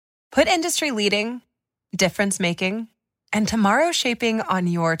Put industry leading, difference making, and tomorrow shaping on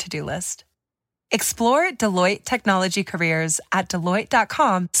your to-do list. Explore Deloitte Technology Careers at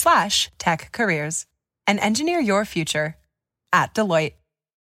Deloitte.com/tech careers and engineer your future at Deloitte.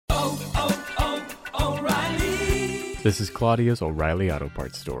 O'Reilly. This is Claudia's O'Reilly Auto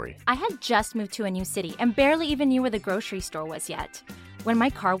Parts story. I had just moved to a new city and barely even knew where the grocery store was yet. When my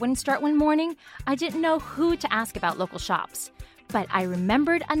car wouldn't start one morning, I didn't know who to ask about local shops. But I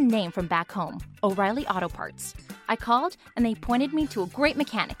remembered a name from back home, O'Reilly Auto Parts. I called, and they pointed me to a great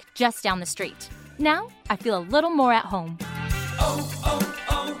mechanic just down the street. Now, I feel a little more at home.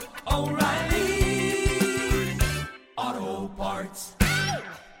 O'Reilly Auto Parts.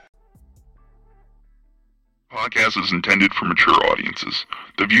 Podcast is intended for mature audiences.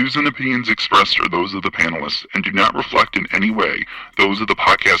 The views and opinions expressed are those of the panelists and do not reflect in any way those of the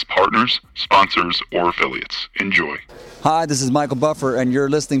podcast partners, sponsors, or affiliates. Enjoy. Hi, this is Michael Buffer, and you're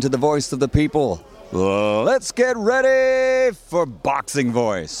listening to The Voice of the People. Let's get ready for Boxing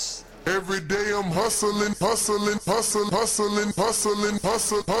Voice. Every day I'm hustling, hustling, hustling, hustling, hustling,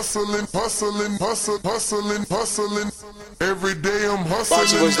 hustling, hustling, hustling, hustling, hustling, hustling. Every day I'm hustling.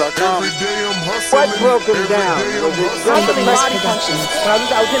 BoxingVoice.com. Every day I'm hustling. What broke him down? Every day I'm Was it hustling. body punching? When I was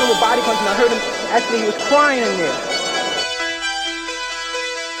hitting him with body punching, I heard him, actually he was crying in there.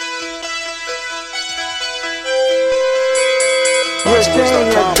 You were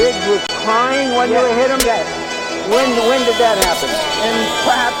saying that Biggs was crying when you hit him? Yes. When did that happen? And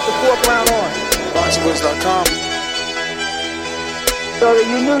perhaps the fourth round on. BoxingVoice.com. So that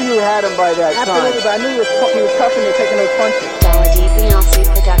you knew you had him by that time. Absolutely, but I knew he was tough and they're taking those punches. Dollar DiBiase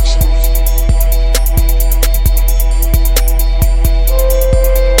Productions.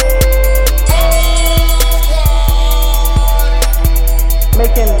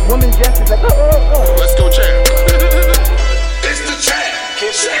 Making women gestures like, oh. Let's go, champ. It's the champ.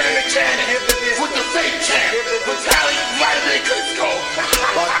 Shannon the champ. With the fake champ. Vitaly Vladimir Klitschko.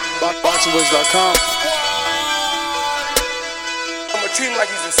 BoxingVoice.com. I'm gonna treat him like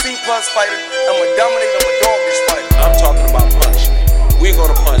he's a C+ fighter. I'm gonna dominate, I'm gonna dog this fight. I'm talking about punishment. We're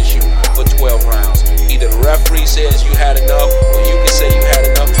gonna punish you for 12 rounds. Either the referee says you had enough, or you can say you had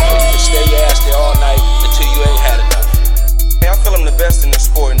enough, or you can stay your ass there all night until you ain't had enough. I feel I'm the best in the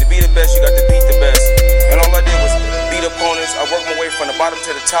sport, and to be the best, you got to beat the best. And all I did was beat opponents. I worked my way from the bottom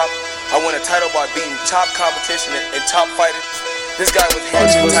to the top. I won a title by beating top competition and top fighters. This guy was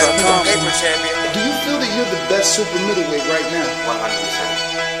hands title, he's a paper champion. Do you feel that you're the best super middleweight right now? 100%.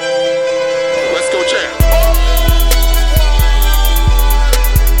 Let's go, champ.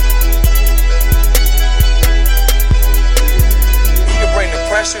 He can bring the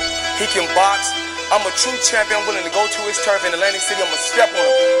pressure, he can box. I'm a true champion. I'm willing to go to his turf in Atlantic City. I'm going to step on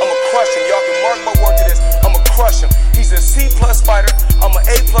him. I'm going to crush him. Y'all can mark my word to this. I'm going to crush him. He's a C+ fighter. I'm an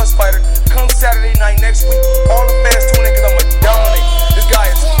A+ fighter. Come Saturday night next week, all the fans tune in because I'm going to dominate. This guy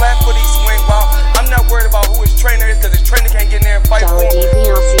is flat-footed, swing wild. I'm not worried about who his trainer is because his trainer can't get in there and fight for Dollar him.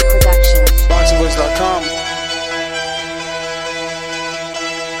 DiBiase Productions. BoxingVoice.com.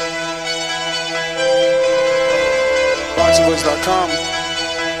 BoxingVoice.com.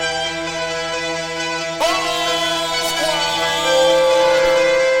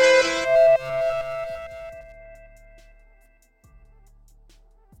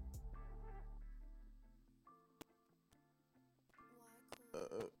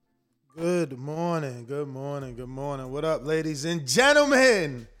 Good morning, good morning, good morning. What up, ladies and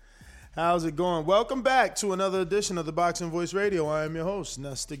gentlemen? How's it going? Welcome back to another edition of the Boxing Voice Radio. I am your host,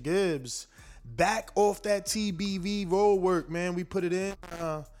 Nestor Gibbs. Back off that TBV roll work, man. We put it in.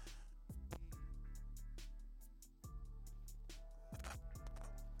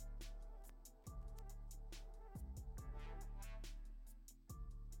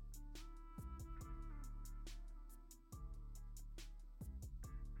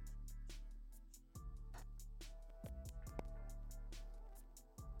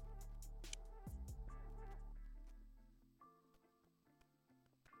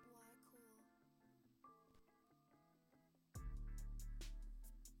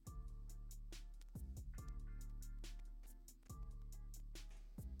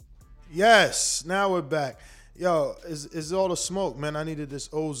 Yes, now we're back. Yo, is all the smoke, man. I needed this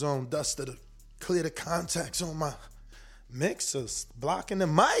ozone duster to clear the contacts on my mixers, blocking the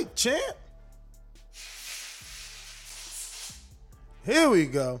mic, champ. Here we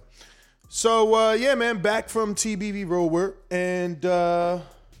go. So, yeah, man, back from TBV road work, and,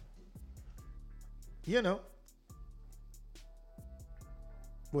 you know.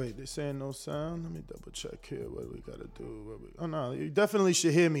 Wait, they're saying no sound? Let me double check here what we got to do. No, you definitely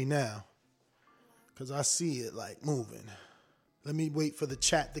should hear me now, because I see it, like, moving. Let me wait for the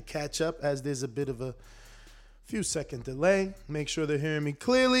chat to catch up as there's a bit of a few second delay. Make sure they're hearing me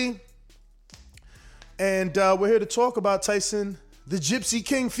clearly. And we're here to talk about Tyson, the Gypsy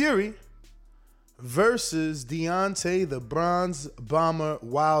King Fury, versus Deontay, the Bronze Bomber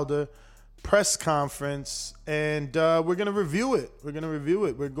Wilder press conference. And we're going to review it. We're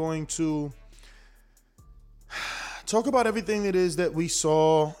going to talk about everything it is that we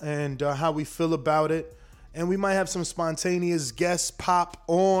saw and how we feel about it. And we might have some spontaneous guests pop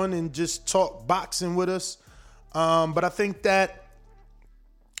on and just talk boxing with us. But I think that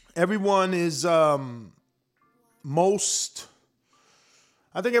everyone is I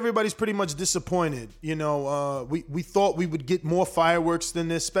think everybody's pretty much disappointed. You know, we thought we would get more fireworks than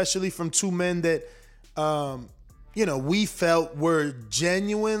this, especially from two men that, we felt were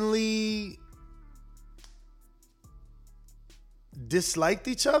genuinely disliked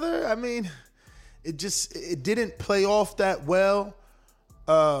each other. I mean, it didn't play off that well.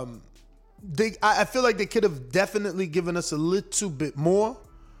 I feel like they could have definitely given us a little bit more.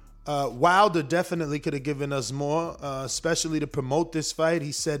 Wilder definitely could have given us more, especially to promote this fight.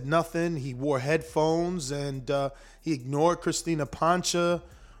 He said nothing. He wore headphones and he ignored Christina Pancha.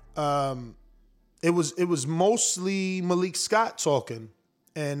 It was mostly Malik Scott talking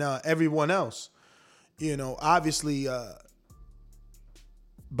and everyone else. You know, obviously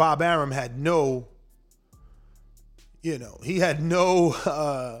Bob Arum had no chill. He had no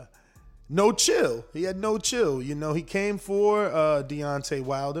chill. You know, he came for Deontay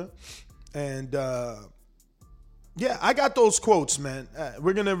Wilder. And, I got those quotes, man.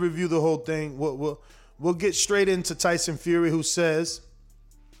 We're going to review the whole thing. We'll get straight into Tyson Fury, who says,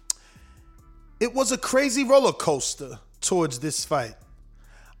 "It was a crazy roller coaster towards this fight.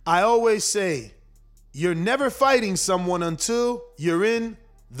 I always say, you're never fighting someone until you're in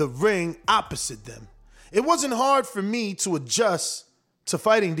the ring opposite them. It wasn't hard for me to adjust to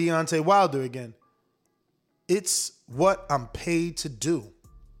fighting Deontay Wilder again. It's what I'm paid to do.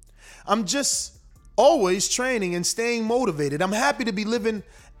 I'm just always training and staying motivated. I'm happy to be living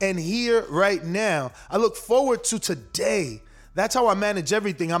and here right now. I look forward to today. That's how I manage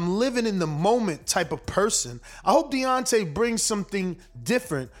everything. I'm living in the moment type of person. I hope Deontay brings something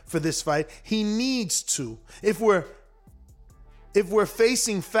different for this fight. He needs to. If we're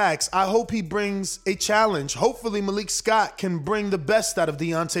facing facts, I hope he brings a challenge. Hopefully Malik Scott can bring the best out of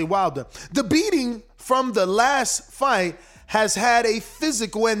Deontay Wilder. The beating from the last fight has had a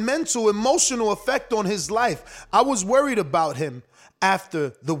physical and mental, emotional effect on his life. I was worried about him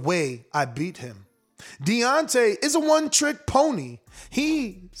after the way I beat him. Deontay is a one-trick pony.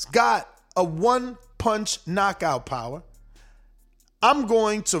 He's got a one-punch knockout power. I'm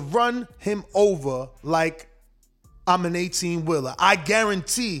going to run him over like I'm an 18-wheeler. I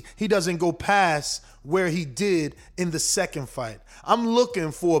guarantee he doesn't go past where he did in the second fight. I'm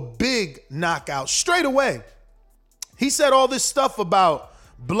looking for a big knockout straight away." He said all this stuff about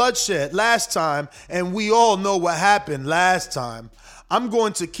bloodshed last time, and we all know what happened last time. I'm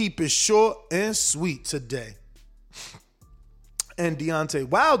going to keep it short and sweet today. And Deontay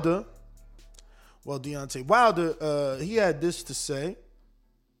Wilder, he had this to say.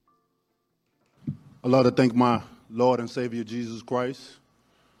 I'd like to thank my Lord and Savior Jesus Christ.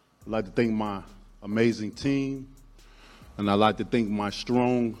 I'd like to thank my amazing team. And I'd like to thank my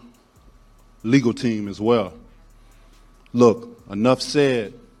strong legal team as well. Look, enough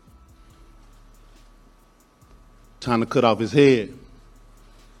said. Time to cut off his head.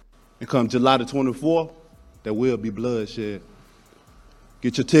 And come July the 24th, there will be bloodshed.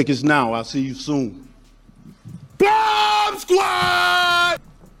 Get your tickets now. I'll see you soon. Bomb Squad!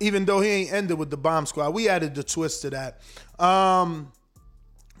 Even though he ain't ended with the Bomb Squad, we added the twist to that.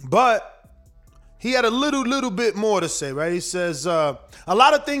 But he had a little bit more to say, right? He says, a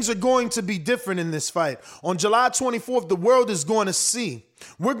lot of things are going to be different in this fight. On July 24th, the world is going to see.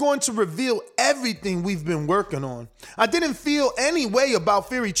 We're going to reveal everything we've been working on. I didn't feel any way about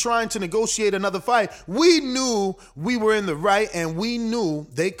Fury trying to negotiate another fight. We knew we were in the right, and we knew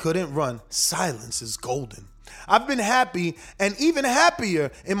they couldn't run. Silence is golden. I've been happy and even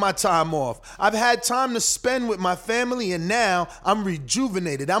happier in my time off. I've had time to spend with my family, and now I'm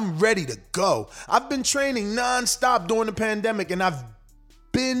rejuvenated. I'm ready to go. I've been training nonstop during the pandemic, and I've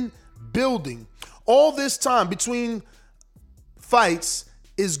been building. All this time between fights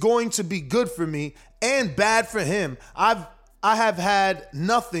is going to be good for me and bad for him. I have had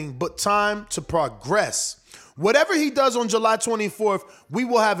nothing but time to progress. Whatever he does on July 24th, we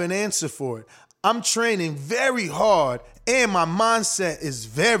will have an answer for it. I'm training very hard and my mindset is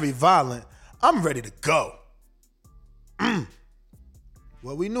very violent. I'm ready to go.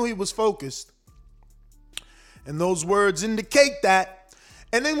 Well, we knew he was focused. And those words indicate that.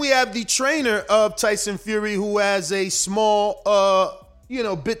 And then we have the trainer of Tyson Fury, who has a small,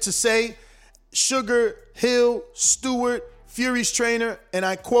 bit to say. Sugar Hill Stewart, Fury's trainer, and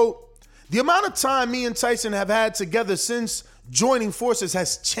I quote, "The amount of time me and Tyson have had together since joining forces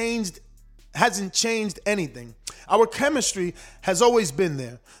hasn't changed anything. Our chemistry has always been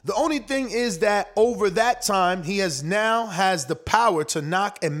there. The only thing is that over that time, he has the power to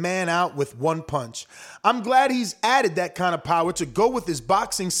knock a man out with one punch. I'm glad he's added that kind of power to go with his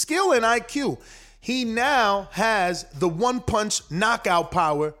boxing skill and IQ. He now has the one punch knockout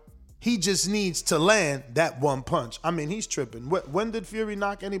power. He just needs to land that one punch." I mean, he's tripping. When did Fury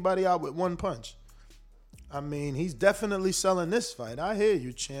knock anybody out with one punch? I mean, he's definitely selling this fight. I hear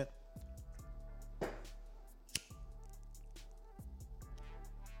you, champ.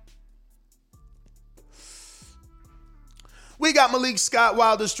 We got Malik Scott,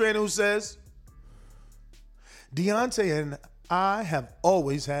 Wilder's trainer, who says, "Deontay and I have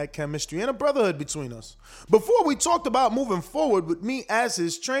always had chemistry and a brotherhood between us. Before we talked about moving forward with me as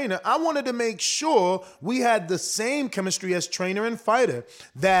his trainer, I wanted to make sure we had the same chemistry as trainer and fighter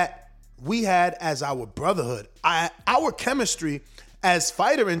that we had as our brotherhood. Our chemistry as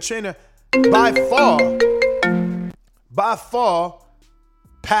fighter and trainer by far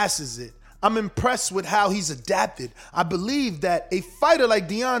passes it. I'm impressed with how he's adapted. I believe that a fighter like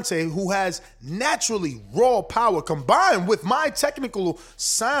Deontay, who has naturally raw power combined with my technical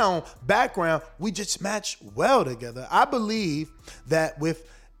sound background, we just match well together. I believe that with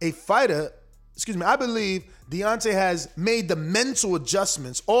a fighter, I believe Deontay has made the mental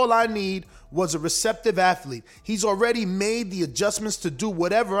adjustments. All I need was a receptive athlete. He's already made the adjustments to do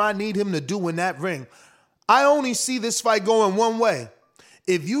whatever I need him to do in that ring. I only see this fight going one way.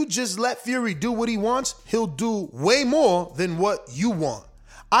 If you just let Fury do what he wants, he'll do way more than what you want.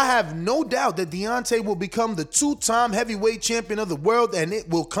 I have no doubt that Deontay will become the 2-time heavyweight champion of the world, and it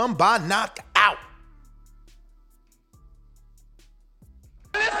will come by knockout."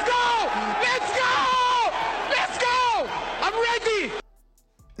 Let's go! Let's go! Let's go! I'm ready!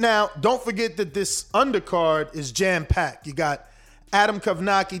 Now, don't forget that this undercard is jam-packed. You got Adam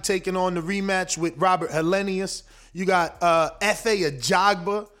Kovnacki taking on the rematch with Robert Helenius. You got Efe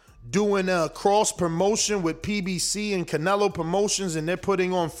Ajagba doing a cross promotion with PBC and Canelo Promotions, and they're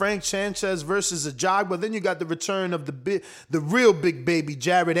putting on Frank Sanchez versus Ajagba. Then you got the return of the real big baby,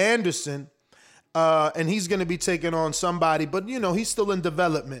 Jared Anderson, and he's going to be taking on somebody, but he's still in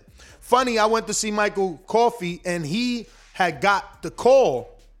development. Funny, I went to see Michael Coffey, and he had got the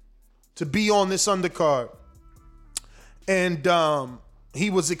call to be on this undercard, and he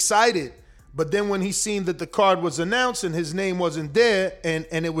was excited. But then when he seen that the card was announced and his name wasn't there, and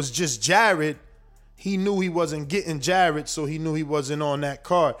it was just Jared, he knew he wasn't getting Jared, so he knew he wasn't on that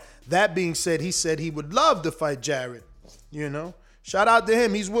card. That being said, he said he would love to fight Jared, Shout out to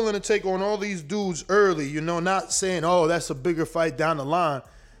him. He's willing to take on all these dudes early, not saying, oh, that's a bigger fight down the line.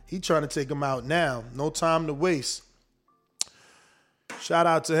 He trying to take him out now. No time to waste. Shout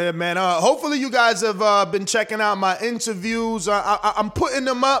out to him, man. Hopefully you guys have been checking out my interviews. I'm putting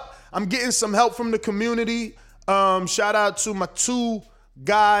them up. I'm getting some help from the community. Shout out to my 2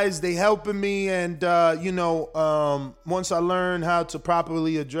 guys. They helping me. And, once I learn how to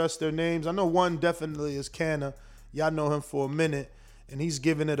properly address their names, I know one definitely is Canna. Y'all know him for a minute. And he's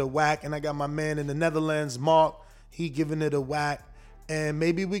giving it a whack. And I got my man in the Netherlands, Mark. He giving it a whack. And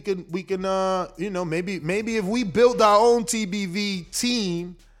maybe we can maybe if we build our own TBV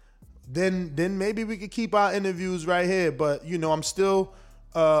team, then maybe we could keep our interviews right here. But, I'm still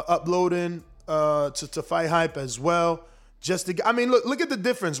uploading to Fight Hype as well. Look at the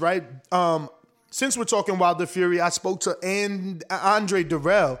difference, right? Since we're talking Wilder Fury, I spoke to Andre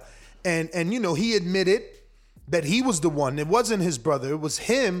Durrell, and he admitted that he was the one. It wasn't his brother. It was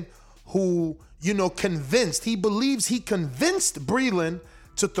him who, convinced. He believes he convinced Breland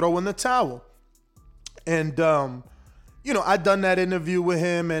to throw in the towel. And, I done that interview with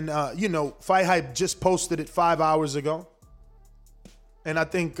him, and, Fight Hype just posted it 5 hours ago. And I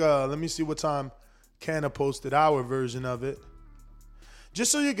think, let me see what time Canna posted our version of it.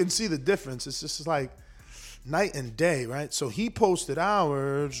 Just so you can see the difference. It's just like night and day, right? So he posted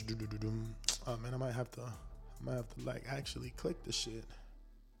ours. Oh, man, I might have to actually click the shit.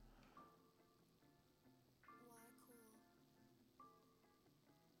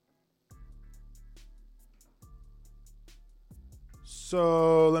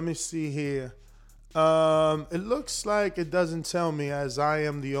 So let me see here. It looks like it doesn't tell me, as I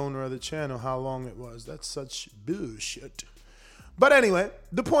am the owner of the channel, how long it was. That's such bullshit. But anyway,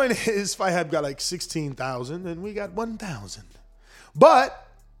 the point is Fight Hype got like 16,000 and we got 1,000. But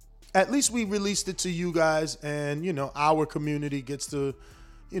at least we released it to you guys, and our community gets to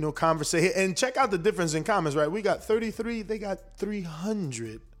conversate. And check out the difference in comments, right? We got 33, they got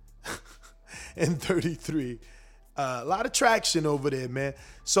 333. A lot of traction over there, man.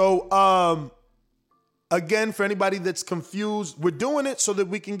 So again, for anybody that's confused, we're doing it so that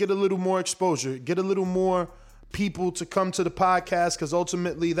we can get a little more exposure, get a little more people to come to the podcast, because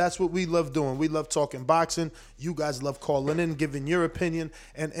ultimately that's what we love doing. We love talking boxing. You guys love calling in, giving your opinion,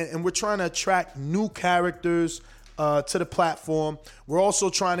 and we're trying to attract new characters to the platform. We're also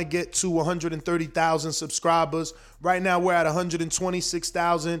trying to get to 130,000 subscribers. Right now we're at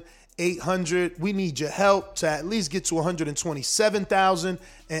 126,800. We need your help to at least get to 127,000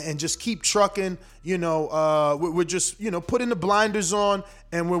 and just keep trucking. We're just putting the blinders on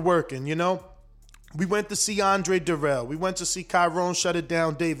and we're working. We went to see Andre Durrell. We went to see Kyron Shut It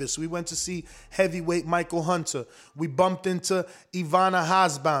Down Davis. We went to see heavyweight Michael Hunter. We bumped into Ivana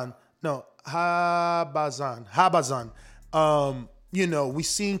Habazan. We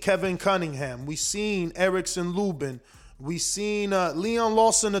seen Kevin Cunningham. We seen Erickson Lubin. We seen Leon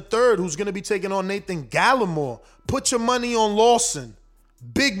Lawson III, who's going to be taking on Nathan Gallimore. Put your money on Lawson.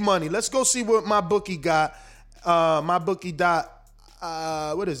 Big money. Let's go see what my bookie got. What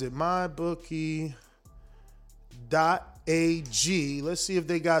is it? MyBookie.ag. Let's see if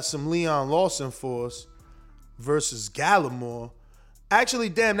they got some Leon Lawson for us versus Gallimore. Actually,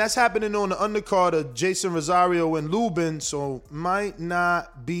 damn, that's happening on the undercard of Jason Rosario and Lubin, so might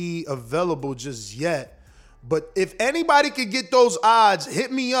not be available just yet. But if anybody could get those odds,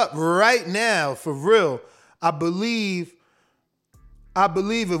 hit me up right now, for real. I believe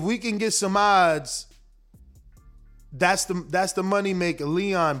if we can get some odds, that's the money maker.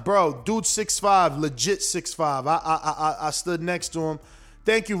 Leon, bro, dude 6'5", legit 6'5". I stood next to him.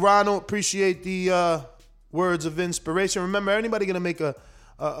 Thank you, Ronald. Appreciate the words of inspiration. Remember, anybody gonna make a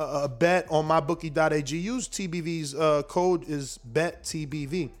bet on mybookie.ag, use TBV's code is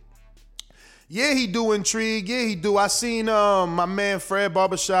BETTBV. Yeah, he do intrigue. Yeah, he do. I seen my man Fred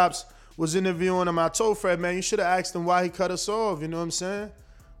Barbershops was interviewing him. I told Fred, man, you should have asked him why he cut us off. You know what I'm saying?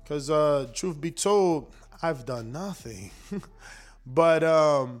 Because truth be told, I've done nothing. But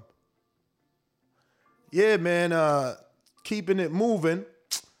yeah, man, keeping it moving.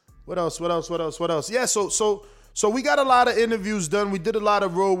 What else? Yeah, so we got a lot of interviews done. We did a lot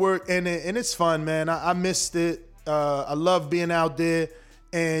of road work, and it's fun, man. I missed it. I love being out there,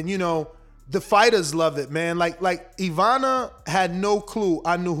 and the fighters love it, man. Like Ivana had no clue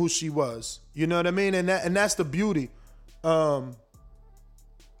I knew who she was. You know what I mean? And that's the beauty. That's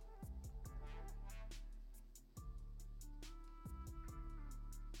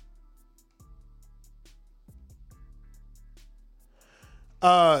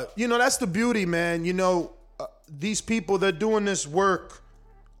the beauty, man. These people, they're doing this work,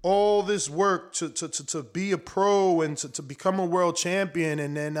 all this work to be a pro and to become a world champion.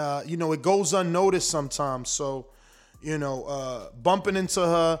 And then, it goes unnoticed sometimes. So, bumping into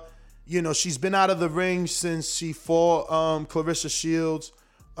her, she's been out of the ring since she fought Clarissa Shields.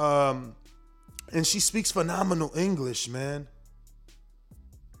 And she speaks phenomenal English, man.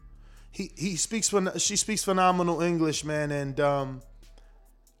 She speaks phenomenal English, man. And,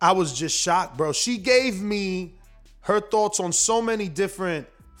 I was just shocked, bro. She gave me her thoughts on so many different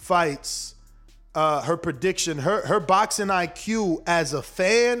fights, her prediction, her boxing IQ as a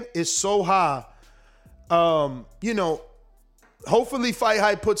fan is so high. Hopefully Fight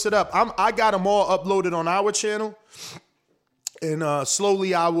Hype puts it up. I got them all uploaded on our channel, and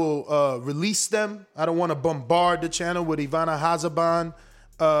slowly I will release them. I don't want to bombard the channel with Ivana Habazan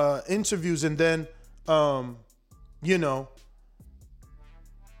interviews, and then,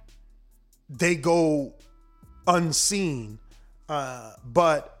 they go unseen.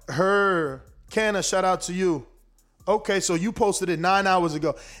 But her, Canna, shout out to you. Okay, so you posted it 9 hours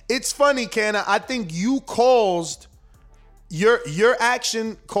ago. It's funny, Canna. I think you caused, your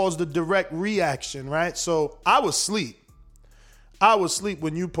action caused a direct reaction, right? So I was asleep.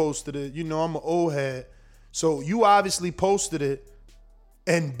 When you posted it. I'm an old head. So you obviously posted it,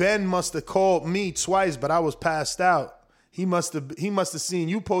 and Ben must have called me twice, but I was passed out. He must have seen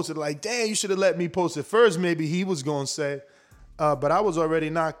you posted like, damn, you should have let me post it first. Maybe he was going to say, but I was already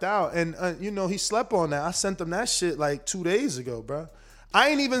knocked out. And, he slept on that. I sent him that shit like 2 days ago, bro. I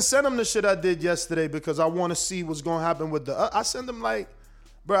ain't even sent him the shit I did yesterday because I want to see what's going to happen with I sent him like,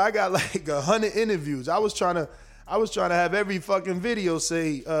 bro, I got like 100 interviews. I was trying to have every fucking video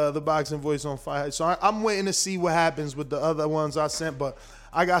say the Boxing Voice on Fire. So I'm waiting to see what happens with the other ones I sent. But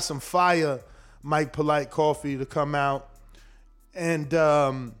I got some fire Mike Polite coffee to come out. And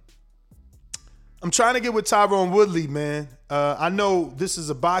I'm trying to get with Tyron Woodley, man. I know this is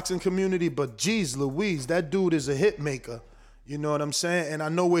a boxing community, but geez Louise, that dude is a hit maker. You know what I'm saying? And I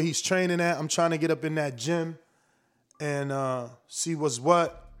know where he's training at. I'm trying to get up in that gym and see what's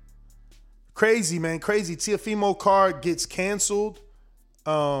what. Crazy, man. Crazy. Teofimo card gets canceled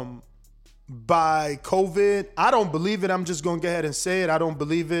by COVID. I don't believe it. I'm just going to go ahead and say it. I don't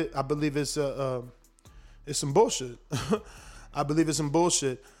believe it. I believe it's some bullshit. I believe it's some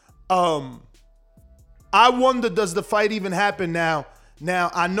bullshit. I wonder, does the fight even happen now?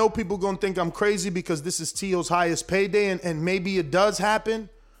 Now, I know people going to think I'm crazy because this is Teo's highest payday, and maybe it does happen.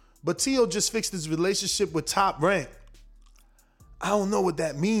 But Teo just fixed his relationship with Top Rank. I don't know what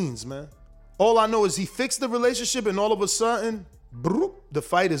that means, man. All I know is he fixed the relationship, and all of a sudden, the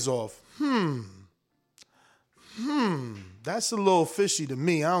fight is off. That's a little fishy to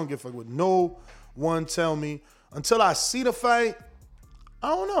me. I don't give a fuck what no one tell me. Until I see the fight, I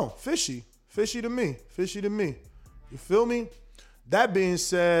don't know. Fishy to me. You feel me? That being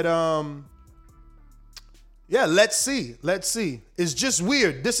said, yeah, let's see. It's just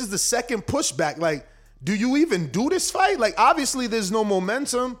weird. This is the second pushback. Like, do you even do this fight? Like, obviously there's no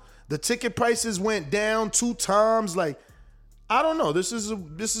momentum. The ticket prices went down 2 times. Like, I don't know. This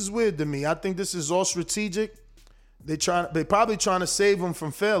is weird to me. I think this is all strategic. They probably trying to save him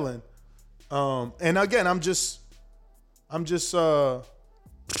from failing. And again, I'm just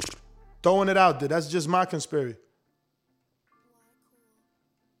throwing it out there. That's just my conspiracy.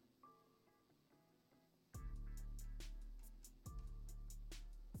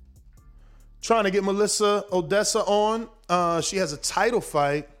 Trying to get Melissa Odessa on. She has a title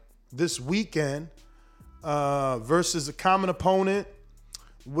fight this weekend versus a common opponent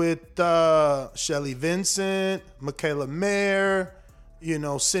with Shelly Vincent, Michaela Mayer,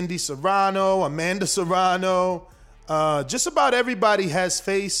 Cindy Serrano, Amanda Serrano. Just about everybody has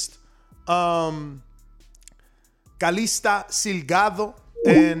faced Calista Silgado,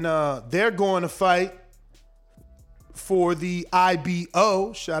 and they're going to fight for the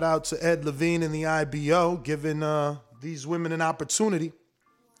IBO. Shout out to Ed Levine and the IBO, giving these women an opportunity.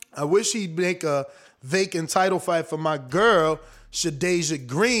 I wish he'd make a vacant title fight for my girl, Shadeja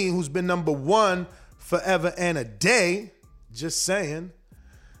Green, who's been number 1 forever and a day. Just saying.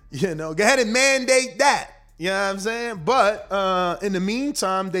 Go ahead and mandate that. You know what I'm saying? But in the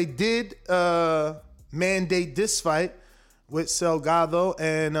meantime, they did mandate this fight with Salgado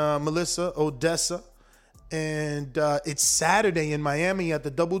and Melissa Odessa. And it's Saturday in Miami at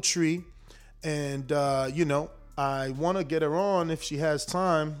the DoubleTree. And, I want to get her on if she has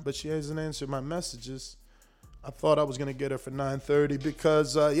time, but she hasn't answered my messages. I thought I was going to get her for 9:30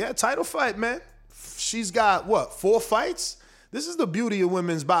 because, title fight, man. She's got, 4 fights? This is the beauty of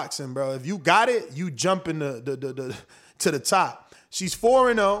women's boxing, bro. If you got it, you jump in to the top. She's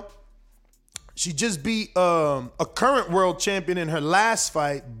 4-0. She just beat a current world champion in her last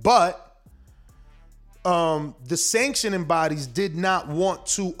fight, but the sanctioning bodies did not want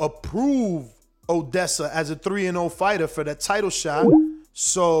to approve Odessa as a 3-0 fighter for that title shot.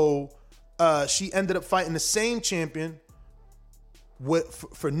 So she ended up fighting the same champion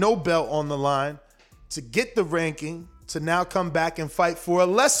for no belt on the line to get the ranking, to now come back and fight for a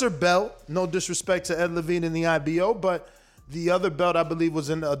lesser belt. No disrespect to Ed Levine in the IBO, but the other belt I believe was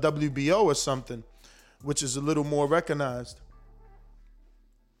in a WBO or something, which is a little more recognized.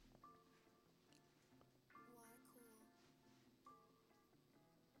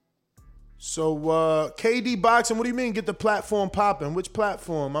 So KD Boxing, what do you mean get the platform popping? Which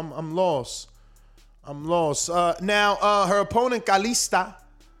platform? I'm lost. Now her opponent Calista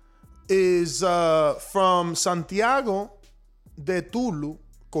is from Santiago de Tulu,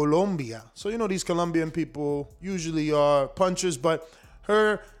 Colombia. So these Colombian people usually are punchers, but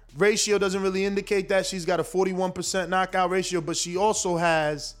her ratio doesn't really indicate that. She's got a 41% knockout ratio, but she also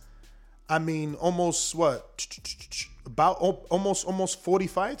has, almost 40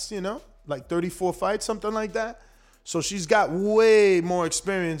 fights, like 34 fights, something like that. So she's got way more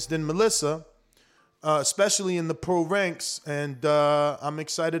experience than Melissa, especially in the pro ranks. And I'm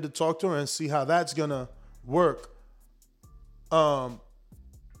excited to talk to her and see how that's going to work.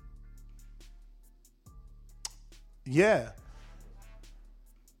 Yeah.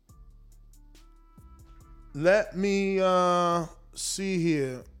 Let me see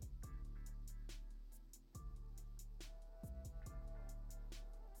here.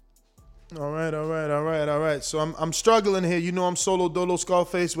 All right. So I'm struggling here. I'm Solo Dolo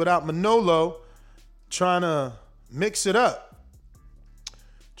Scarface without Manolo, trying to mix it up.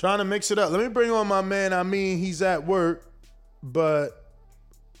 Let me bring on my man. He's at work, but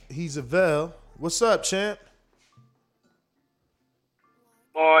he's available. What's up, champ?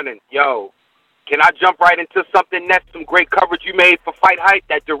 Morning. Yo, Can I jump right into something next? Some great coverage you made for Fight Hype,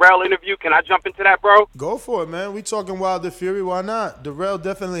 that Darrell interview. Can I jump into that, bro? Go for it, man. We talking Wilder Fury. Why not? Darrell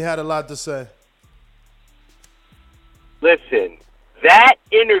definitely had a lot to say. Listen, that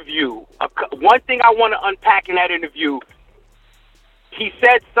interview, one thing I want to unpack in that interview, he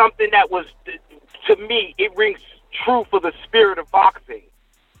said something that was, to me, it rings true for the spirit of boxing.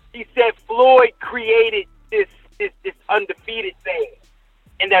 He said Floyd created this undefeated thing,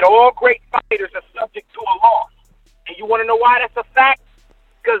 and that all great fighters are subject to a loss. And you want to know why that's a fact?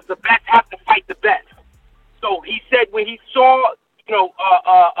 Because the best have to fight the best. So he said when he saw,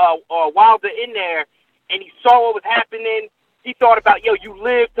 Wilder in there, and he saw what was happening, he thought about, you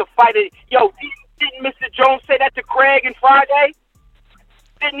live to fight it. Didn't Mr. Jones say that to Craig on Friday?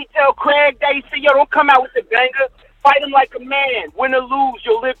 Didn't he tell Craig that? He said, don't come out with the banger. Fight him like a man. Win or lose,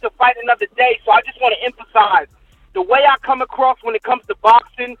 you'll live to fight another day. So I just want to emphasize, the way I come across when it comes to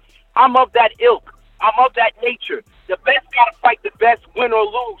boxing, I'm of that ilk. I'm of that nature. The best got to fight the best, win or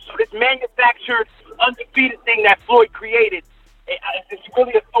lose. So this manufactured, undefeated thing that Floyd created, it's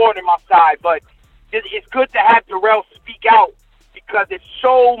really a thorn in my side. But it's good to have Darrell speak out because it's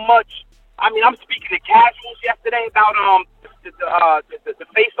so much. I mean, I'm speaking to casuals yesterday about the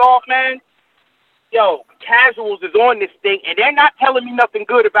face-off, man. Casuals is on this thing, and they're not telling me nothing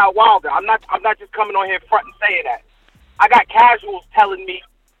good about Wilder. I'm not just coming on here front and saying that. I got casuals telling me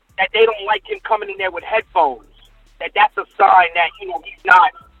that they don't like him coming in there with headphones. That's a sign that he's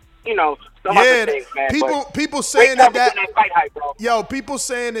not, some other things, man. People saying that Fight Hype, bro. People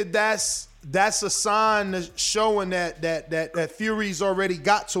saying that's a sign that's showing that Fury's already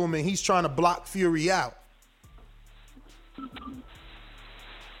got to him and he's trying to block Fury out.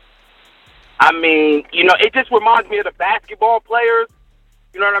 I mean, it just reminds me of the basketball players.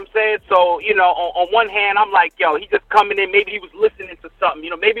 You know what I'm saying? So, on one hand, I'm like, he's just coming in. Maybe he was listening to something.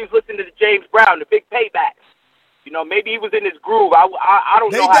 Maybe he was listening to the James Brown, the Big Payback. Maybe he was in his groove. I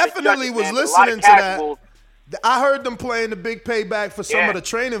don't know. They definitely was listening to that. I heard them playing the Big Payback for some of the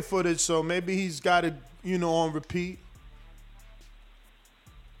training footage, so maybe he's got it, on repeat.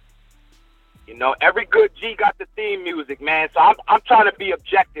 Every good G got the theme music, man. So I'm trying to be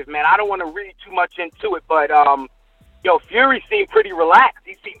objective, man. I don't want to read too much into it, but Fury seemed pretty relaxed.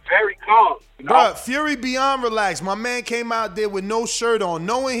 He seemed very calm. Bruh, Fury beyond relaxed. My man came out there with no shirt on,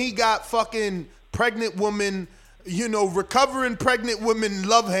 knowing he got fucking pregnant woman, recovering pregnant women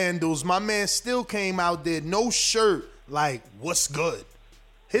love handles. My man still came out there, no shirt, like, what's good?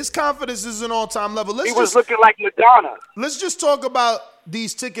 His confidence is an all-time level. He was looking like Madonna. Let's just talk about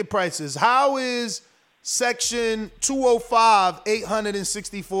these ticket prices. How is Section 205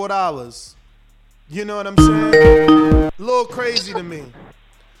 $864? You know what I'm saying? A little crazy to me.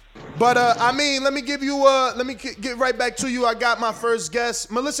 But let me get right back to you. I got my first guest.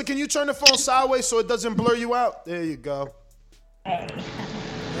 Melissa, can you turn the phone sideways so it doesn't blur you out? There you go. Let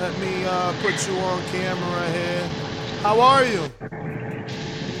me put you on camera here. How are you?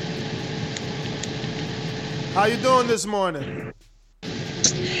 How you doing this morning?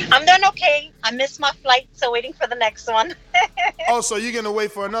 I'm doing okay. I missed my flight, so waiting for the next one. Oh, so you're gonna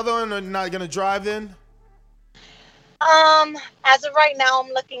wait for another one, or not gonna drive in? As of right now,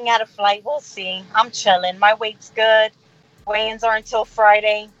 I'm looking at a flight. We'll see. I'm chilling. My weight's good. Weigh-ins are until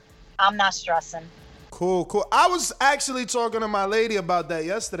Friday. I'm not stressing. Cool. I was actually talking to my lady about that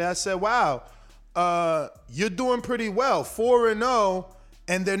yesterday. I said, wow, you're doing pretty well. 4-0.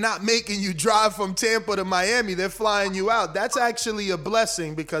 And they're not making you drive from Tampa to Miami. They're flying you out. That's actually a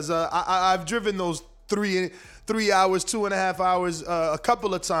blessing because I've driven those 3 hours, 2.5 hours a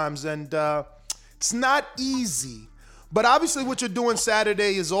couple of times, and it's not easy. But obviously what you're doing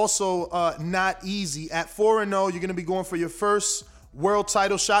Saturday is also not easy. At 4-0, you're going to be going for your first world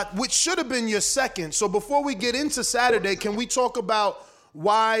title shot, which should have been your second. So before we get into Saturday, can we talk about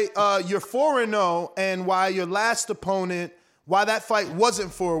why you're 4-0 and why your last opponent, why that fight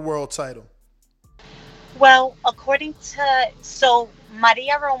wasn't for a world title? Well, so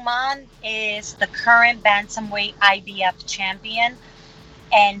Maria Roman is the current bantamweight IBF champion,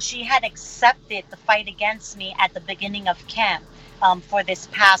 and she had accepted the fight against me at the beginning of camp for this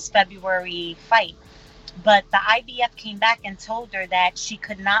past February fight. But the IBF came back and told her that she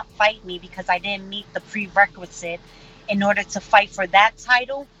could not fight me because I didn't meet the prerequisite in order to fight for that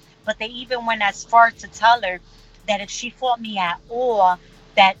title. But they even went as far to tell her that if she fought me at all,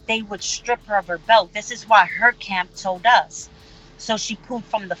 that they would strip her of her belt. This is why her camp told us. So she pulled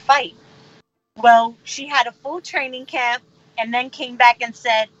from the fight. Well, she had a full training camp and then came back and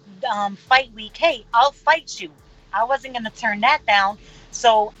said, fight week, hey, I'll fight you. I wasn't going to turn that down.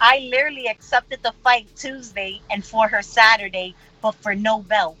 So I literally accepted the fight Tuesday and for her Saturday, but for no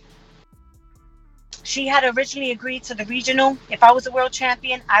belt. She had originally agreed to the regional. If I was a world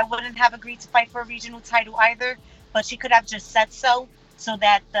champion, I wouldn't have agreed to fight for a regional title either, but she could have just said so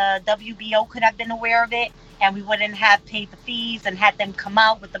that the WBO could have been aware of it and we wouldn't have paid the fees and had them come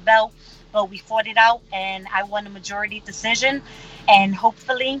out with the belt. But we fought it out and I won a majority decision, and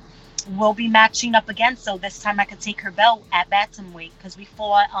hopefully we'll be matching up again. So this time I could take her belt at bantamweight, because we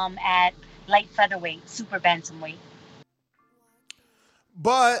fought at light featherweight, super bantamweight.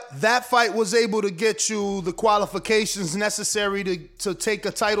 But that fight was able to get you the qualifications necessary to take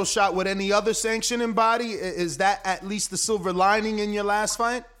a title shot with any other sanctioning body. Is that at least the silver lining in your last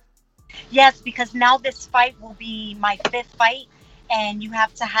fight? Yes, because now this fight will be my 5th fight, and you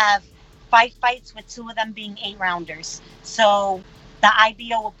have to have 5 fights with 2 of them being 8-rounders. So the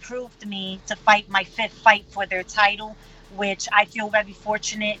IBO approved me to fight my 5th fight for their title, which I feel very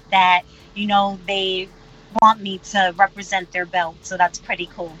fortunate that, they want me to represent their belt. So that's pretty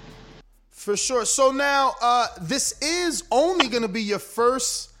cool. For sure. So now this is only going to be your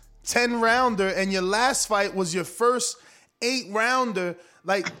first 10-rounder, and your last fight was your first 8-rounder.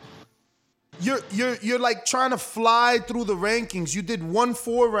 Like, you're like trying to fly through the rankings. You did 1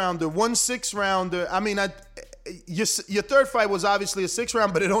 4-rounder, 1 6-rounder. I mean, your 3rd fight was obviously a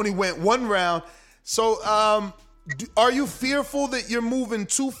 6-round, but it only went 1 round. So are you fearful that you're moving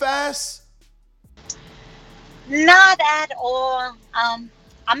too fast? Not at all.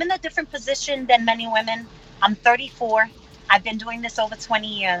 I'm in a different position than many women. I'm 34. I've been doing this over 20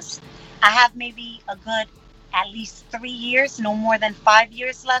 years. I have maybe a good at least 3 years, no more than 5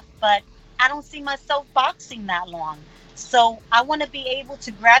 years left, but I don't see myself boxing that long. So I want to be able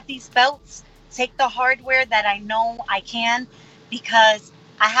to grab these belts, take the hardware that I know I can, because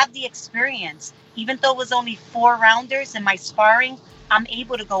I have the experience. Even though it was only 4-rounders in my sparring, I'm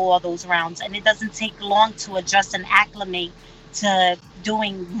able to go all those rounds, and it doesn't take long to adjust and acclimate to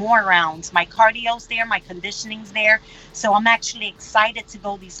doing more rounds. My cardio's there, my conditioning's there, so I'm actually excited to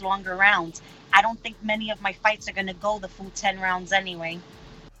go these longer rounds. I don't think many of my fights are going to go the full 10 rounds anyway.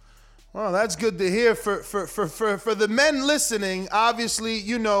 Well, that's good to hear. For the men listening, obviously,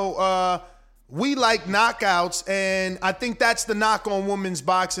 we like knockouts, and I think that's the knock on women's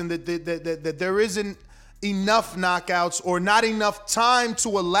boxing, that there isn't enough knockouts or not enough time to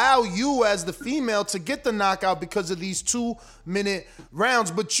allow you as the female to get the knockout because of these 2-minute rounds.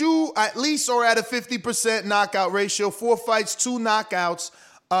 But you at least are at a 50% knockout ratio, 4 fights, 2 knockouts.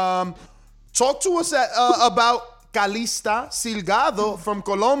 Talk to us about Calista Silgado from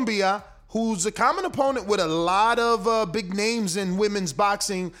Colombia, who's a common opponent with a lot of big names in women's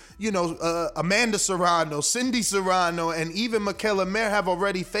boxing. Amanda Serrano, Cindy Serrano, and even Michaela Mayer have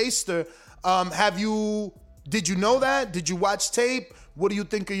already faced her. Did you know that? Did you watch tape? What do you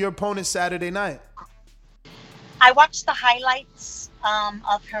think of your opponent Saturday night? I watched the highlights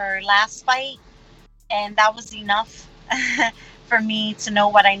of her last fight, and that was enough for me to know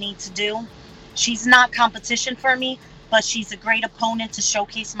what I need to do. She's not competition for me, but she's a great opponent to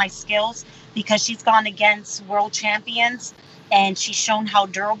showcase my skills, because she's gone against world champions and she's shown how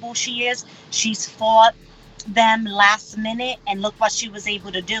durable she is. She's fought them last minute, and look what she was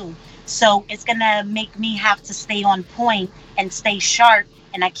able to do. So it's going to make me have to stay on point and stay sharp,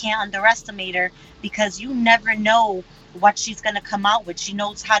 and I can't underestimate her, because you never know what she's going to come out with. She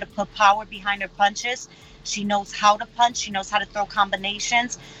knows how to put power behind her punches. She knows how to punch. She knows how to throw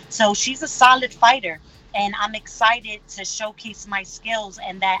combinations. So she's a solid fighter, and I'm excited to showcase my skills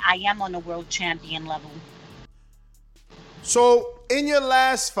and that I am on a world champion level. So in your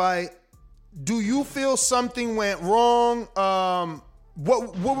last fight, do you feel something went wrong?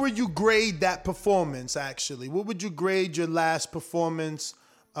 What would you grade that performance, actually? What would you grade your last performance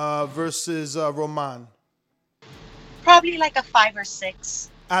versus Roman? Probably like a 5 or 6.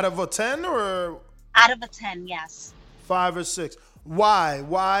 Out of a 10 or? Out of a 10, yes. 5 or 6. Why?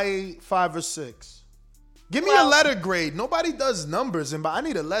 Why 5 or 6? Give me a letter grade. Nobody does numbers, but I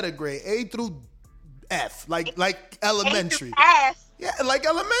need a letter grade. A through F, like elementary. A through F? Yeah, like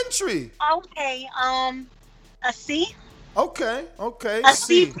elementary. Okay, a C? Okay. A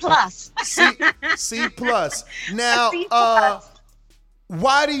C plus. C plus. Now,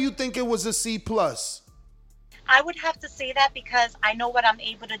 why do you think it was a C plus? I would have to say that because I know what I'm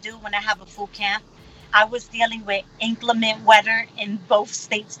able to do when I have a full camp. I was dealing with inclement weather in both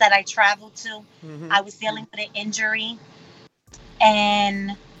states that I traveled to. Mm-hmm. I was dealing with an injury,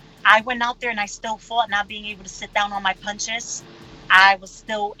 and I went out there and I still fought, not being able to sit down on my punches. I was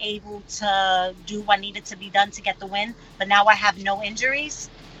still able to do what needed to be done to get the win, but now I have no injuries.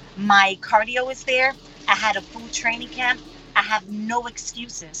 My cardio is there. I had a full training camp. I have no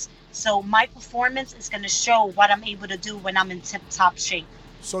excuses. So my performance is going to show what I'm able to do when I'm in tip-top shape.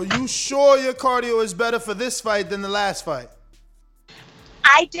 So you sure your cardio is better for this fight than the last fight?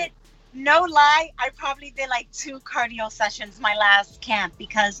 I did, no lie, I probably did like 2 cardio sessions my last camp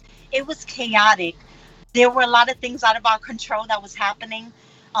because it was chaotic. There were a lot of things out of our control that was happening.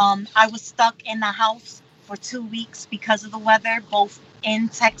 I was stuck in the house for 2 weeks because of the weather, both in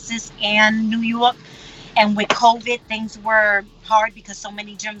Texas and New York. And with COVID, things were hard because so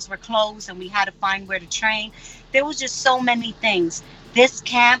many gyms were closed and we had to find where to train. There was just so many things. This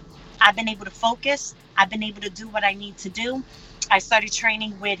camp, I've been able to focus. I've been able to do what I need to do. I started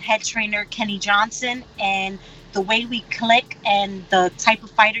training with head trainer Kenny Johnson, and the way we click and the type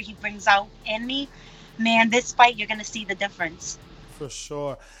of fighter he brings out in me, man, this fight, you're going to see the difference. For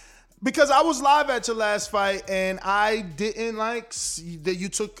sure. Because I was live at your last fight, and I didn't like that you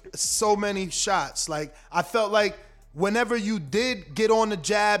took so many shots. Like, I felt like whenever you did get on the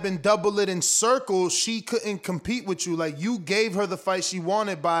jab and double it in circles, she couldn't compete with you. Like, you gave her the fight she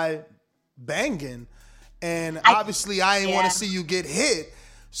wanted by banging. And obviously, I didn't want to see you get hit.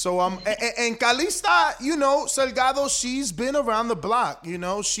 So, and Calista, you know, Salgado, she's been around the block. You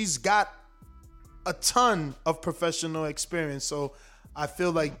know, she's got a ton of professional experience. So, I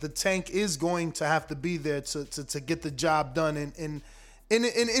feel like the tank is going to have to be there to get the job done in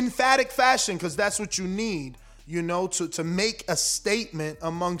emphatic fashion, because that's what you need, you know, to make a statement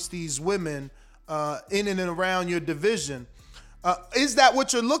amongst these women in and around your division. Is that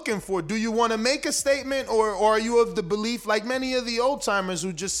what you're looking for? Do you want to make a statement, or are you of the belief, like many of the old timers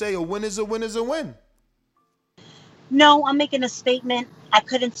who just say a win is a win is a win? No, I'm making a statement. I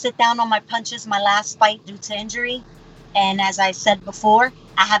couldn't sit down on my punches my last fight due to injury. And as I said before,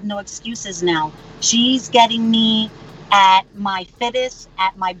 I have no excuses now. She's getting me at my fittest,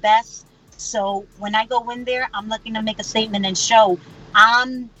 at my best. So when I go in there, I'm looking to make a statement and show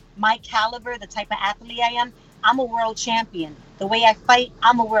I'm my caliber, the type of athlete I am. I'm a world champion. The way I fight,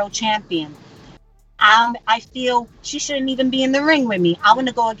 I'm a world champion. I feel she shouldn't even be in the ring with me. I want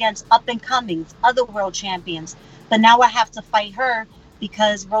to go against up and comings, other world champions. But now I have to fight her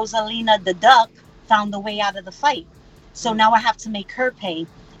because Rosalina the Duck found the way out of the fight. So now I have to make her pay,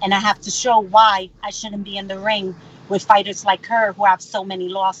 and I have to show why I shouldn't be in the ring with fighters like her who have so many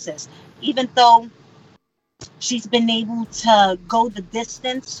losses. Even though she's been able to go the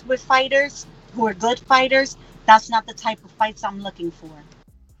distance with fighters who are good fighters, that's not the type of fights I'm looking for.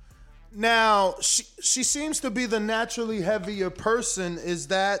 Now, she seems to be the naturally heavier person. Is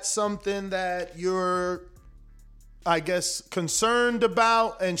that something that you're, I guess, concerned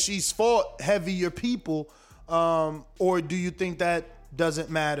about? And she's fought heavier people. Or do you think that doesn't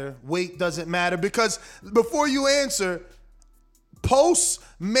matter? Weight doesn't matter? Because before you answer, post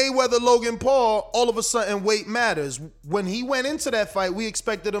Mayweather-Logan Paul, all of a sudden weight matters. When he went into that fight, we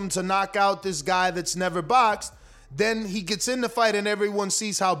expected him to knock out this guy that's never boxed. Then he gets in the fight and everyone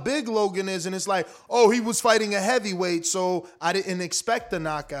sees how big Logan is, and it's like, oh, he was fighting a heavyweight, so I didn't expect the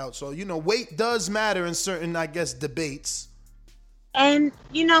knockout. So, you know, weight does matter in certain, I guess, debates. And,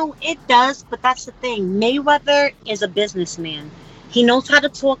 you know, it does, but that's the thing. Mayweather is a businessman. He knows how to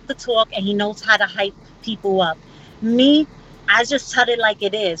talk the talk, and he knows how to hype people up. Me, I just tell it like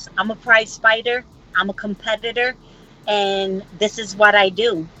it is. I'm a prize fighter. I'm a competitor, and this is what I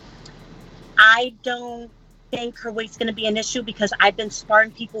do. I don't think her weight's going to be an issue because I've been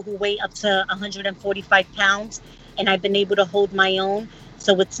sparring people who weigh up to 145 pounds, and I've been able to hold my own,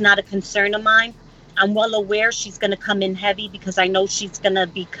 so it's not a concern of mine. I'm well aware she's going to come in heavy because I know she's going to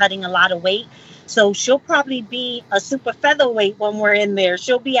be cutting a lot of weight. So she'll probably be a super featherweight when we're in there.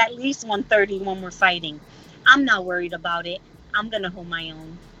 She'll be at least 130 when we're fighting. I'm not worried about it. I'm going to hold my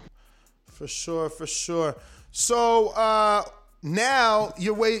own. For sure, for sure. So now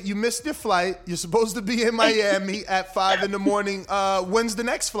you missed your flight. You're supposed to be in Miami at 5 in the morning. When's the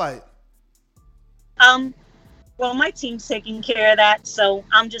next flight? Well, my team's taking care of that, so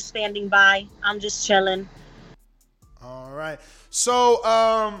I'm just standing by. I'm just chilling. All right. So,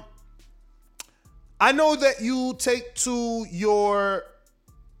 I know that you take to your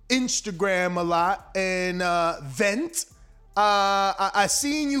Instagram a lot and vent. I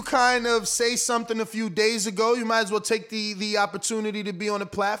seen you kind of say something a few days ago. You might as well take the opportunity to be on the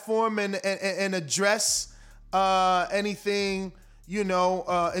platform and address anything, you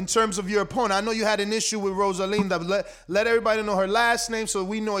know, in terms of your opponent. I know you had an issue with Rosalinda, but let everybody know her last name so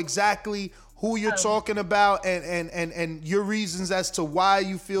we know exactly who you're talking about and your reasons as to why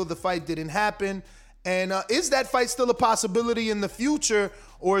you feel the fight didn't happen. And is that fight still a possibility in the future,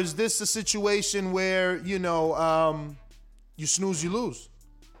 or is this a situation where, you know, you snooze, you lose?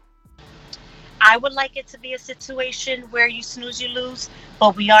 I would like it to be a situation where you snooze, you lose,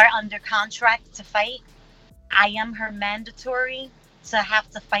 but we are under contract to fight. I am her mandatory, to have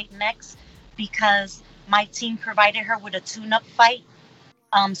to fight next because my team provided her with a tune-up fight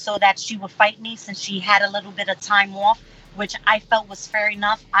so that she would fight me since she had a little bit of time off, which I felt was fair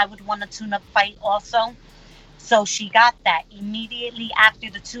enough. I would want a tune-up fight also. So she got that. Immediately after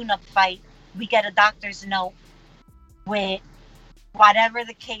the tune-up fight, we get a doctor's note with whatever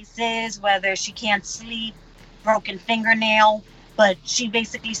the case is, whether she can't sleep, broken fingernail, but she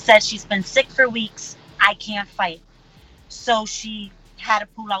basically said she's been sick for weeks. I can't fight. So she had to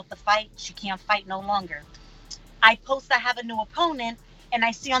pull out the fight. She can't fight no longer. I post I have a new opponent, and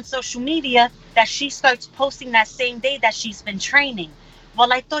I see on social media that she starts posting that same day that she's been training.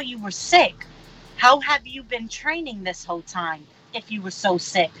 Well, I thought you were sick. How have you been training this whole time if you were so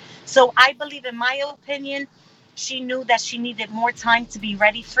sick? So I believe, in my opinion, she knew that she needed more time to be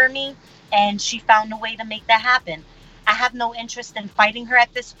ready for me, and she found a way to make that happen. I have no interest in fighting her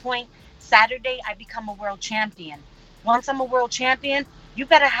at this point. Saturday, I become a world champion. Once I'm a world champion, you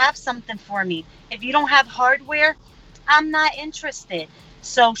better have something for me. If you don't have hardware, I'm not interested.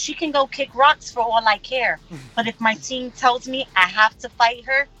 So she can go kick rocks for all I care. But if my team tells me I have to fight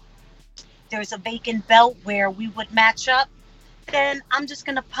her, there's a vacant belt where we would match up, then I'm just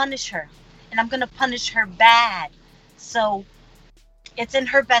going to punish her. And I'm going to punish her bad. So it's in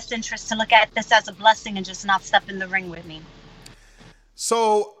her best interest to look at this as a blessing and just not step in the ring with me.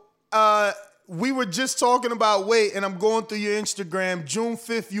 So we were just talking about weight, and I'm going through your Instagram. June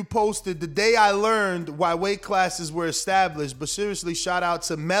 5th, you posted the day I learned why weight classes were established. But seriously, shout out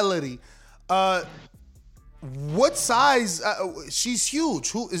to Melody. What size? She's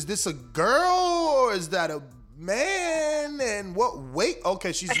huge. Who is this? A girl or is that a man? And what weight?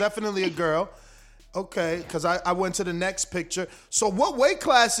 Okay, she's definitely a girl. Okay, because I went to the next picture. So what weight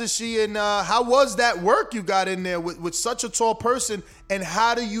class is she in? How was that work you got in there with such a tall person? And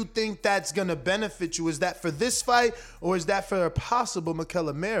how do you think that's going to benefit you? Is that for this fight or is that for a possible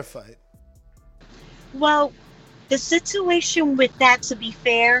Mikaela Mayer fight? Well, the situation with that, to be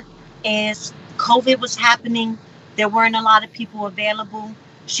fair, is COVID was happening. There weren't a lot of people available.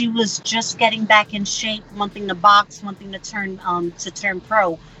 She was just getting back in shape, wanting to box, wanting to turn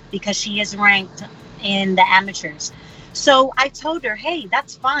pro because she is ranked in the amateurs. So I told her, hey,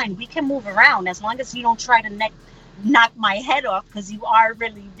 that's fine. We can move around as long as you don't try to knock my head off because you are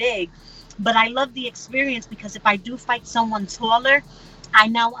really big. But I love the experience because if I do fight someone taller, I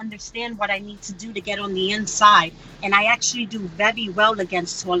now understand what I need to do to get on the inside. And I actually do very well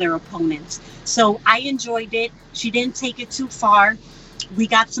against taller opponents. So I enjoyed it. She didn't take it too far. We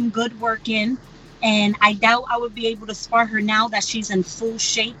got some good work in. And I doubt I would be able to spar her now that she's in full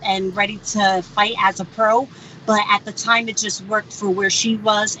shape and ready to fight as a pro. But at the time, it just worked for where she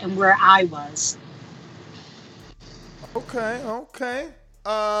was and where I was. Okay.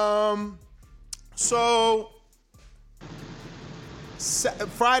 So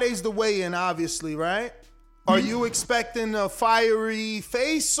Friday's the weigh-in, obviously, right? Are you expecting a fiery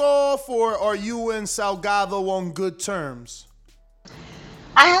face-off, or are you and Salgado on good terms?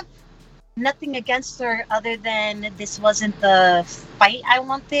 I have nothing against her other than this wasn't the fight I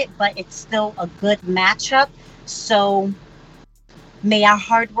wanted, but it's still a good matchup. So may our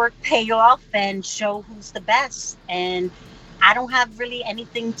hard work pay off and show who's the best. And I don't have really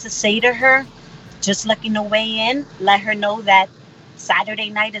anything to say to her. Just looking to weigh in, let her know that Saturday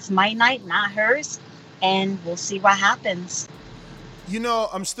night is my night, not hers. And we'll see what happens. You know,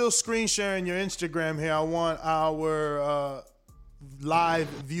 I'm still screen sharing your Instagram here. I want our live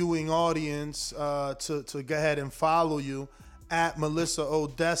viewing audience to go ahead and follow you at Melissa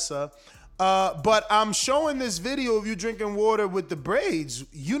Odessa. But I'm showing this video of you drinking water with the braids.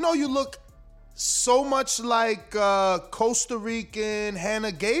 You know, you look so much like Costa Rican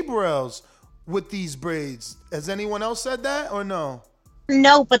Hannah Gabriel's with these braids. Has anyone else said that or no?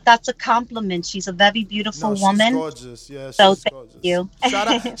 No, but that's a compliment. She's a very beautiful woman. She's gorgeous. Yeah, she's so gorgeous. Thank you.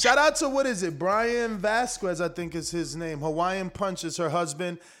 Shout out to, what is it? Brian Vasquez, I think is his name. Hawaiian Punch is her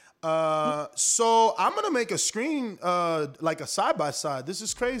husband. So I'm going to make a screen, like a side-by-side. This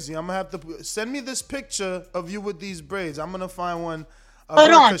is crazy. I'm going to have to send me this picture of you with these braids. I'm going to find one of her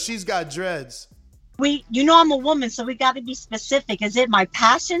because she's got dreads. You know I'm a woman, so we got to be specific. Is it my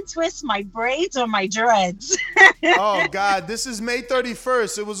passion twist, my braids, or my dreads? Oh, God. This is May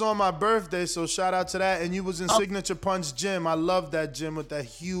 31st. It was on my birthday, so shout out to that. And you was in Signature Punch Gym. I love that gym with that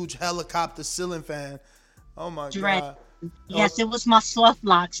huge helicopter ceiling fan. Oh, my God. Yes, it was my soft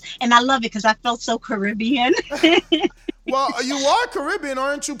locks. And I love it because I felt so Caribbean. Well, you are Caribbean.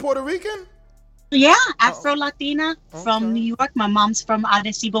 Aren't you Puerto Rican? Yeah, Afro-Latina from New York. My mom's from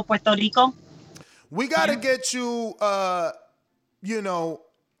Arecibo, Puerto Rico. We got to get you, you know,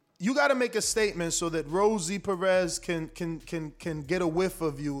 you got to make a statement so that Rosie Perez can get a whiff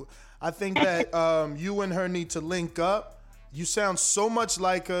of you. I think that you and her need to link up. You sound so much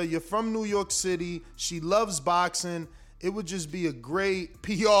like her. You're from New York City. She loves boxing. It would just be a great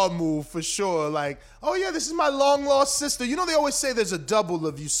PR move for sure. Like, oh yeah, this is my long lost sister. You know, they always say there's a double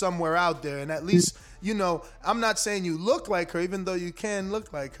of you somewhere out there, and at least, you know, I'm not saying you look like her, even though you can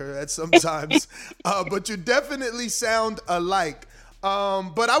look like her at some times, but you definitely sound alike.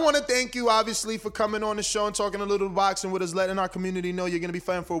 But I want to thank you, obviously, for coming on the show and talking a little boxing with us, letting our community know you're going to be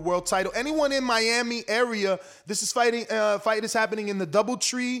fighting for a world title. Anyone in Miami area, this is fight is happening in the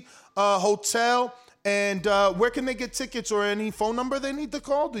Doubletree Hotel. And where can they get tickets or any phone number they need to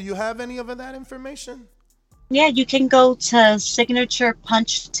call? Do you have any of that information? Yeah, you can go to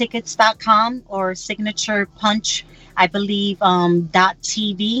signaturepunchtickets.com or signature.punch, I believe,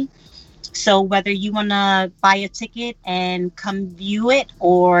 .tv. So whether you want to buy a ticket and come view it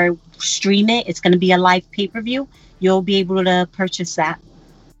or stream it, it's going to be a live pay-per-view. You'll be able to purchase that.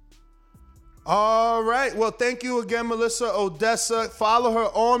 All right. Well, thank you again, Melissa Odessa. Follow her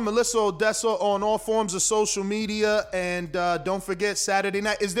on Melissa Odessa on all forms of social media. And don't forget Saturday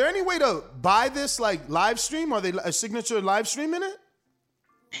night. Is there any way to buy this like live stream? Are they a Signature live streaming it?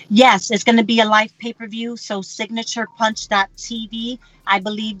 Yes, it's going to be a live pay-per-view. So signaturepunch.tv, I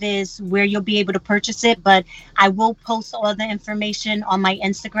believe, is where you'll be able to purchase it. But I will post all the information on my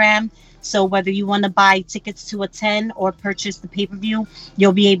Instagram. So whether you want to buy tickets to attend or purchase the pay-per-view,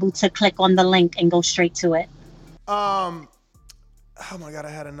 you'll be able to click on the link and go straight to it. Oh my God,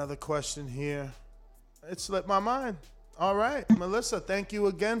 I had another question here. It slipped my mind. All right, Melissa, thank you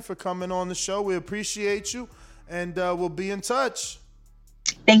again for coming on the show. We appreciate you, and we'll be in touch.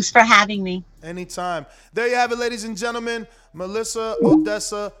 Thanks for having me. Anytime. There you have it, ladies and gentlemen. Melissa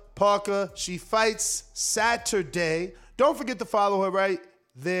Odessa Parker. She fights Saturday. Don't forget to follow her right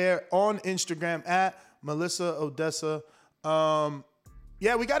there on Instagram at Melissa Odessa.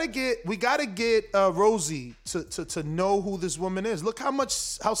 Yeah, we gotta get Rosie to know who this woman is. Look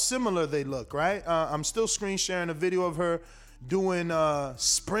how similar they look, right? I'm still screen sharing a video of her doing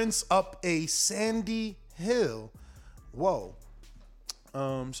sprints up a sandy hill. Whoa.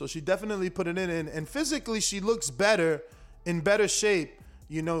 So she definitely put it in, and physically she looks better, in better shape.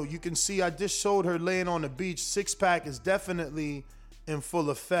 You know, you can see I just showed her laying on the beach. Six-pack is definitely in full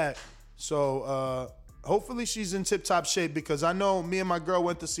effect. So hopefully she's in tip-top shape, because I know me and my girl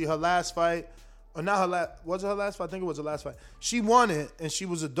went to see her last fight. Or not her last, was it her last fight? I think it was her last fight. She won it, and she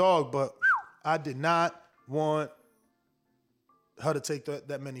was a dog, but I did not want her to take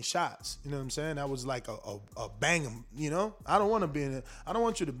that many shots. You know what I'm saying? That was like a bang, you know? I don't want to be in it. I don't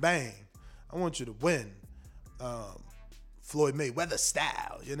want you to bang. I want you to win. Floyd Mayweather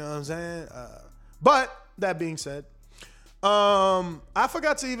style, you know what I'm saying? But that being said, I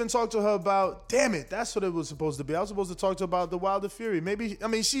forgot to even talk to her about, damn it, that's what it was supposed to be. I was supposed to talk to her about the Wilder Fury. Maybe, I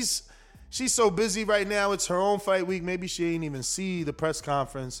mean, she's so busy right now. It's her own fight week. Maybe she ain't even see the press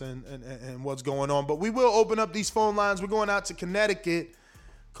conference and what's going on. But we will open up these phone lines. We're going out to Connecticut.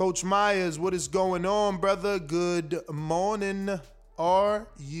 Coach Myers, what is going on, brother? Good morning. Are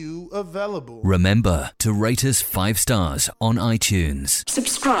you available? Remember to rate us 5 stars on iTunes.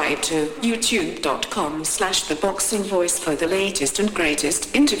 Subscribe to youtube.com/theboxingvoice for the latest and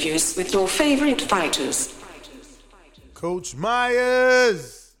greatest interviews with your favorite fighters. Coach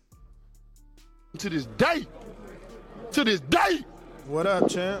Myers. To this day. What up,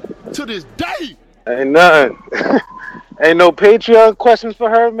 champ? To this day. Ain't nothing. Ain't no Patreon questions for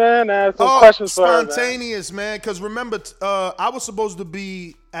her, man. I have some questions for her, spontaneous, man. Because remember, I was supposed to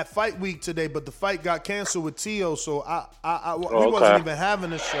be at Fight Week today, but the fight got canceled with Tio, so we wasn't even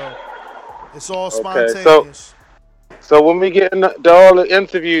having a show. It's all spontaneous. So when we get into all the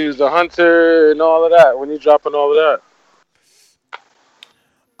interviews, the Hunter and all of that, when you dropping all of that?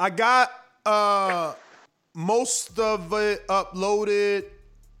 I got most of it uploaded,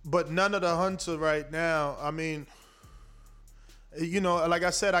 but none of the Hunter right now. I mean, you know, like I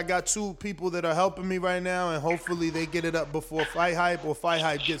said, I got 2 people that are helping me right now, and hopefully they get it up before Fight Hype or Fight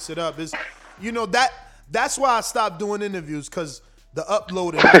Hype gets it up. You know, that's why I stopped doing interviews, because the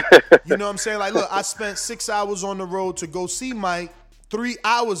uploading. You know what I'm saying? Like, look, I spent 6 hours on the road to go see Mike, 3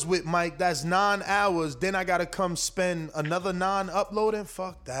 hours with Mike. That's 9 hours. Then I got to come spend another 9 uploading.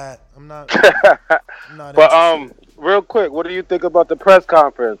 Fuck that. I'm not But real quick, what do you think about the press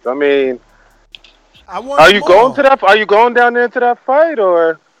conference? I mean, are you going down there to that fight,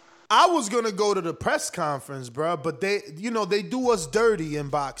 or? I was gonna go to the press conference, bro, but they do us dirty in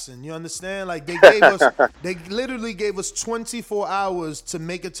boxing. You understand? Like they literally gave us 24 hours to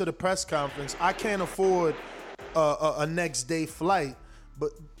make it to the press conference. I can't afford a next day flight,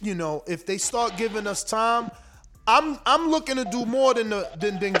 But if they start giving us time, I'm looking to do more than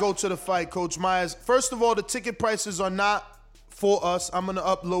go to the fight, Coach Myers. First of all, the ticket prices are not for us. I'm gonna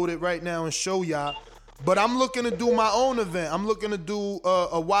upload it right now and show y'all. But I'm looking to do my own event. I'm looking to do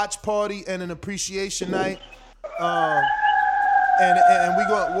a watch party and an appreciation night. And we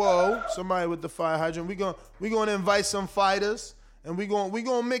going, whoa, somebody with the fire hydrant. We going to invite some fighters, and we going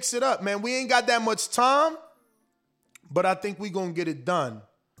to mix it up, man. We ain't got that much time, but I think we going to get it done.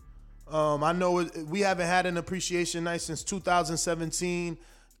 I know we haven't had an appreciation night since 2017.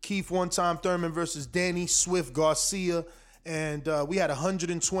 Keith One-Time Thurman versus Danny Swift Garcia. And we had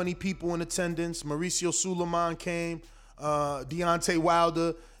 120 people in attendance. Mauricio Suleiman came. Deontay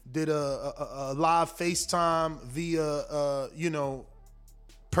Wilder did a live FaceTime via,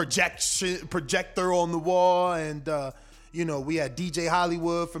 projector on the wall. And, we had DJ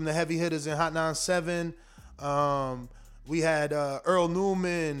Hollywood from the Heavy Hitters in Hot 97. We had Earl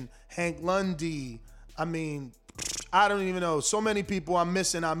Newman, Hank Lundy. I mean, I don't even know. So many people I'm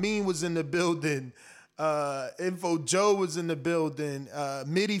missing. Amin was in the building. Info Joe was in the building.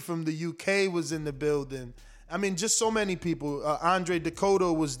 Mitty from the UK was in the building. I mean, just so many people. Andre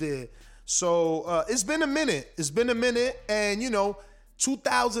Dakota was there. So it's been a minute. And,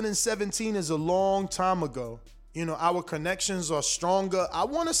 2017 is a long time ago. Our connections are stronger. I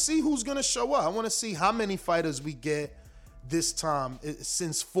want to see who's going to show up. I want to see how many fighters we get this time.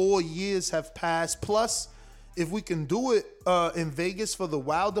 Since 4 years have passed. Plus, if we can do it in Vegas for the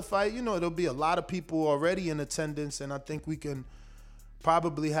Wilder fight, it'll be a lot of people already in attendance, and I think we can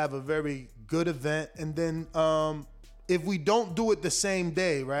probably have a very good event. And then if we don't do it the same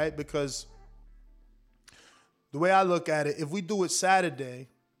day, right? Because the way I look at it, if we do it Saturday,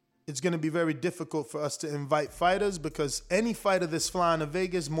 it's going to be very difficult for us to invite fighters because any fighter that's flying to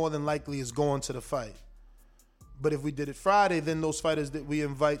Vegas more than likely is going to the fight. But if we did it Friday, then those fighters that we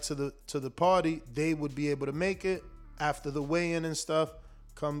invite to the party, they would be able to make it after the weigh-in and stuff,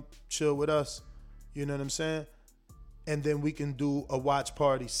 come chill with us. You know what I'm saying? And then we can do a watch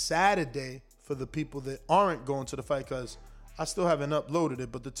party Saturday for the people that aren't going to the fight, because I still haven't uploaded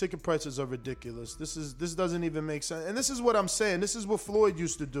it, but the ticket prices are ridiculous. This doesn't even make sense. And this is what I'm saying. This is what Floyd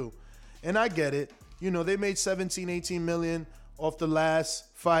used to do. And I get it. They made 17, 18 million off the last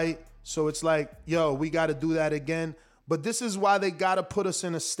fight. So it's like, yo, we got to do that again. But this is why they got to put us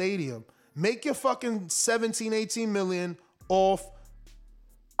in a stadium. Make your fucking 17, 18 million off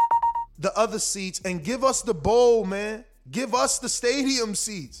the other seats and give us the bowl, man. Give us the stadium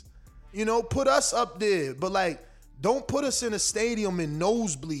seats. Put us up there. But, don't put us in a stadium in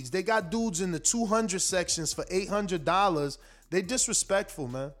nosebleeds. They got dudes in the 200 sections for $800. They disrespectful,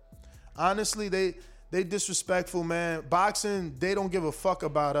 man. Honestly, they disrespectful, man. Boxing, they don't give a fuck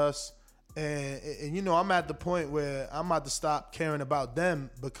about us. And I'm at the point where I'm about to stop caring about them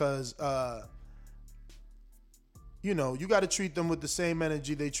because, you got to treat them with the same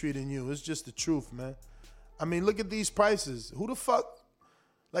energy they treating you. It's just the truth, man. I mean, look at these prices. Who the fuck?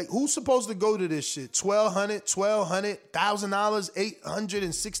 Who's supposed to go to this shit? $1,200, $1,000,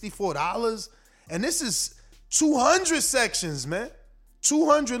 $864? And this is 200 sections, man.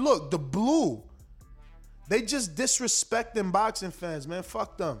 200, look, the blue. They just disrespecting boxing fans, man.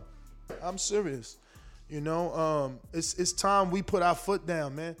 Fuck them. I'm serious. It's time we put our foot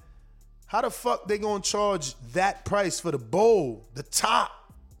down, man. How the fuck they gonna charge that price for the bowl, the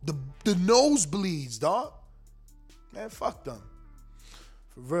top, the nosebleeds, dog? Man, fuck them.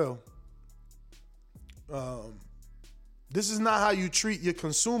 For real. This is not how you treat your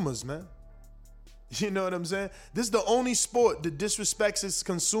consumers, man. You know what I'm saying? This is the only sport that disrespects its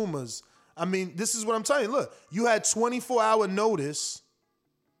consumers. I mean, this is what I'm telling you. Look, you had 24-hour notice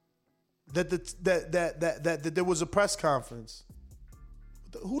that there was a press conference.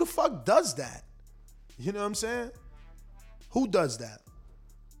 Who the fuck does that? You know what I'm saying? Who does that?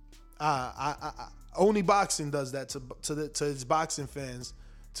 Only boxing does that to its boxing fans,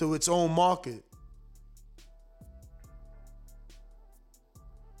 to its own market.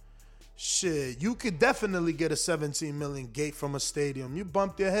 Shit, you could definitely get a 17 million gate from a stadium. You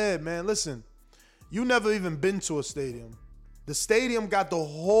bumped your head, man. Listen, you never even been to a stadium. The stadium got the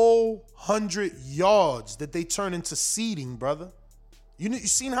whole 100 yards that they turn into seating, brother. You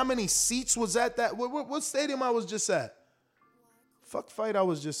seen how many seats was at that? What stadium I was just at? Fuck fight I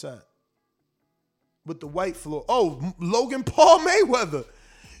was just at. With the white floor. Oh, Logan Paul Mayweather.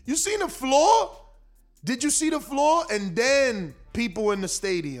 You seen the floor? Did you see the floor? And then people in the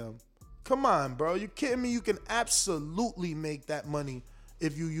stadium. Come on, bro. You kidding me? You can absolutely make that money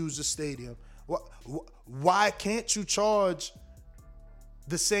if you use the stadium. Why can't you charge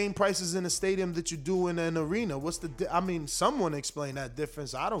the same prices in a stadium that you do in an arena. Someone explain that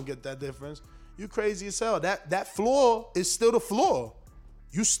difference. I don't get that difference. You crazy as hell. That floor is still the floor.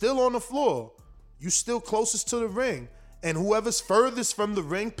 You still on the floor. You still closest to the ring. And whoever's furthest from the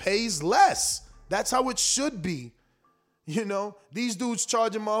ring pays less. That's how it should be. You know, these dudes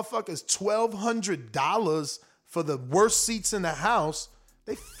charging motherfuckers $1,200 for the worst seats in the house.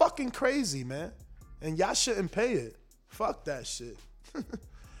 They fucking crazy, man. And y'all shouldn't pay it. Fuck that shit.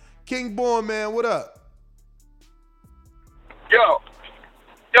 King Born, man, what up? Yo,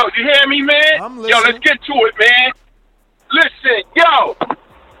 you hear me, man? I'm listening. Yo, let's get to it, man. Listen, yo,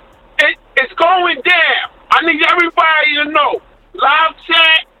 it's going down. I need everybody to know. Live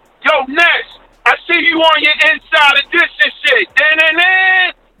chat, yo, Ness, I see you on your inside of this and shit. Then,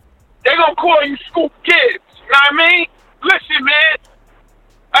 they gonna call you Scoop Gibbs. You know what I mean? Listen, man.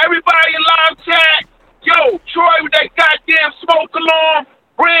 Everybody in live chat, yo, Troy with that goddamn smoke alarm,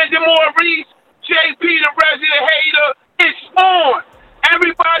 Brandon Maurice, JP the resident hater, it's on.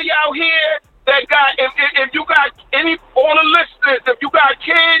 Everybody out here that got, if you got all the listeners, if you got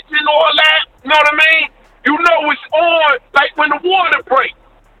kids and all that, you know what I mean? You know it's on like when the water breaks.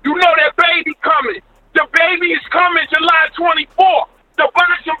 You know that baby coming. The baby is coming July 24th. The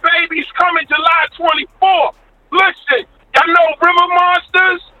boxing baby is coming July 24th. Listen, y'all know River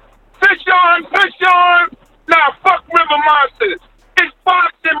Monsters? Fish on. Nah, fuck River Monsters. It's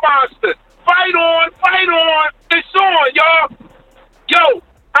boxing monsters. Fight on. It's on, y'all. Yo,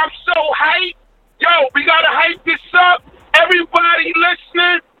 I'm so hyped. Yo, we gotta hype this up. Everybody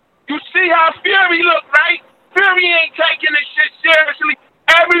listening, you see how Fury look, right? Fury ain't taking this shit seriously.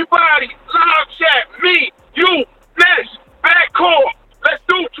 Everybody, live chat, me, you, Ness, backcourt. Let's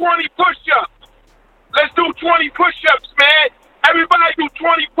do 20 push-ups. Let's do 20 push-ups, man. Everybody do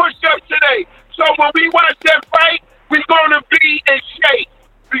 20 push-ups today. So when we watch that fight, we're going to be in shape.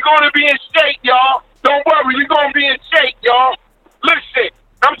 We're going to be in shape, y'all. Don't worry, we're going to be in shape, y'all. Listen,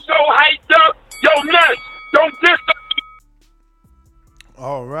 I'm so hyped up. Yo, Ness, don't diss us.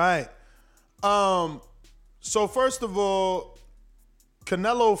 All right. So first of all,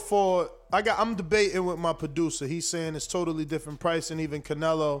 Canelo fought. I'm debating with my producer. He's saying it's totally different price, and even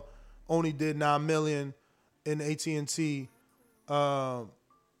Canelo only did $9 million in AT&T.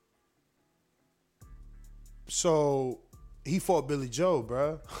 So he fought Billy Joe,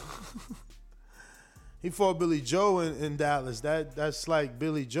 bro. He fought Billy Joe in Dallas. That's like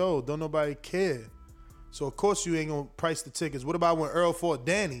Billy Joe. Don't nobody care. So of course you ain't gonna price the tickets. What about when Earl fought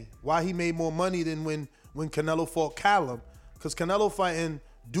Danny? Why he made more money than when Canelo fought Callum? Because Canelo fighting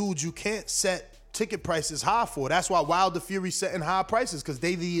dudes you can't set ticket prices high for. That's why Wilder Fury setting high prices, because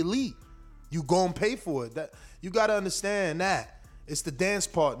they the elite. You gonna pay for it. That you gotta understand that. It's the dance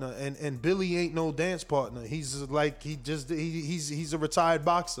partner, and Billy ain't no dance partner. He's like he's a retired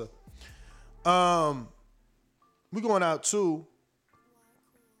boxer. We going out too.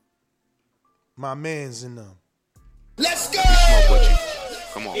 My man's in them. Let's go!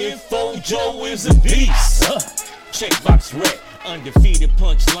 Come on. Info Joe is a beast. Checkbox red. Undefeated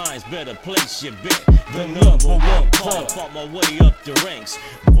punchlines, better place your bet. The number one call, fought my way up the ranks.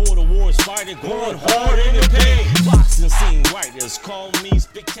 Border Wars fighter, going hard in the paint. Boxing scene writers call me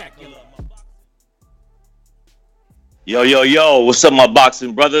spectacular. Yo, what's up, my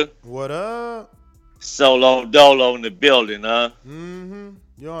boxing brother? What up? Solo Dolo in the building, huh? Mm-hmm.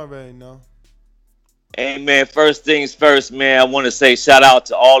 You already know. Hey, man, first things first, man, I want to say shout out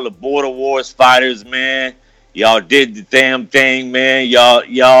to all the Border Wars fighters, man. Y'all did the damn thing, man.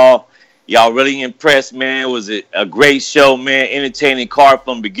 Y'all really impressed, man. It was a great show, man. Entertaining card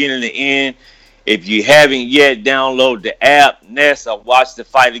from beginning to end. If you haven't yet, download the app. Ness, I watched the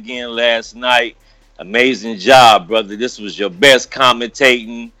fight again last night. Amazing job, brother. This was your best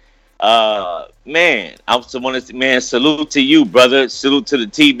commentating. Man, I also want to, man, salute to you, brother. Salute to the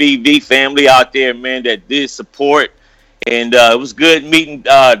TBV family out there, man, that did support. And it was good meeting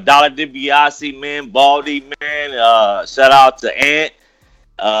Dollar DiBiase, man, Baldy, man. Shout out to Ant,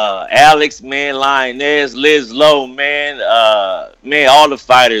 Alex, man, Lioness, Liz Lowe, man. Man, all the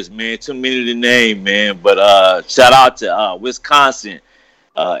fighters, man. Too many to name, man. But shout out to Wisconsin,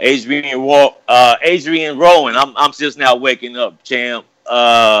 Adrian Rowan. I'm just now waking up, champ.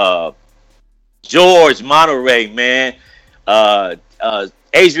 George Monterey, man.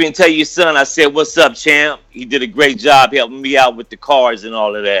 Adrian, tell your son I said, what's up, champ? He did a great job helping me out with the cards and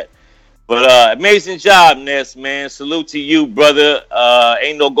all of that. But amazing job, Ness, man. Salute to you, brother.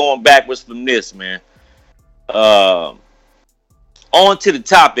 Ain't no going backwards from this, man. On to the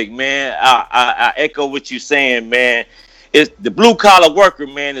topic, man. I echo what you're saying, man. it's the blue collar worker,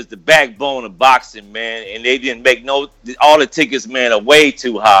 man, is the backbone of boxing, man. And they didn't make all the tickets, man, are way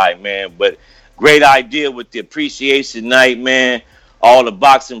too high, man. But great idea with the appreciation night, man. All the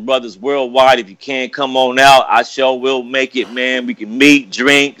boxing brothers worldwide. If you can't come on out, I sure will make it, man. We can meet,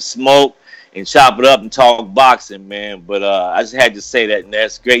 drink, smoke, and chop it up and talk boxing, man. But I just had to say that, and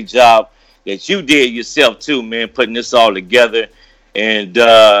that's a great job that you did yourself too, man, putting this all together. And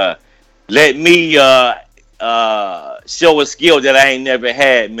let me show a skill that I ain't never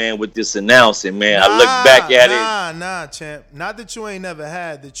had, man, with this announcing, man. I look back at it. Nah, champ. Not that you ain't never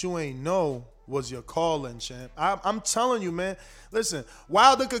had, that you ain't know was your calling, champ. I'm telling you, man. Listen,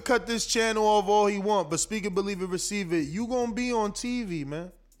 Wilder could cut this channel off all he want, but Speak It, Believe It, Receive It, you gonna be on TV, man.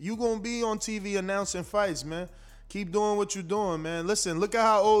 You gonna be on TV announcing fights, man. Keep doing what you're doing, man. Listen, look at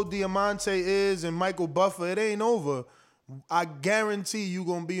how old Diamante is and Michael Buffer. It ain't over. I guarantee you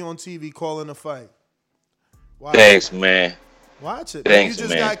gonna be on TV calling a fight. Watch Thanks, man. Watch it. Thanks, you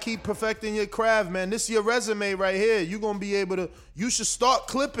just gotta keep perfecting your craft, man. This is your resume right here. You're gonna be able to. You should start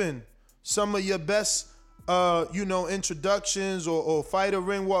clipping some of your best, introductions or fighter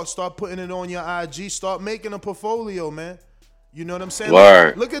ring walk. Start putting it on your IG. Start making a portfolio, man. You know what I'm saying?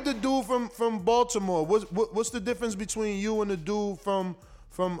 Word. Look at the dude from Baltimore. What's the difference between you and the dude from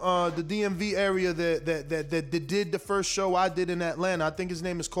the DMV area that did the first show I did in Atlanta? I think his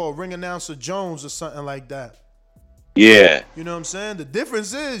name is called Ring Announcer Jones or something like that. Yeah. You know what I'm saying? The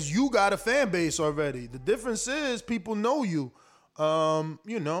difference is you got a fan base already. The difference is people know you.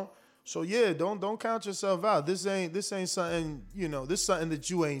 So yeah, don't count yourself out. This ain't something, this is something that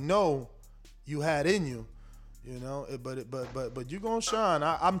you ain't know you had in you. But you gonna shine.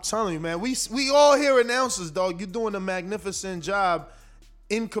 I'm telling you, man. We all hear announcers, dog. You're doing a magnificent job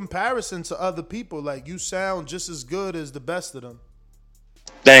in comparison to other people. Like, you sound just as good as the best of them.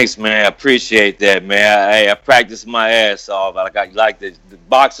 Thanks, man. I appreciate that, man. I practiced my ass off. Like the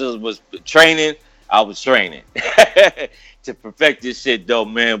boxers was training. I was training to perfect this shit, though,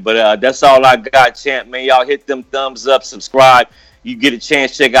 man. But that's all I got, champ, man. Y'all hit them thumbs up, subscribe. You get a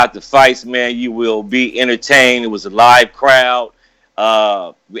chance, check out the fights, man. You will be entertained. It was a live crowd.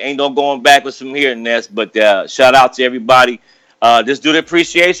 We ain't no going backwards from here, Ness. But shout out to everybody. Just do the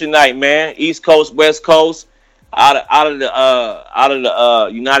appreciation night, man. East Coast, West Coast, out of the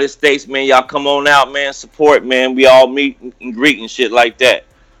United States, man. Y'all come on out, man. Support, man. We all meet and greet and shit like that.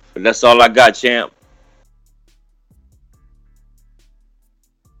 But that's all I got, champ.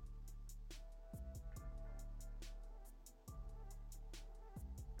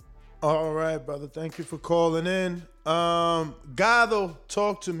 All right, brother. Thank you for calling in. Gado,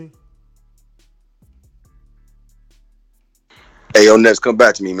 talk to me. Hey, yo, Ness, come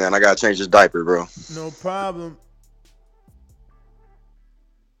back to me, man. I gotta change this diaper, bro. No problem.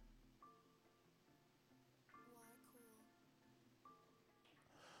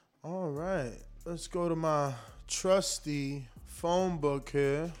 All right. Let's go to my trusty phone book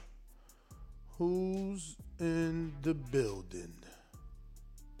here. Who's in the building?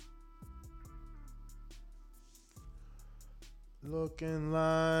 Looking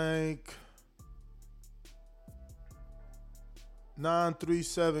like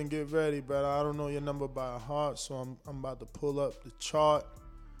 937. Get ready, brother. I don't know your number by heart, so I'm about to pull up the chart,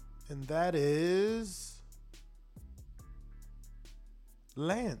 and that is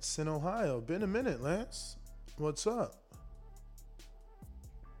Lance in Ohio. Been a minute, Lance. What's up?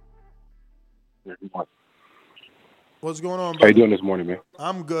 What's going on, brother? How you doing this morning, man?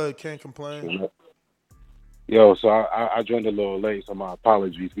 I'm good. Can't complain. Yo, so I joined a little late, so my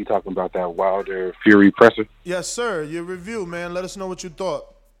apologies. We talking about that Wilder Fury presser. Yes, sir. Your review, man. Let us know what you thought.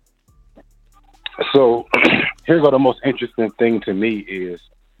 So here's what the most interesting thing to me is,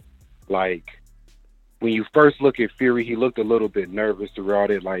 like, when you first look at Fury, he looked a little bit nervous throughout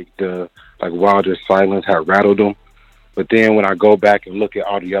it, like Wilder's silence had rattled him. But then when I go back and look at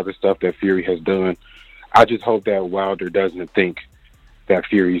all the other stuff that Fury has done, I just hope that Wilder doesn't think that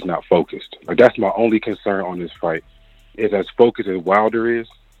Fury's not focused. Like, that's my only concern on this fight, is as focused as Wilder is,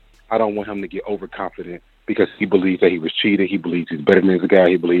 I don't want him to get overconfident because he believes that he was cheated. He believes he's better than this guy.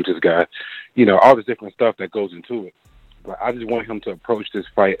 He believes this guy, all this different stuff that goes into it. But I just want him to approach this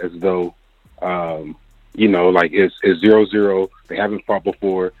fight as though, like it's 0-0. They haven't fought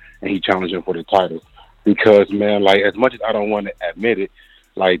before, and he challenged him for the title. Because, man, like, as much as I don't want to admit it,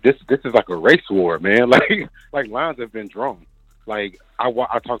 like, this is like a race war, man. Like lines have been drawn. Like,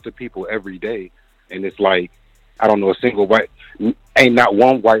 I talk to people every day, and it's like, I don't know, ain't not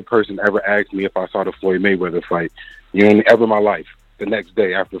one white person ever asked me if I saw the Floyd Mayweather fight, ever in my life, the next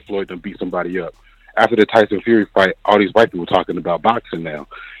day after Floyd done beat somebody up. After the Tyson Fury fight, all these white people talking about boxing now.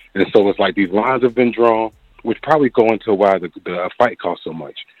 And so it's like these lines have been drawn. which probably go into why the fight costs so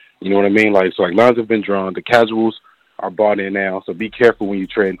much. You know what I mean? Like, so like lines have been drawn. The casuals are bought in now, so be careful when you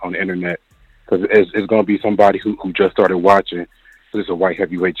trade on the internet, because it's going to be somebody who just started watching. So it's a white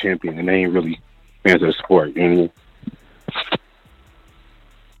heavyweight champion, and they ain't really fans of the sport. You know what I mean?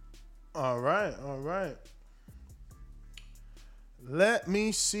 All right. Let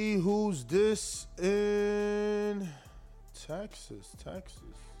me see who's this in Texas.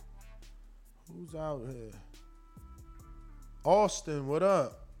 Who's out here? Austin, what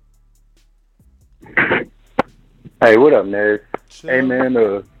up? Hey, what up, Ned? Hey, man,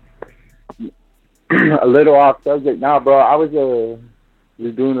 a little off subject now, bro. I was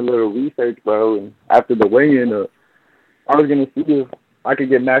just doing a little research, bro, and after the weigh-in, I was gonna see if I could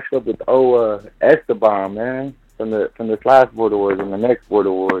get matched up with Esteban, man, from this last Border Wars and the next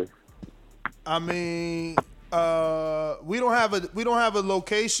Border Wars. I mean, we don't have a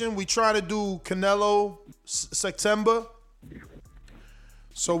location. We try to do Canelo September.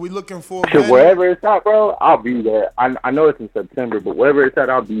 So we looking for wherever it's at, bro. I'll be there. I know it's in September, but wherever it's at,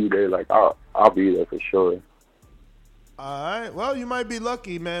 I'll be there. Like I'll be there for sure. All right. Well, you might be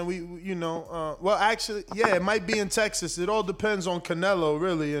lucky, man. Well, actually, yeah, it might be in Texas. It all depends on Canelo,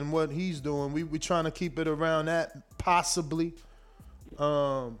 really, and what he's doing. We trying to keep it around that, possibly.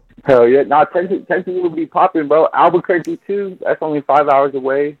 Hell yeah! Nah, Texas would be popping, bro. Albuquerque too. That's only 5 hours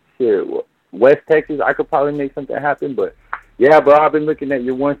away. Shit, West Texas, I could probably make something happen, but. Yeah, bro, I've been looking at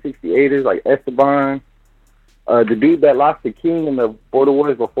your 168ers like Esteban. The dude that lost to King in the Border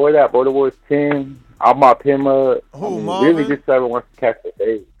Wars before that, Border Wars 10, I'll mop him up. Really just whoever wants to catch the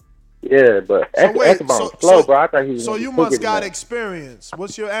day. Yeah, but Esteban was slow, bro. I thought he was. So you must got experience.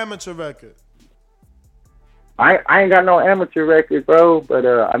 What's your amateur record? I ain't got no amateur record, bro. But,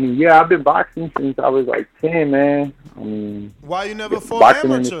 I mean, yeah, I've been boxing since I was like 10, man. I mean. Why you never fought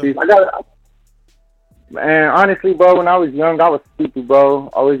amateur? Man, honestly, bro, when I was young, I was stupid, bro.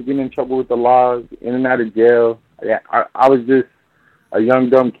 Always getting in trouble with the laws, in and out of jail. Yeah, I was just a young,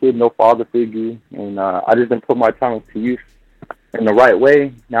 dumb kid, no father figure. And I just didn't put my talents to use in the right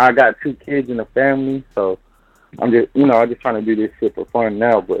way. Now I got 2 kids and a family, so I'm just, I'm just trying to do this shit for fun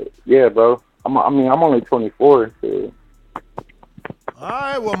now. But, yeah, bro, I'm only 24, so. All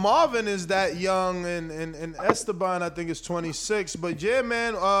right, well, Marvin is that young, and Esteban, I think, is 26. But, yeah,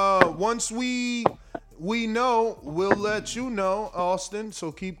 man, once we know, we'll let you know, Austin.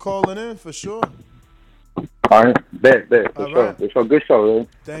 So keep calling in for sure. All right, bet. For sure. Good show, man.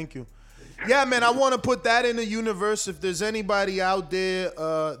 Thank you. Yeah, man, I want to put that in the universe. If there's anybody out there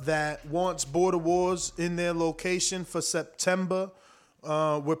that wants Border Wars in their location for September,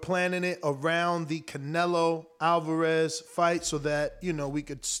 we're planning it around the Canelo Alvarez fight so that, we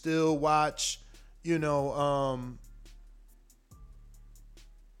could still watch, Canelo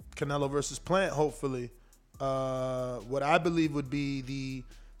versus Plant, hopefully. What I believe would be the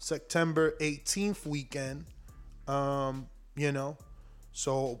September 18th weekend.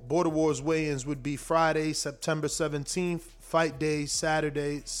 So Border Wars weigh-ins would be Friday, September 17th. Fight day,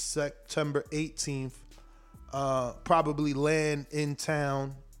 Saturday, September 18th. Probably land in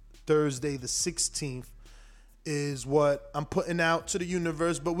town Thursday the 16th is what I'm putting out to the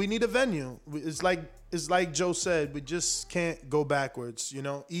universe. But we need a venue. It's like Joe said, we just can't go backwards,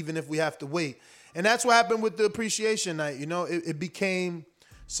 even if we have to wait. And that's what happened with the appreciation night. It became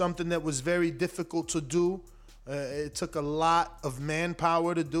something that was very difficult to do. It took a lot of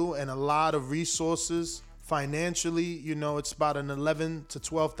manpower to do and a lot of resources financially. It's about an $11,000 to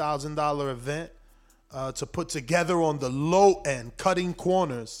 $12,000 event to put together on the low end, cutting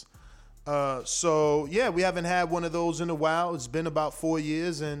corners. So, yeah, we haven't had one of those in a while. It's been about 4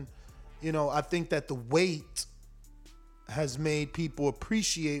 years, and I think that the wait has made people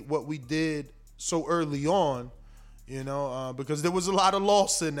appreciate what we did so early on, because there was a lot of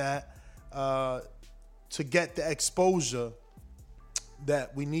loss in that to get the exposure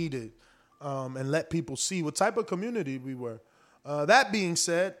that we needed and let people see what type of community we were. That being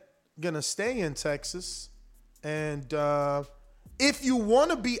said, I'm going to stay in Texas. And if you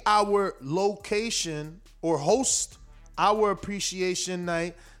want to be our location or host our appreciation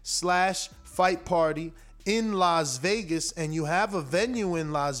night / fight party in Las Vegas, and you have a venue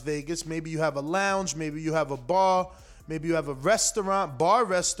in Las Vegas, maybe you have a lounge, maybe you have a bar, maybe you have a restaurant,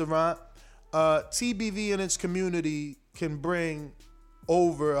 TBV and its community can bring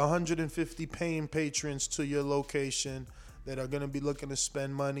over 150 paying patrons to your location that are going to be looking to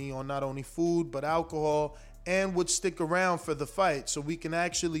spend money on not only food but alcohol, and would stick around for the fight. So we can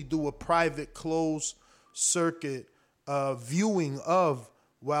actually do a private closed circuit viewing of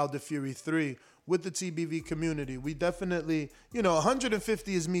Wilder Fury 3. with the TBV community. We definitely,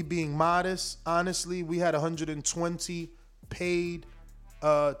 150 is me being modest. Honestly, we had 120 paid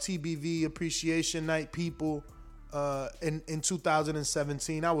TBV Appreciation Night people in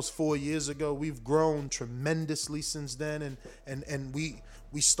 2017. That was 4 years ago. We've grown tremendously since then, and we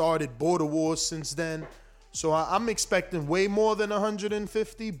started Border Wars since then. So I'm expecting way more than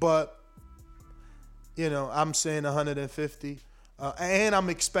 150, but I'm saying 150. And I'm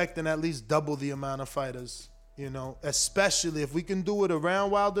expecting at least double the amount of fighters, especially if we can do it around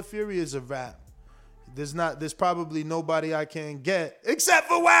Wilder Fury is a wrap. There's probably nobody I can get except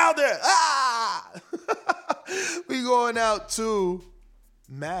for Wilder. We going out to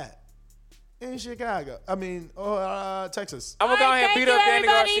Matt in Chicago. Texas. I'm gonna go ahead and beat up Danny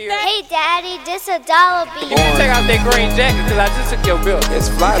Garcia. Hey, Daddy, this a dollar bill. You can check out that green jacket because I just took your bill. It's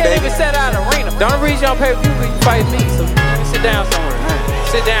fly, you can't even set out an arena. The only reason y'all pay per view because you fight me. So sit down somewhere.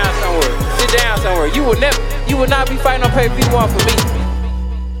 Sit down somewhere. Sit down somewhere. You will not be fighting on pay-per-view one for me.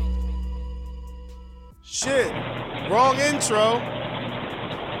 Shit. Wrong intro.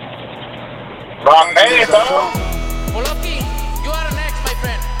 Wrong name, though. Oloki, you are next, my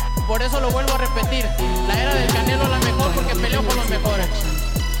friend. Por eso lo vuelvo a repetir. La era del Canelo es la mejor porque peleó con los mejores.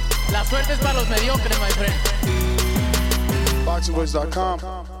 La suerte es para los mediocres, my friend. BoxingVoice.com.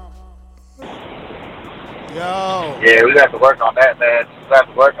 Yo. Yeah, we got to work on that, man. We got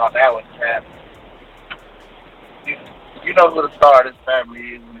to work on that one, champ. You know who the star of this family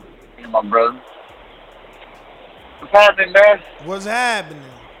is, me and my brother. What's happening, man? What's happening?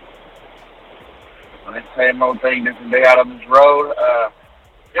 Well, it's the same old thing, different day out on this road.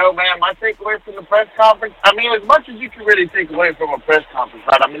 Yo, man, my takeaway from the press conference, as much as you can really take away from a press conference,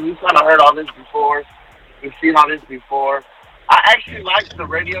 right? We've kind of heard all this before. We've seen all this before. I actually like the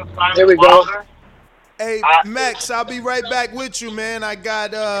radio side of Wilder. Hey, Max, I'll be right back with you, man. I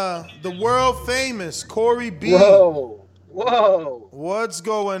got the world famous Corey B. Whoa. What's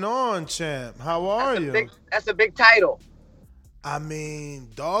going on, champ? How are you? That's a big title.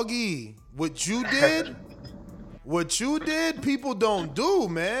 Doggy, what you did, people don't do,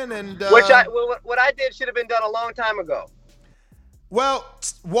 man. And what I did should have been done a long time ago. Well,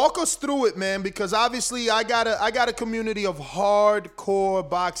 walk us through it, man, because obviously I got a community of hardcore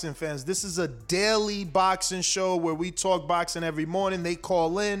boxing fans. This is a daily boxing show where we talk boxing every morning. They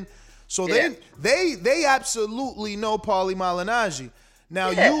call in. So they absolutely know Paulie Malignaggi. Now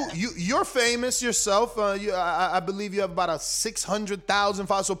you're famous yourself. I believe you have about 600,000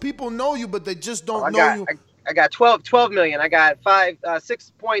 followers. So people know you, but they just don't know you. I got 12 million. I got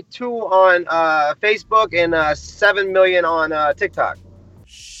 6.2 on Facebook and 7 million on TikTok.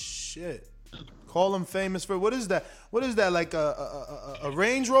 Shit. Call him famous for what is that? What is that, like a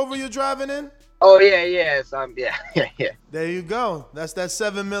Range Rover you're driving in? Oh yeah. There you go. That's that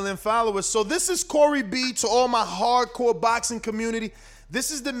 7 million followers. So this is Corey B to all my hardcore boxing community. This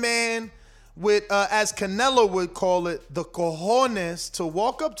is the man with, as Canelo would call it, the cojones to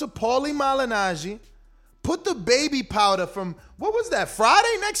walk up to Paulie Malignaggi, put the baby powder from, what was that, Friday?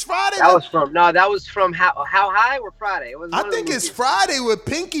 Next Friday? That was from How High or Friday? It was I think it's Friday where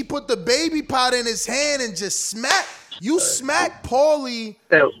Pinky put the baby powder in his hand and just smack Paulie.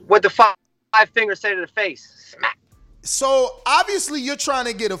 With the five fingers say to the face. Smack. So obviously you're trying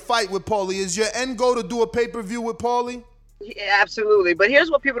to get a fight with Paulie. Is your end goal to do a pay-per-view with Paulie? Yeah, absolutely. But here's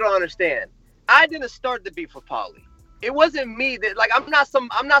what people don't understand. I didn't start the beef with Paulie. It wasn't me that, like, I'm not some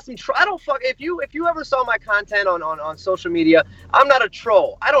I don't fuck, if you ever saw my content on social media, I'm not a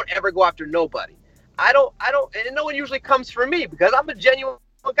troll. I don't ever go after nobody. I don't, and no one usually comes for me because I'm a genuine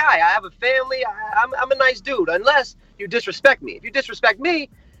guy. I have a family. I'm a nice dude, unless you disrespect me. If you disrespect me,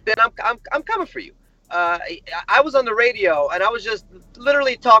 then I'm coming for you. I was on the radio and I was just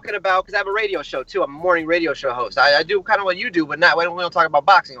literally talking about, because I have a radio show too. I'm a morning radio show host. I do kind of what you do, but we don't talk about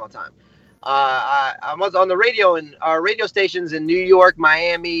boxing all the time. I was on the radio and our radio stations in New York,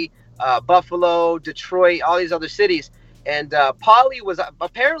 Miami, Buffalo, Detroit, all these other cities. And Paulie was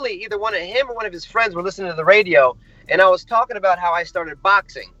apparently either one of him or one of his friends were listening to the radio. And I was talking about how I started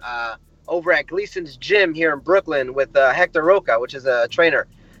boxing over at Gleason's gym here in Brooklyn with Hector Roca, which is a trainer.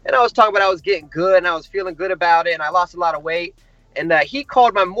 And I was talking about I was getting good and I was feeling good about it and I lost a lot of weight. And he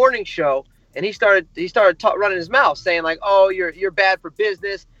called my morning show and he started running his mouth saying like, "Oh, you're bad for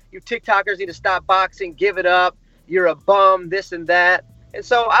business. You TikTokers need to stop boxing. Give it up. You're a bum. This and that." And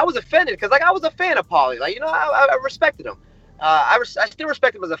so I was offended because I was a fan of Paulie. Like, I respected him. I still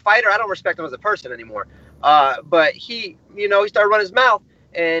respect him as a fighter. I don't respect him as a person anymore. But he started running his mouth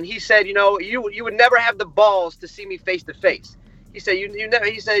and he said, you would never have the balls to see me face to face. He said, you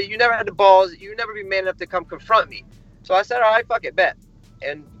never had the balls. You never be man enough to come confront me. So I said, all right, fuck it, bet.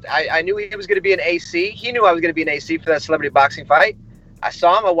 and I knew he was going to be an AC. He knew I was going to be an AC for that celebrity boxing fight. I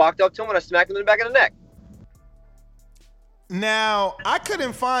saw him. I walked up to him and I smacked him in the back of the neck. Now, I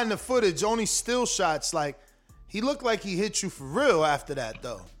couldn't find the footage, only still shots. Like, he looked like he hit you for real after that,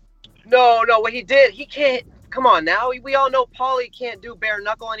 though. No, what he did, he can't. Come on now. We all know Paulie can't do bare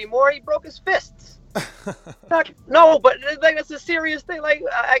knuckle anymore. He broke his fists. No, but like that's a serious thing. Like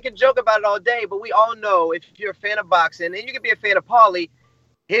I can joke about it all day, but we all know if you're a fan of boxing, and you can be a fan of Paulie,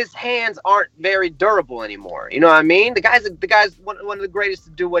 his hands aren't very durable anymore. You know what I mean? The guy's one of the greatest to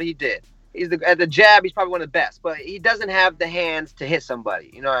do what he did. He's at the jab. He's probably one of the best, but he doesn't have the hands to hit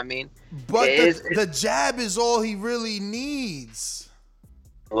somebody. You know what I mean? But the jab is all he really needs.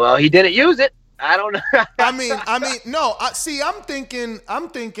 Well, he didn't use it. I don't know. I mean, no. I'm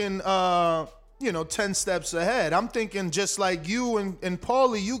thinking. 10 steps ahead. I'm thinking just like you and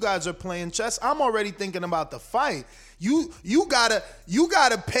Paulie, you guys are playing chess. I'm already thinking about the fight. You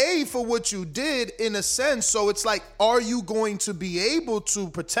gotta pay for what you did in a sense. So it's like, are you going to be able to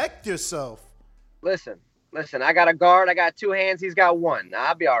protect yourself? Listen. I got a guard. I got 2 hands. He's got 1.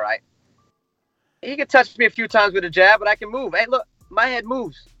 I'll be all right. He can touch me a few times with a jab, but I can move. Hey, look, my head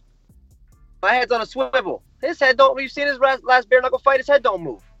moves. My head's on a swivel. His head don't. You've seen his last bare knuckle fight. His head don't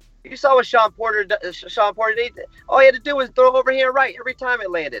move. You saw what Sean Porter did. All he had to do was throw over here right every time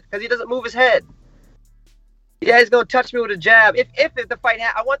it landed because he doesn't move his head. Yeah, he's gonna touch me with a jab. If the fight,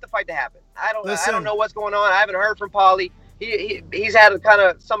 I want the fight to happen. I don't know what's going on. I haven't heard from Paulie. He's had kind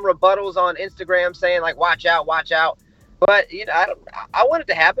of some rebuttals on Instagram saying like, watch out. But I want it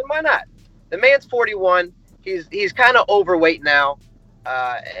to happen. Why not? The man's 41. He's kind of overweight now.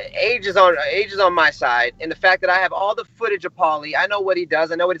 Age is on my side, and the fact that I have all the footage of Paulie, I know what he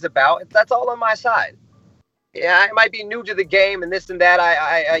does, I know what he's about. That's all on my side. Yeah, I might be new to the game and this and that.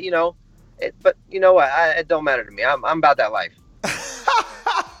 But you know what? It don't matter to me. I'm about that life.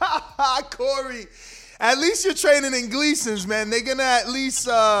 Corey, at least you're training in Gleason's, man. They're gonna at least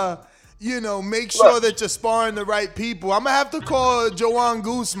make sure that you're sparring the right people. I'm gonna have to call Joan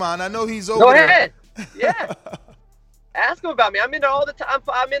Guzman. I know he's over there. Go ahead. Yeah. Ask him about me. I'm in there all the time.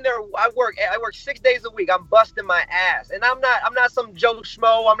 I'm in there. I work 6 days a week. I'm busting my ass, and I'm not some Joe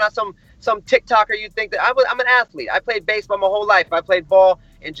Schmo. I'm not some TikToker. You think that I'm an athlete. I played baseball my whole life. I played ball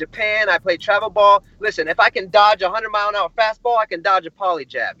in Japan. I played travel ball. Listen, if I can dodge a 100-mile-an-hour fastball, I can dodge a Paulie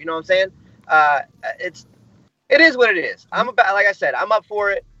jab. You know what I'm saying? It is what it is. I'm about, like I said, I'm up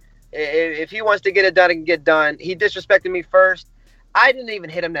for it. If he wants to get it done, it can get done. He disrespected me first. I didn't even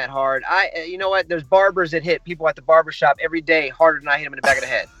hit him that hard. You know what? There's barbers that hit people at the barbershop every day harder than I hit him in the back of the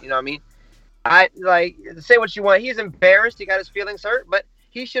head. You know what I mean? Say what you want. He's embarrassed. He got his feelings hurt, but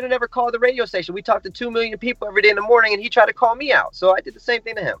he should have never called the radio station. We talk to 2 million people every day in the morning, and he tried to call me out. So I did the same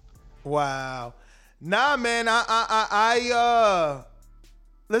thing to him. Wow. Nah, man.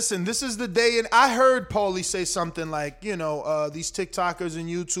 Listen, this is the day, and I heard Paulie say something like, these TikTokers and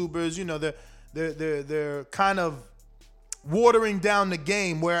YouTubers, they're kind of watering down the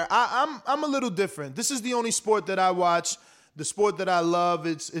game, where I'm a little different. This is the only sport that I watch, the sport that I love.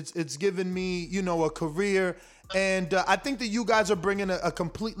 It's given me, a career, and I think that you guys are bringing a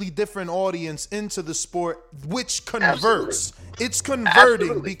completely different audience into the sport, which converts. Absolutely. It's converting.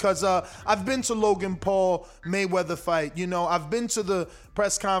 Absolutely. Because I've been to Logan Paul Mayweather fight. I've been to the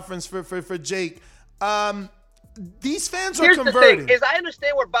press conference for Jake. These fans are converting. Here's the thing, is I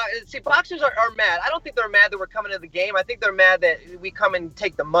understand where boxers are mad. I don't think they're mad that we're coming to the game. I think they're mad that we come and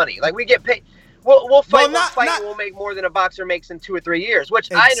take the money. Like, we get paid. We'll fight and we'll make more than a boxer makes in 2 or 3 years, which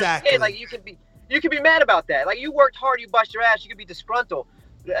exactly. I understand. Like, you can be mad about that. Like, you worked hard, you bust your ass, you could be disgruntled.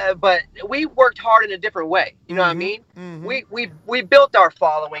 But we worked hard in a different way. You know what I mean? Mm-hmm. We built our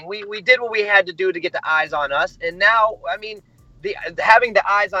following. We did what we had to do to get the eyes on us. And now, I mean, having the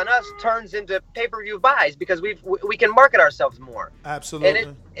eyes on us turns into pay-per-view buys because we can market ourselves more.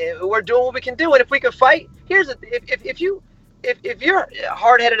 Absolutely. And we're doing what we can do. And if we can fight, if you're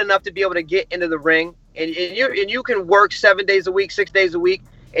hard-headed enough to be able to get into the ring and you can work 7 days a week, 6 days a week,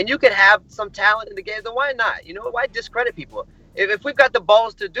 and you can have some talent in the game, then why not? Why discredit people? If we've got the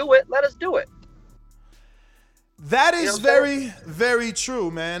balls to do it, let us do it. That is very, very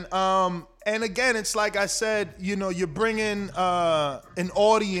true, man. And again, it's like I said, you're bringing an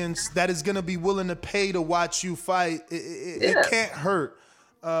audience that is going to be willing to pay to watch you fight. It can't hurt.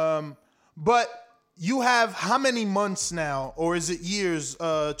 But you have how many months now, or is it years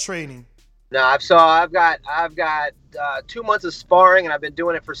training? No, I've got 2 months of sparring, and I've been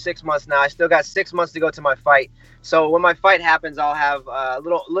doing it for 6 months now. I still got 6 months to go to my fight. So when my fight happens, I'll have a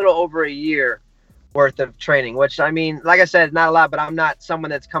little over a year worth of training, which, I mean, like I said, not a lot, but I'm not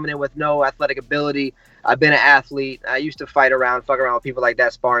someone that's coming in with no athletic ability. I've been an athlete. I used to fuck around with people like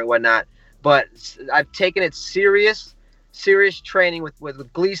that, sparring, whatnot. But I've taken it serious training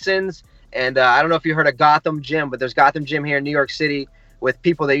with Gleason's. And I don't know if you heard of Gotham Gym, but there's Gotham Gym here in New York City with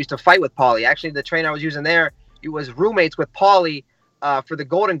people that used to fight with Paulie. Actually, the trainer I was using there, he was roommates with Paulie for the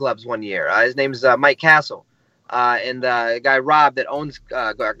Golden Gloves one year. His name's Mike Castle. And the guy Rob that owns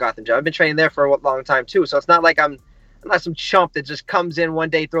Gotham Gym. I've been training there for a long time too. So it's not like I'm not some chump that just comes in one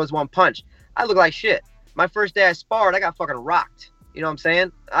day, throws one punch. I look like shit. My first day I sparred, I got fucking rocked. You know what I'm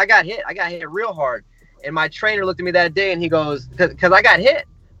saying? I got hit real hard. And my trainer looked at me that day and he goes, because I got hit,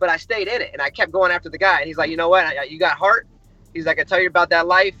 but I stayed in it. And I kept going after the guy. And he's like, you know what? You got heart? He's like, I tell you about that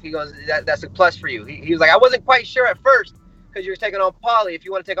life. He goes, that's a plus for you. He was like, I wasn't quite sure at first because you were taking on Paulie. If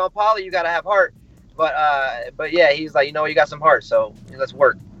you want to take on Paulie, you got to have heart. But yeah, he's like, you know, you got some heart, so let's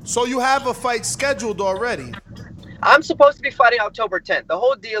work. So you have a fight scheduled already? I'm supposed to be fighting October 10th. The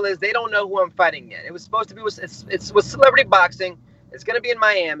whole deal is they don't know who I'm fighting yet. It was supposed to be it's with Celebrity Boxing. It's going to be in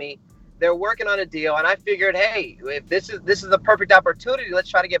Miami. They're working on a deal, and I figured, hey, if this is the perfect opportunity, let's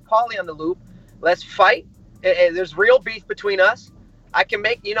try to get Paulie on the loop. Let's fight. There's real beef between us. I can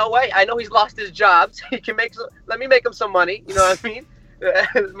make, you know what? I know he's lost his jobs. He can let me make him some money. You know what I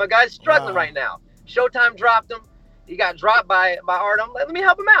mean? My guy's struggling right now. Showtime dropped him. He got dropped by Artem. Let me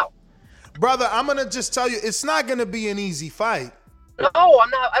help him out. Brother, I'm gonna just tell you, it's not gonna be an easy fight. No, I'm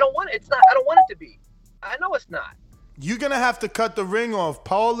not. I don't want it. It's not. I don't want it to be. I know it's not. You're gonna have to cut the ring off.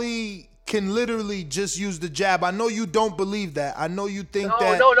 Paulie can literally just use the jab. I know you don't believe that. I know you think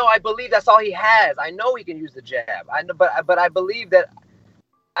that. No. I believe that's all he has. I know he can use the jab. I know, but I believe that.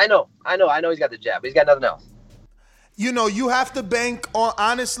 I know. He's got the jab. But he's got nothing else. You know, you have to bank on,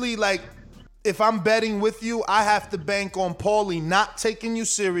 honestly, like, if I'm betting with you, I have to bank on Paulie not taking you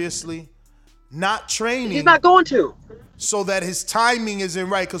seriously, not training. He's not going to. So that his timing isn't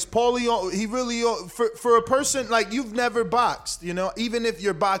right. Because Paulie, he really, for a person, like, you've never boxed, you know, even if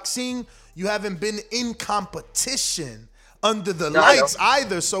you're boxing, you haven't been in competition under the lights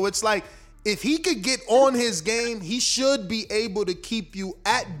either. So it's like, if he could get on his game, he should be able to keep you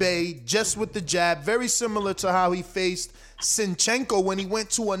at bay just with the jab. Very similar to how he faced Sinchenko when he went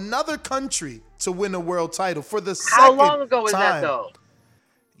to another country to win a world title for the second time. How long ago was that, though?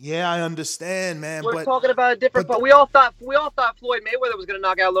 Yeah, I understand, man. We're talking about a different. But we all thought Floyd Mayweather was going to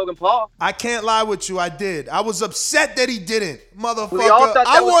knock out Logan Paul. I can't lie with you. I did. I was upset that he didn't, motherfucker.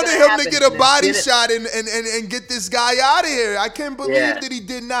 I wanted him to get a body shot and get this guy out of here. I can't believe that he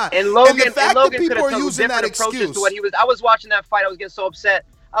did not. And Logan, the fact that people are using that excuse. To what he was. I was watching that fight. I was getting so upset.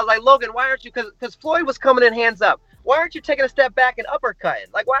 I was like, Logan, why aren't you? Because Floyd was coming in hands up. Why aren't you taking a step back and uppercutting?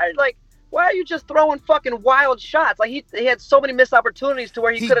 Why are you just throwing fucking wild shots? Like he had so many missed opportunities to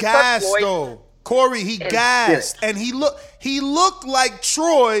where he could have touched Floyd. Though. Corey, he gassed, and he looked like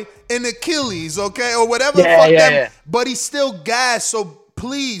Troy in Achilles, okay, or whatever the fuck them. Yeah. But he still gassed. So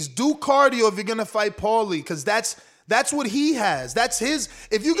please do cardio if you're gonna fight Paulie, because that's what he has. That's his.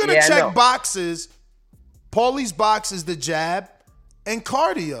 If you're gonna check boxes, Paulie's box is the jab and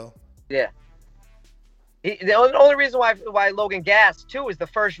cardio. Yeah. The only reason why Logan gassed too is the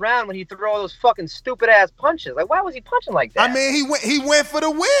first round when he threw all those fucking stupid ass punches. Like, why was he punching like that? I mean, he went for the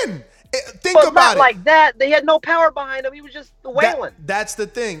win. Think about it. Like that. They had no power behind him. He was just wailing. That's the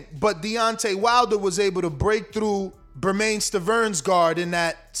thing. But Deontay Wilder was able to break through Bermane Stivern's guard in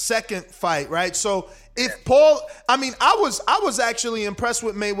that second fight, right? So if Paul, I mean, I was actually impressed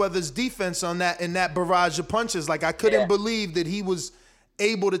with Mayweather's defense on that in that barrage of punches. Like, I couldn't believe that he was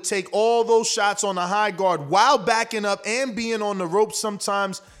able to take all those shots on the high guard while backing up and being on the ropes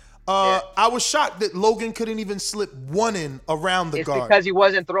sometimes. I was shocked that Logan couldn't even slip one in around the guard. It's because he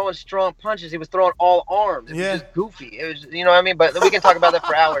wasn't throwing strong punches. He was throwing all arms. It was just goofy. It was, you know what I mean? But we can talk about that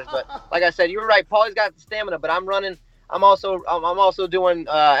for hours. But like I said, you're right. Paulie's got the stamina, but I'm running. I'm also doing an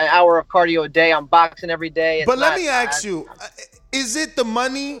hour of cardio a day. I'm boxing every day. But let me ask you. Is it the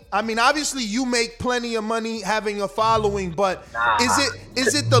money? I mean, obviously you make plenty of money having a following, but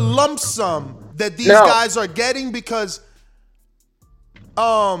is it the lump sum that these guys are getting? Because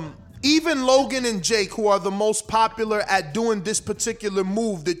even Logan and Jake, who are the most popular at doing this particular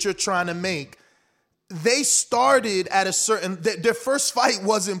move that you're trying to make, they started at a certain. Their first fight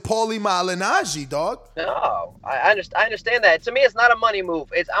wasn't Paulie Malignaggi, dog. No, I understand that. To me, it's not a money move.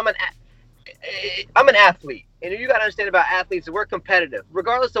 I'm an athlete. And you got to understand about athletes that we're competitive.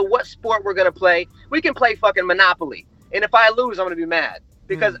 Regardless of what sport we're going to play, we can play fucking Monopoly. And if I lose, I'm going to be mad.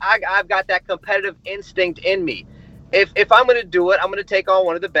 Because I've got that competitive instinct in me. If I'm going to do it, I'm going to take on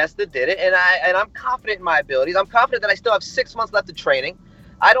one of the best that did it. And I'm confident in my abilities. I'm confident that I still have 6 months left of training.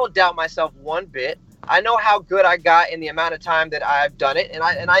 I don't doubt myself one bit. I know how good I got in the amount of time that I've done it. And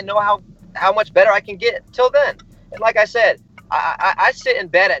I know how how much better I can get till then. And like I said, I sit in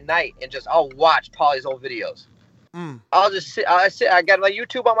bed at night and I'll watch Paulie's old videos. I'll just sit. I got my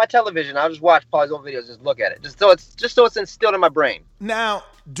YouTube on my television. I'll just watch Paulie's old videos, just look at it, just so it's instilled in my brain. Now,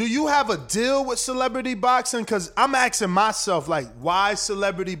 do you have a deal with celebrity boxing? Because I'm asking myself, like, why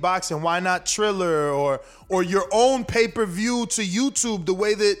celebrity boxing? Why not Triller or your own pay-per-view to YouTube the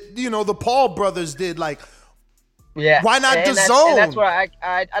way that the Paul brothers did? Like, yeah, why not DAZN? And that's where I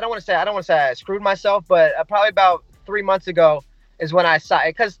don't want to say I screwed myself, but probably about 3 months ago is when I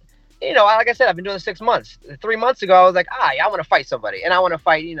signed, because. Like I said, I've been doing this 6 months. 3 months ago, I was like, I want to fight somebody. And I want to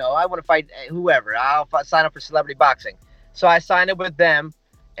fight, I want to fight whoever. I'll sign up for celebrity boxing. So I signed up with them.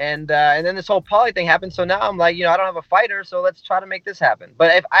 And then this whole Paulie thing happened. So now I'm like, I don't have a fighter. So let's try to make this happen.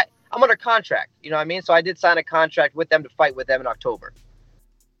 But if I'm under contract, you know what I mean? So I did sign a contract with them to fight with them in October.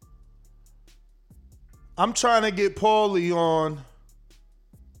 I'm trying to get Paulie on.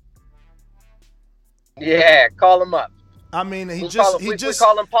 Yeah, call him up. I mean, he just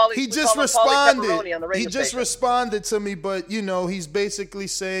responded to me, but he's basically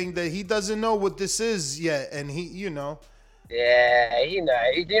saying that he doesn't know what this is yet, and Yeah, you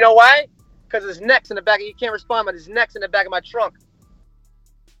know why? Because his neck's in the back. He can't respond, but his neck's in the back of my trunk.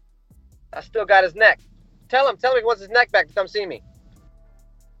 I still got his neck. Tell him he wants his neck back to come see me.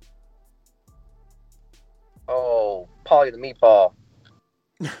 Oh, Paulie the meatball.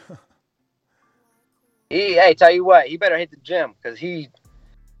 Hey, tell you what, he better hit the gym because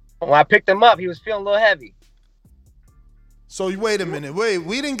when I picked him up, he was feeling a little heavy. So wait a minute,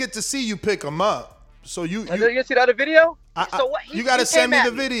 we didn't get to see you pick him up. So you see the other video? So what? You got to send me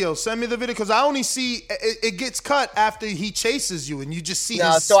the video. Send me the video because I only see it gets cut after he chases you, and you just see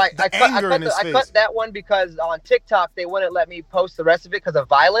the anger in his face. I cut that one because on TikTok they wouldn't let me post the rest of it because of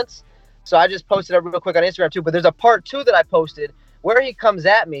violence. So I just posted it real quick on Instagram too. But there's a part 2 that I posted. Where he comes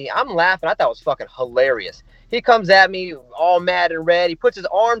at me, I'm laughing. I thought it was fucking hilarious. He comes at me all mad and red. He puts his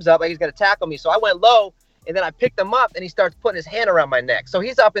arms up like he's going to tackle me. So I went low, and then I picked him up, and he starts putting his hand around my neck. So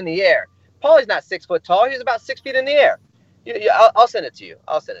he's up in the air. Paulie's not 6 foot tall. He's about 6 feet in the air. I'll send it to you.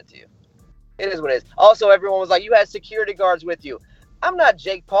 It is what it is. Also, everyone was like, you had security guards with you. I'm not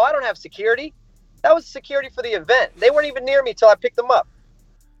Jake Paul. I don't have security. That was security for the event. They weren't even near me till I picked them up.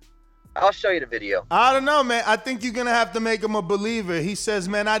 I'll show you the video. I don't know, man. I think you're going to have to make him a believer. He says,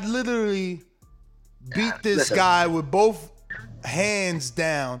 man, I'd literally beat this guy with both hands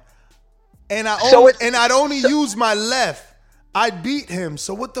down. And I'd only use my left. I'd beat him.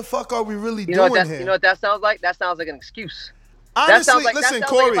 So what the fuck are we really doing here? You know what that sounds like? That sounds like an excuse. Honestly, listen,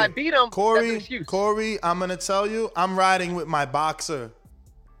 Corey. Like if I beat him, that's an excuse. Corey, I'm going to tell you, I'm riding with my boxer.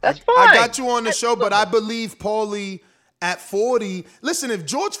 That's fine. I got you on the show, but I believe Paulie at 40. Listen, if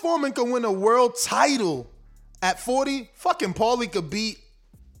George Foreman can win a world title at 40, fucking Paulie could beat,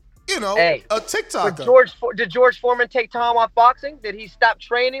 a TikToker. Did George Foreman take time off boxing? Did he stop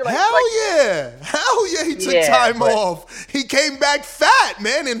training? Hell yeah, he took time off. He came back fat,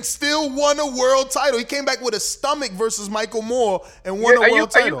 man, and still won a world title. He came back with a stomach versus Michael Moore and won a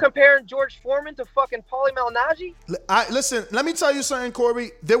world title. Are you comparing George Foreman to fucking Paulie Malignaggi? Listen, let me tell you something,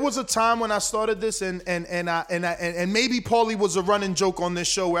 Corey. There was a time when I started this, and maybe Paulie was a running joke on this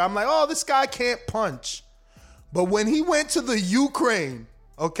show where I'm like, oh, this guy can't punch. But when he went to the Ukraine,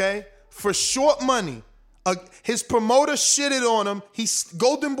 okay, for short money, his promoter shitted on him.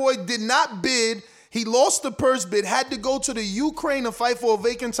 Golden Boy did not bid. He lost the purse bid, had to go to the Ukraine to fight for a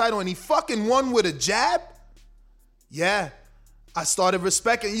vacant title, and he fucking won with a jab. Yeah, I started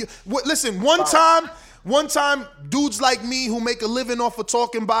respecting you. Listen, one time, dudes like me who make a living off of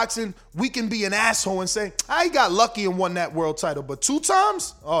talking boxing, we can be an asshole and say, I got lucky and won that world title. But 2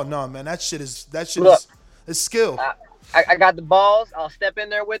 times? Oh no, man, that shit is skill. I got the balls. I'll step in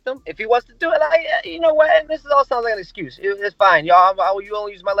there with him. If he wants to do it, you know what? This all sounds like an excuse. It's fine. Y'all, you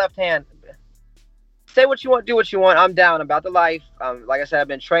only use my left hand. Say what you want, do what you want. I'm down about the life. Like I said, I've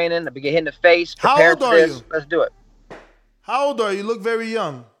been training. I've been getting hit in the face. How old are you? Let's do it. How old are you? You look very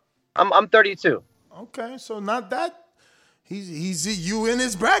young. I'm 32. Okay, so not that. He's you in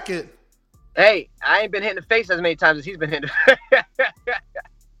his bracket. Hey, I ain't been hit in the face as many times as he's been hit.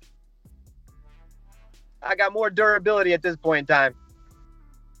 I got more durability at this point in time.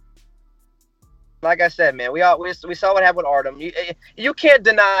 Like I said, man, we saw what happened with Artem. You can't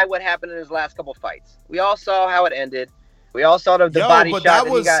deny what happened in his last couple fights. We all saw how it ended. We all saw the body shot that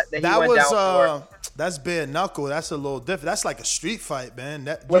he went down for. That's bare knuckle. That's a little different. That's like a street fight, man.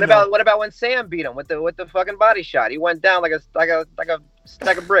 What about when Sam beat him with the fucking body shot? He went down like a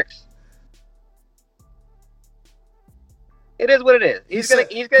stack of bricks. It is what it is. He's gonna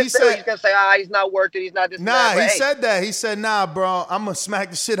say, he's not working. He's not this. Nah, he said that. He said, nah, bro, I'm gonna smack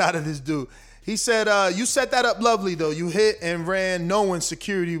the shit out of this dude. He said, you set that up lovely though. You hit and ran, knowing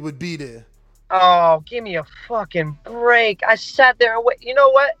security would be there. Oh, give me a fucking break. I sat there and wait. You know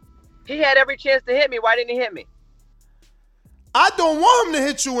what? He had every chance to hit me. Why didn't he hit me? I don't want him to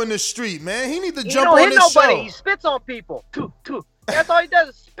hit you in the street, man. He need to jump on this show. He spits on people. That's all he does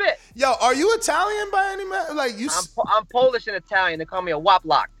is spit. Yo, are you Italian by any man? Like you? I'm Polish and Italian. They call me a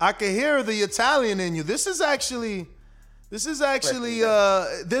woplock. I can hear the Italian in you. This is actually. There's a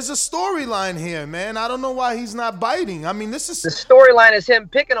storyline here, man. I don't know why he's not biting. I mean, the storyline is him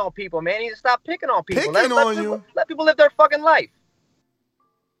picking on people, man. He needs to stop picking on people. Let people live their fucking life.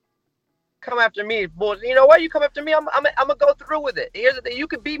 Come after me, boy. You know what? You come after me, I'm gonna go through with it. Here's the thing: you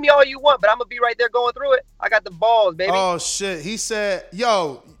can beat me all you want, but I'm gonna be right there going through it. I got the balls, baby. Oh shit! He said,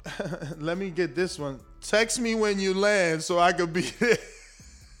 "Yo, let me get this one. Text me when you land so I could be there."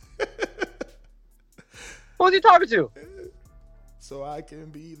 Who's he talking to? So I can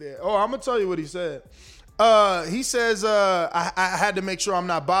be there. Oh, I'm gonna tell you what he said. He says, I had to make sure I'm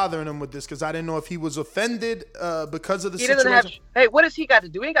not bothering him with this because I didn't know if he was offended because of the situation. Hey, what does he got to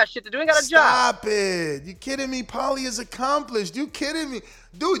do? He ain't got shit to do. He ain't got a job. Stop it. You kidding me? Paulie is accomplished. You kidding me?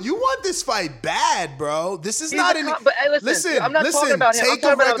 Dude, you want this fight bad, bro. This is not any... But hey, listen, I'm not talking about him. I'm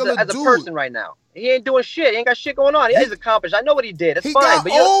talking about him as a person right now. He ain't doing shit. He ain't got shit going on. He's accomplished. I know what he did. It's fine. But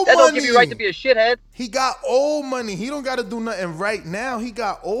that don't give you right to be a shithead. He got old money. He don't got to do nothing right now. He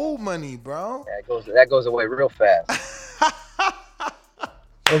got old money, bro. That goes away real fast.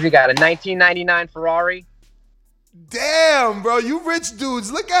 What's he got, a 1999 Ferrari? Damn, bro. You rich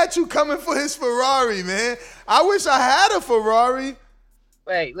dudes. Look at you coming for his Ferrari, man. I wish I had a Ferrari.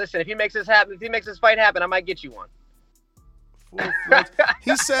 Hey, listen, if he makes this fight happen, I might get you one.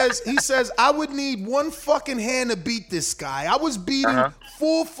 He says, I would need one fucking hand to beat this guy. I was beating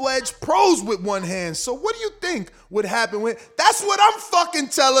full-fledged pros with one hand. So what do you think would happen with... That's what I'm fucking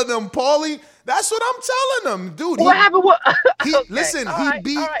telling them, Paulie. That's what I'm telling them, dude. What happened? Listen, he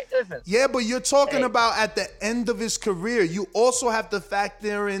beat... Yeah, but you're talking about at the end of his career. You also have to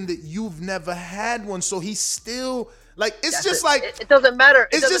factor in that you've never had one. So he's still... Like, it's just like... It doesn't matter.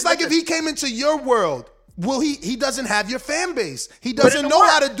 It's just like if he came into your world... Well, he doesn't have your fan base. He doesn't know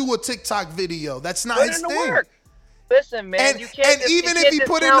how to do a TikTok video. That's not his thing. Listen, man, you can't. And even if he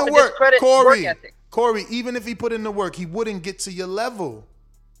put in the work, Corey, even if he put in the work, he wouldn't get to your level.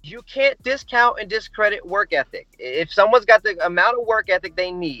 You can't discount and discredit work ethic. If someone's got the amount of work ethic they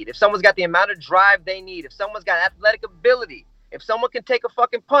need, if someone's got the amount of drive they need, if someone's got athletic ability, if someone can take a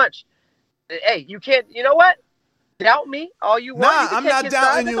fucking punch, hey, you can't. You know what? Doubt me all you want. Nah, I'm not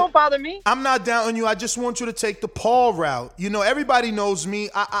doubting you. Don't bother me. I'm not doubting you. I just want you to take the Paul route. You know, everybody knows me.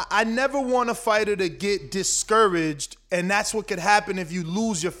 I never want a fighter to get discouraged, and that's what could happen if you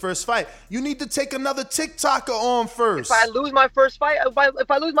lose your first fight. You need to take another TikToker on first. If I lose my first fight,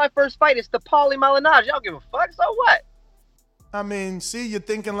 it's the Paulie Malignaggi. I don't give a fuck. So what? I mean, see, you're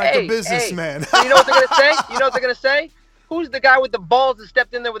thinking like a businessman. You know what they're gonna say? You know what they're gonna say? Who's the guy with the balls that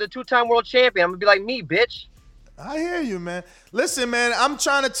stepped in there with a 2-time world champion? I'm gonna be like, me, bitch. I hear you, man. Listen, man, I'm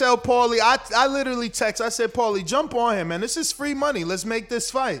trying to tell Paulie. I literally text. I said, Paulie, jump on him, man. This is free money. Let's make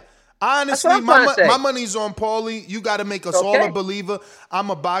this fight. Honestly, my money's on Paulie. You got to make us all a believer. I'm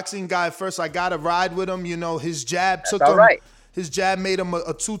a boxing guy first. I got to ride with him. You know, his jab took him. Right. His jab made him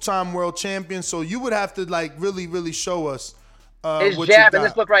a 2-time world champion. So you would have to, like, really, really show us his jab. And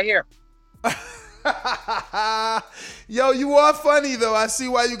this look right here. Yo, you are funny though. I see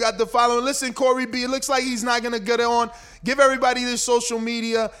why you got the following. Listen, Corey B, it looks like he's not gonna get it on. Give everybody this social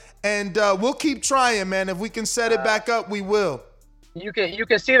media, and we'll keep trying, man. If we can set it back up, we will. You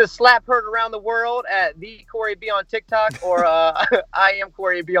can see the slap heard around the world at the Corey B on TikTok or I am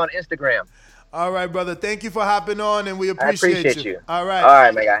Corey B on Instagram. All right, brother. Thank you for hopping on, and we appreciate you. All right. All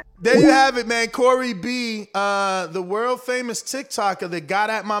right, my guy. There you have it, man. Corey B, the world-famous TikToker that got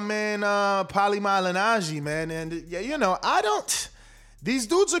at my man Paulie Malignaggi, man. And, yeah, you know, these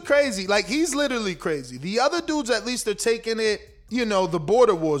dudes are crazy. Like, he's literally crazy. The other dudes, at least, they're taking it, you know, the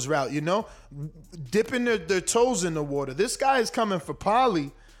border wars route, you know, dipping their toes in the water. This guy is coming for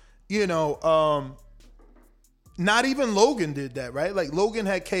Paulie, you know, not even Logan did that, right? Like, Logan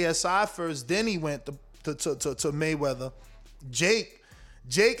had KSI first, then he went to Mayweather.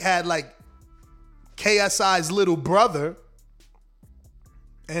 Jake had, like, KSI's little brother,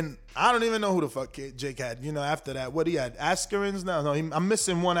 and I don't even know who the fuck Jake had, you know, after that. What he had? Askarins? No, I'm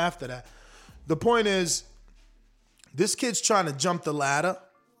missing one after that. The point is, this kid's trying to jump the ladder.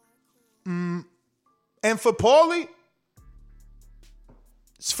 And for Paulie,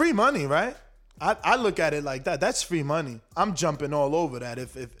 it's free money, right? I look at it like that. That's free money. I'm jumping all over that.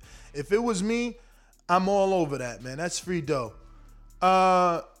 If it was me, I'm all over that, man. That's free dough.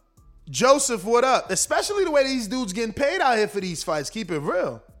 Joseph, what up? Especially the way these dudes getting paid out here for these fights. Keep it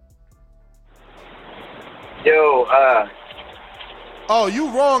real. Yo, oh, you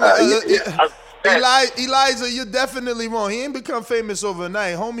wrong. Elijah, you're definitely wrong. He ain't become famous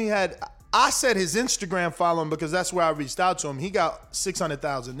overnight. Homie I said his Instagram following because that's where I reached out to him. He got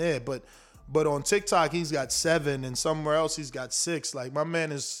 600,000 there, but on TikTok he's got 7 and somewhere else he's got 6. Like, my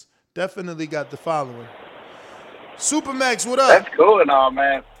man has definitely got the following. Supermax, what up? That's cool and all,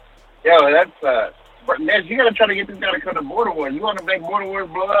 man. Yo, that's Ness, you gotta try to get this guy to come to Border Wars. You want to make Border Wars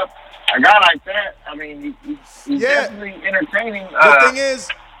blow up? A guy like that, I mean, he's definitely entertaining. The thing is,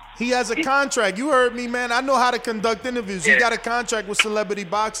 he has a contract. You heard me, man. I know how to conduct interviews. He got a contract with Celebrity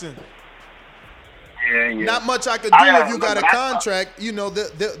Boxing. Yeah. Not much I could do if you got a contract. You know,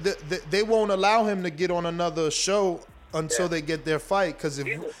 they won't allow him to get on another show until they get their fight. Because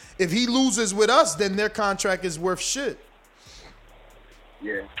if he loses with us, then their contract is worth shit.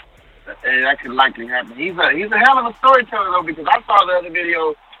 Yeah. That could likely happen. He's a hell of a storyteller, though, because I saw the other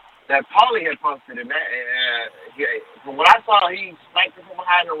video that Paulie had posted, and from what I saw, he sniped him from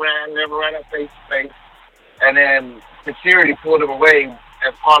behind and ran, never ran up face to face, and then security pulled him away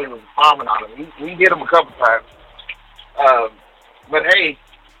as Paulie was bombing on him. We hit him a couple times. But hey,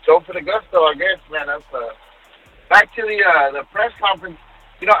 go for the gusto, I guess, man. That's back to the press conference.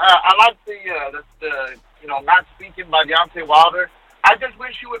 You know, I like the not speaking by Deontay Wilder. I just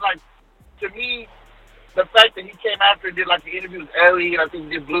wish you would, like, to me, the fact that he came after and did, like, the interview with Ellie, and I think he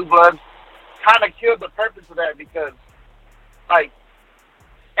did Blue Bloods, kind of killed the purpose of that because, like,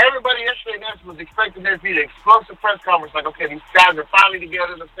 everybody yesterday was expecting there to be the explosive press conference. Like, okay, these guys are finally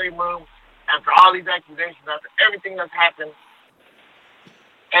together in the same room after all these accusations, after everything that's happened.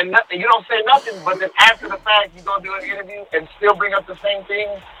 And you don't say nothing, but then after the fact, you go do an interview and still bring up the same thing.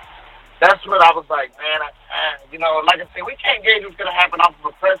 That's what I was like, man. Like I said, we can't gauge what's going to happen off of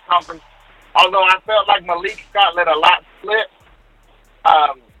a press conference. Although I felt like Malik Scott let a lot slip.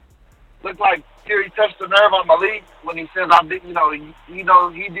 Looked like Fury touched the nerve on Malik when he says, he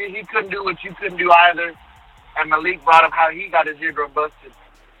couldn't do what you couldn't do either. And Malik brought up how he got his eardrum busted.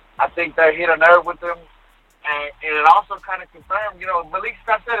 I think that hit a nerve with him. And it also kind of confirmed, Malik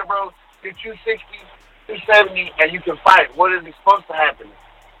Scott said it, bro. You're 260, 270, and you can fight. What is supposed to happen?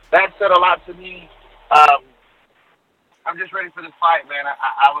 That said a lot to me. I'm just ready for this fight, man.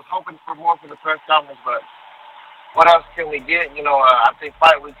 I was hoping for more for the press conference, but what else can we get? I think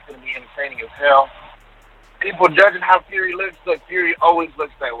Fight Week's going to be entertaining as hell. People judging how Fury looks, look, Fury always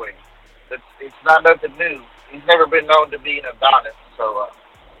looks that way. It's not nothing new. He's never been known to be an Adonis. So,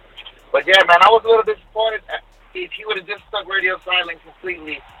 but yeah, man, I was a little disappointed. If he would have just stuck radio silent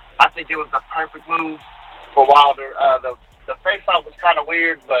completely, I think it was the perfect move for Wilder. The face-off was kind of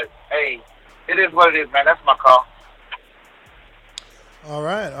weird, but hey, it is what it is, man. That's my call. All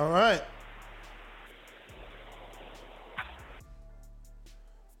right.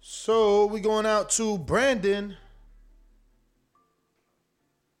 So we going out to Brandon.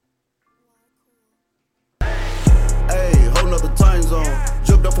 Hey, whole nother time zone.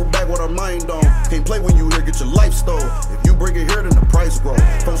 Jumped up from back with our mind on. Can't play when you here, get your life stole. If you bring it here, then the price grow.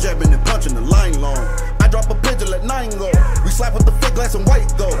 From jabbing and punching the line long. I drop a pigeon, let 9 go. We slap with the fake glass and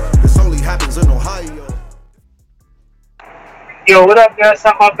white go. This only happens in Ohio. Yo, what up, guys?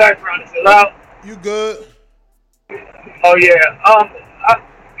 How my background? Is it loud? You good? Oh yeah. I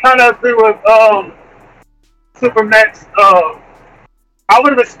kind of agree with Supermax. I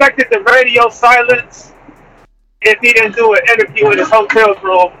would have expected the radio silence if he didn't do an interview in his hotel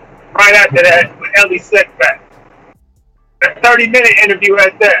room right after that with Ellie Setback. A 30-minute interview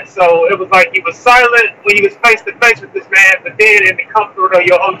at that. So it was like he was silent when he was face to face with this man, but then in the comfort of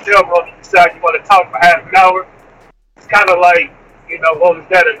your hotel room, you decide you want to talk for half an hour. It's kind of like, what was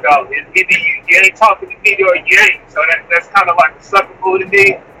that about? Either you ain't talking to me or you ain't. So that's kind of like a sucker move to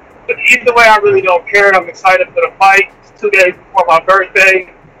me. But either way, I really don't care. I'm excited for the fight. It's 2 days before my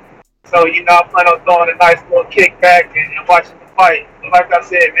birthday. So, I plan on throwing a nice little kickback and watching the fight. But like I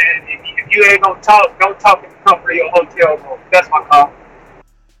said, man, if you ain't gonna talk, don't talk in the comfort of your hotel room. That's my call.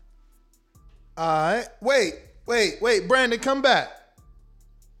 All right. Wait. Brandon, come back.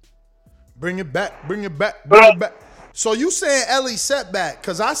 Bring it back. So you saying Ellie Setback?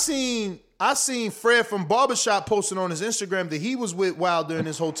 Because I seen Fred from Barbershop posting on his Instagram that he was with Wilder in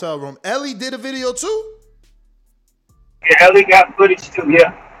his hotel room. Ellie did a video too? Yeah, Ellie got footage too,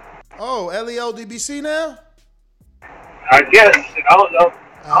 yeah. Oh, Ellie LDBC now? I guess. I don't know.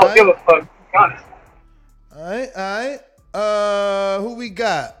 I don't give a fuck, to be honest. All right. Who we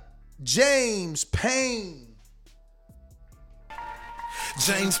got? James Payne.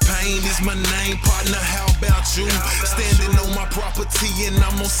 James Payne is my name, partner, how about you? Standing on my property and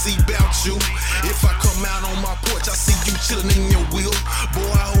I'm gonna see about you. If I come out on my porch, I see you chilling in your wheel.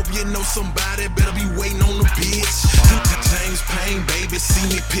 Boy, I hope you know somebody better be waiting on the bitch. James Payne, baby, see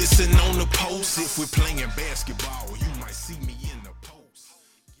me pissing on the post. If we're playing basketball, you might see me in the post.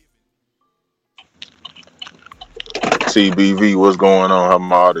 TBV, what's going on? How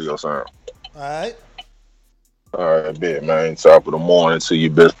my audio sound? Alright, bet, man. Top of the morning to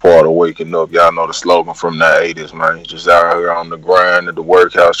your best part of waking up. Y'all know the slogan from the 80s, man. Just out here on the grind at the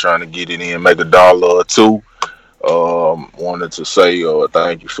workhouse trying to get it in, make $1 or $2. Wanted to say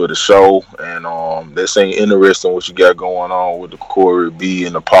thank you for the show. And this ain't interesting what you got going on with the Corey B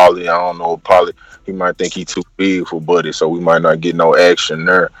and the Polly. I don't know if Polly, he might think he too big for Buddy, so we might not get no action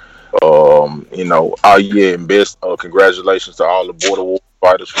there. And best congratulations to all the Border War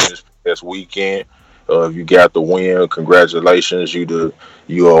fighters from this past weekend. If you got the win, congratulations. You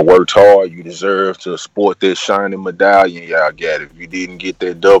worked hard. You deserve to sport that shining medallion. Y'all got it. If you didn't get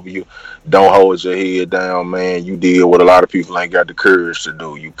that W, don't hold your head down, man. You did what a lot of people ain't got the courage to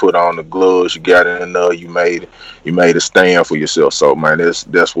do. You put on the gloves. You got in there. You made a stand for yourself. So, man,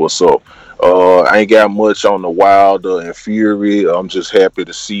 that's what's up. I ain't got much on the Wilder and Fury. I'm just happy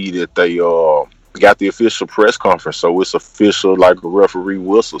to see that they got the official press conference. So it's official, like a referee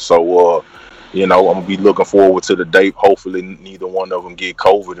whistle. So, I'm going to be looking forward to the date. Hopefully neither one of them get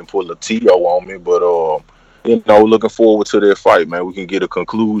COVID and pull a TO on me. But, looking forward to their fight, man. We can get a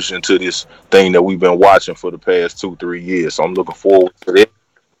conclusion to this thing that we've been watching for the past 2-3 years. So I'm looking forward to that.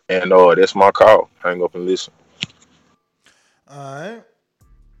 And that's my call. Hang up and listen. All right.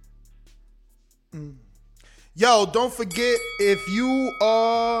 Yo, don't forget, if you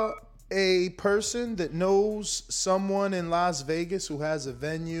are a person that knows someone in Las Vegas who has a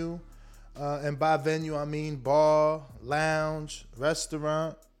venue, and by venue I mean bar, lounge,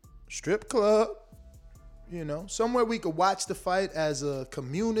 restaurant, strip club, somewhere we could watch the fight as a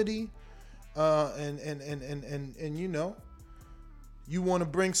community, and you want to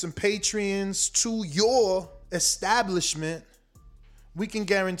bring some patrons to your establishment, we can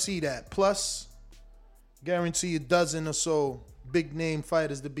guarantee that. Plus, guarantee a dozen or so big name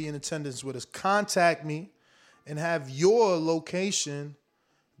fighters to be in attendance with us. Contact me and have your location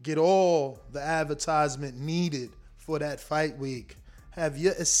get all the advertisement needed for that fight week. Have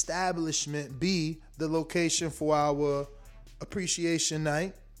your establishment be the location for our appreciation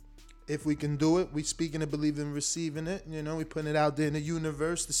night. If we can do it, we speaking and believe in receiving it. We putting it out there in the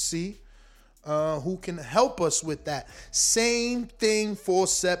universe to see who can help us with that. Same thing for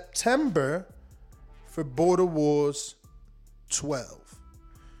September for Border Wars 12.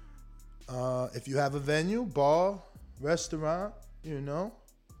 If you have a venue, bar, restaurant,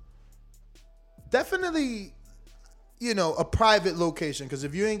 definitely, a private location. Because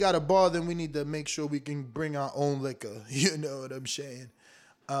if you ain't got a bar, then we need to make sure we can bring our own liquor. You know what I'm saying?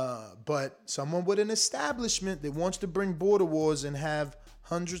 But someone with an establishment that wants to bring Border Wars and have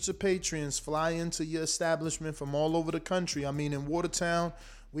hundreds of patrons fly into your establishment from all over the country. I mean, in Watertown,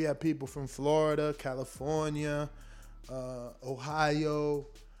 we have people from Florida, California, Ohio,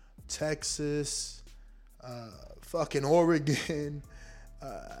 Texas, fucking Oregon,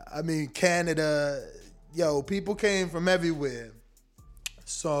 Canada. Yo, people came from everywhere.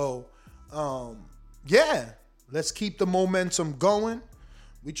 So, let's keep the momentum going.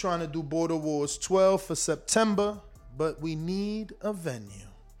 We're trying to do Border Wars 12 for September, but we need a venue.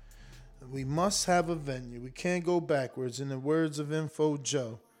 We must have a venue. We can't go backwards, in the words of Info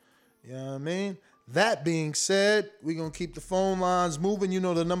Joe. You know what I mean? That being said, we're going to keep the phone lines moving. You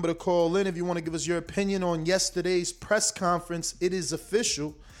know the number to call in if you want to give us your opinion on yesterday's press conference. It is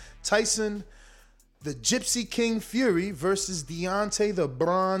official. Tyson, the Gypsy King Fury versus Deontay, the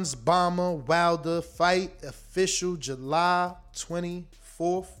Bronze Bomber Wilder fight. Official July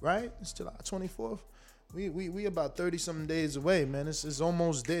 24th, right? It's July 24th. We about 30-something days away, man. It's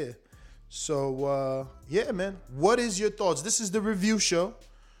almost there. So, man. What is your thoughts? This is the review show.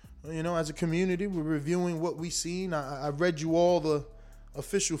 As a community, we're reviewing what we've seen. I read you all the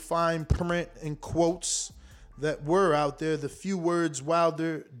official fine print and quotes that were out there. The few words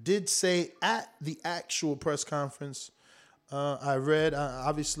Wilder did say at the actual press conference, I read.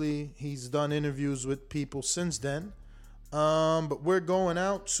 Obviously, he's done interviews with people since then. But we're going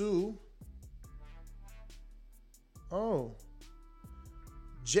out to...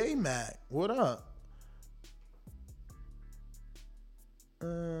 J-Mac, what up?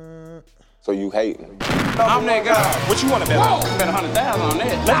 So you hating? I'm that guy. What you want to bet on? Bet 100,000 on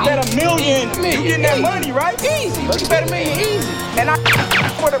that. Let's bet $1 million. You getting that money, right? Easy. Let's bet $1 million easy. And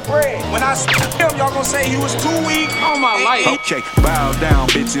for the bread. When I speak him, y'all gonna say he was too weak. On my life. Okay, bow down,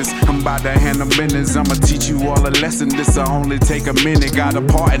 bitches. I'm about to handle business. I'ma teach you all a lesson. This'll only take a minute. Got a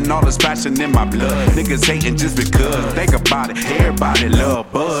part in all this passion in my blood. Niggas hating just because. Think about it. Everybody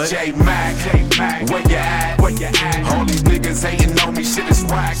love Bud. J-Mac, where you at? All these niggas hating on me. Shit is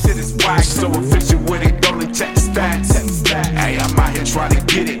whack. So efficient with it. Only check the stats. Hey, I'm out here trying to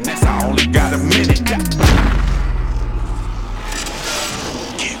get it. Next, I only got a minute.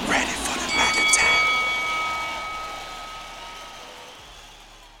 Get ready for the Mac attack.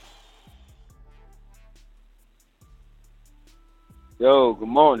 Yo, good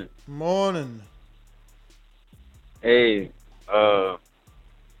morning. Morning. Hey, I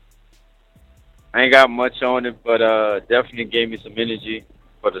ain't got much on it, but definitely gave me some energy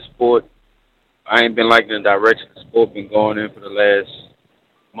for the sport. I ain't been liking the direction the sport been going in for the last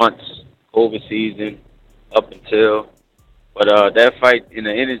months, COVID season, up until. But that fight and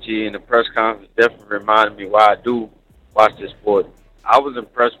the energy in the press conference definitely reminded me why I do watch this sport. I was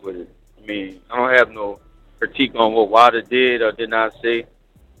impressed with it. I mean, I don't have no critique on what Wilder did or did not say.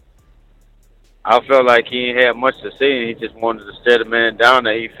 I felt like he ain't had much to say, and he just wanted to stare the man down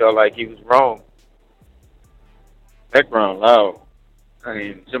that he felt like he was wrong. Background loud. I can't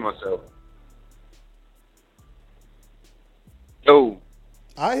even see myself. Yo.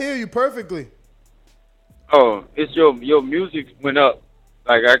 I hear you perfectly. Oh, it's your music went up.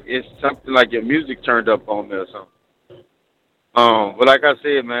 Like it's something like your music turned up on me or something. But like I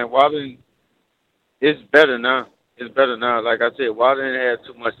said, man, Wilder, it's better now. It's better now. Like I said, Wilder didn't have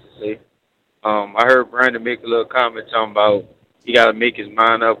too much to say. I heard Brandon make a little comment talking about he got to make his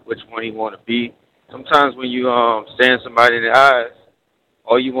mind up which one he want to be. Sometimes when you stand somebody in the eyes,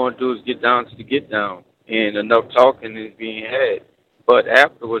 all you want to do is get down to the get down, and enough talking is being had. But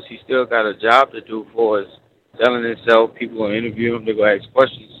afterwards, he still got a job to do for us, selling himself. People going to interview him. They're going to ask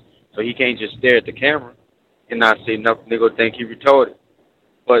questions. So he can't just stare at the camera and not say nothing. They're going to think he retarded.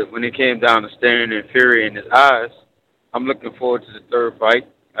 But when it came down to staring in Fury in his eyes, I'm looking forward to the third fight.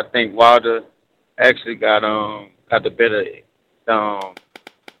 I think Wilder actually got the better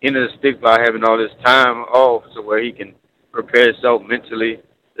end of the stick by having all this time off, so where he can prepare himself mentally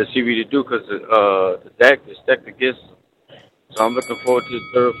to see what he do, because the deck is stacked against him. So I'm looking forward to the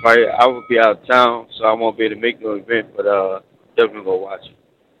third fight. I will be out of town, so I won't be able to make no event, but definitely go watch it.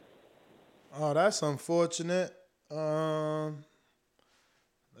 Oh, that's unfortunate. That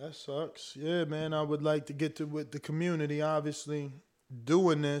sucks. Yeah, man, I would like to get to with the community. Obviously,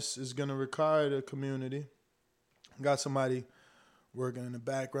 doing this is going to require the community. Got somebody working in the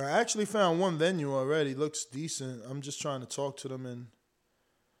background. I actually found one venue already. Looks decent. I'm just trying to talk to them and,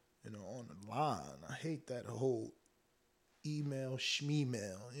 on the line. I hate that whole email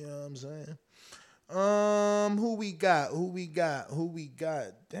schmeemail. You know what I'm saying? Who we got?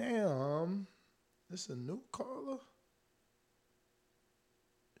 Damn. This a new caller?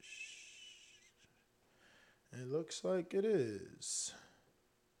 It looks like it is.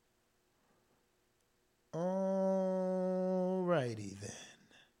 Alrighty then.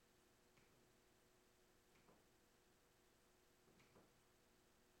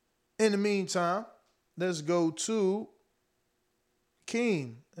 In the meantime, let's go to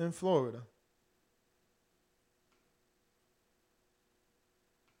Keem in Florida.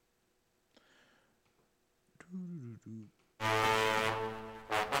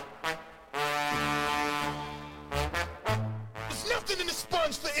 There's nothing in the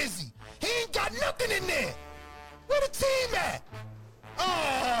sponge for Izzy. He ain't got nothing in there. Where the team at?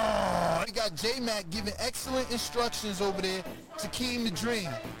 Oh, we got J-Mac giving excellent instructions over there to Keem the Dream.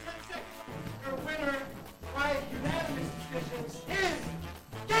 Your winner by unanimous decisions is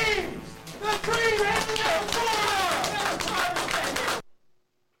Keem the Dream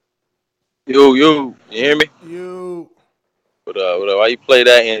Yo, you hear me? You. What up? Why you play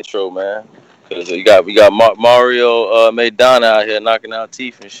that intro, man? Cause we got Mario Maidana out here knocking out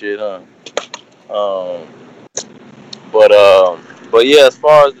teeth and shit, huh? But yeah, as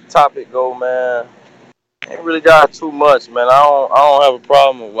far as the topic go, man, ain't really got too much, man. I don't have a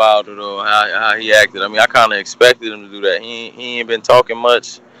problem with Wilder though, how he acted. I mean, I kind of expected him to do that. He ain't been talking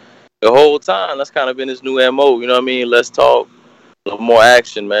much the whole time. That's kind of been his new MO. You know what I mean? Let's talk, a little more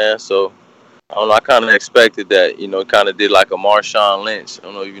action, man. So I don't know. I kind of expected that. Kind of did like a Marshawn Lynch. I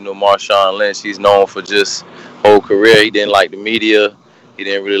don't know if you know Marshawn Lynch. He's known for just whole career. He didn't like the media. He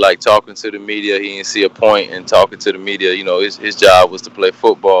didn't really like talking to the media. He didn't see a point in talking to the media. His job was to play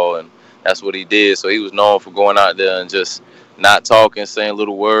football, and that's what he did. So he was known for going out there and just not talking, saying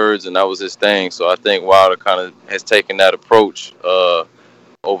little words, and that was his thing. So I think Wilder kind of has taken that approach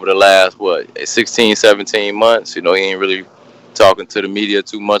over the last, 16, 17 months. He ain't really talking to the media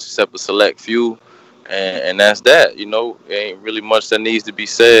too much, except a select few, and that's that. You know, ain't really much that needs to be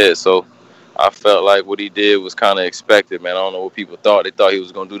said. So I felt like what he did was kind of expected, man. I don't know what people thought. They thought he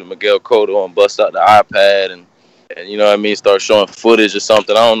was gonna do the Miguel Cotto and bust out the iPad and you know what I mean, start showing footage or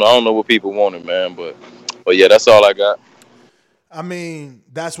something. I don't know what people wanted, man. But yeah, that's all I got. I mean,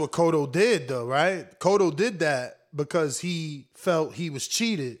 that's what Cotto did, though, right? Cotto did that because he felt he was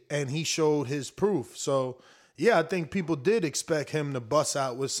cheated and he showed his proof. So, yeah, I think people did expect him to bust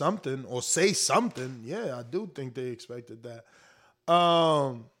out with something or say something. Yeah, I do think they expected that.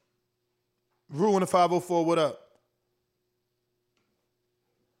 Rue in the 504, what up?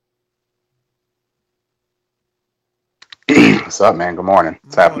 What's up, man? Good morning.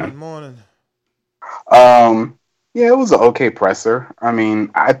 What's happening? Morning. Yeah, it was an okay presser. I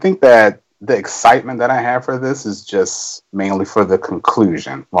mean, I think that the excitement that I have for this is just mainly for the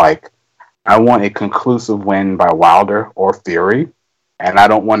conclusion. Like, I want a conclusive win by Wilder or Fury, and I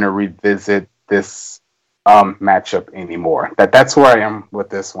don't want to revisit this matchup anymore. That's where I am with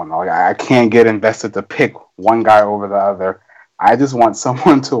this one. Like, I can't get invested to pick one guy over the other. I just want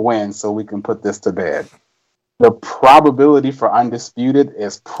someone to win so we can put this to bed. The probability for undisputed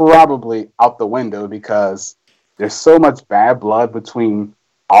is probably out the window because there's so much bad blood between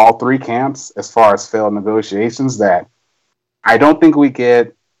all three camps as far as failed negotiations that I don't think we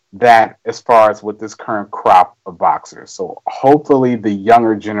get that as far as with this current crop of boxers. So hopefully the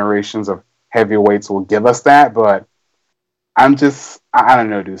younger generations of heavyweights will give us that, but I don't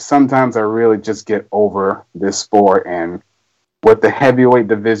know, dude. Sometimes I really just get over this sport, and with the heavyweight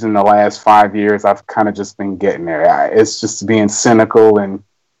division the last 5 years, I've kind of just been getting there. It's just being cynical and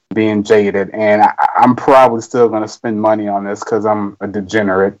being jaded, and I'm probably still going to spend money on this because I'm a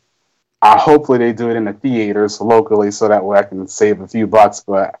degenerate. Hopefully they do it in the theaters locally so that way I can save a few bucks,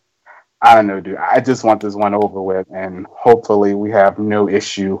 but I don't know, dude. I just want this one over with, and hopefully we have no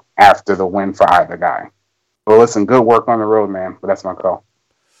issue after the win for either guy. Well, listen, good work on the road, man, but that's my call.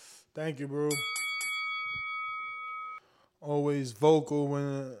 Thank you, bro. Always vocal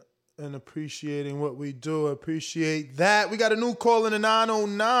when and appreciating what we do. Appreciate that. We got a new call in the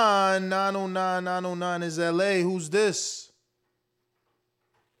 909. 909 is LA. Who's this?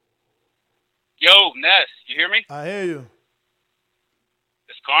 Yo, Ness, you hear me? I hear you.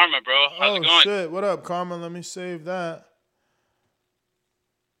 It's Karma, bro. How's it going? Oh, shit. What up, Karma? Let me save that.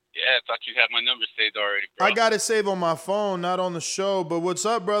 Yeah, I thought you had my number saved already, bro. I got it saved on my phone, not on the show. But what's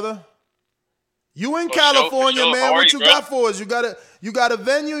up, brother? You in California, sure. man. What you bro? got for us? You got a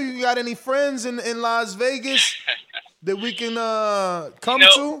venue? You got any friends in Las Vegas that we can come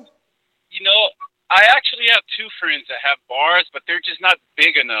to? You know, I actually have two friends that have bars, but they're just not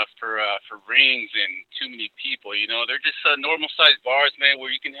big enough for rings and too many people. You know, they're just normal sized bars, man,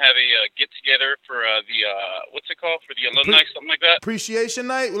 where you can have a get together for the what's it called, for the alumni, something like that. Appreciation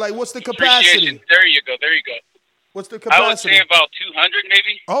night. Like, what's the capacity? There you go. What's the capacity? I would say about 200,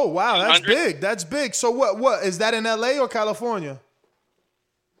 maybe. Oh wow, 200. that's big. That's big. So what is that in LA or California?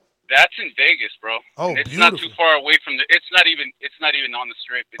 That's in Vegas, bro. Oh, and it's beautiful. not too far away from the. It's not even on the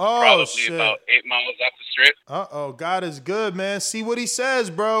strip. It's probably about 8 miles off the strip. God is good, man. See what he says,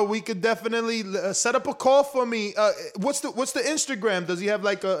 bro. We could definitely set up a call for me. What's the Instagram? Does he have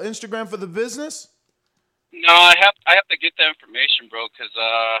like an Instagram for the business? No, I have to get that information, bro, because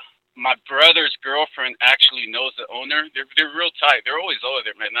my brother's girlfriend actually knows the owner. They're real tight. They're always over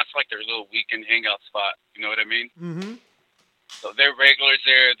there, man. That's like their little weekend hangout spot. You know what I mean? Mm-hmm. So they're regulars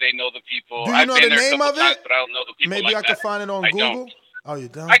there. They know the people. Do you know the name of it? Times, but I don't know the people. Maybe like I can find it on Google. Don't. Oh, you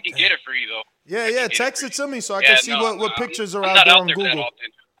don't? I can get it for you though. Yeah. Text it to me so I can see what pictures are out there on Google.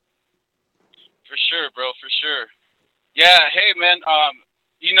 For sure, bro. For sure. Yeah. Hey, man.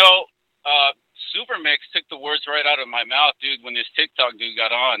 You know, Supermix took the words right out of my mouth, dude. When this TikTok dude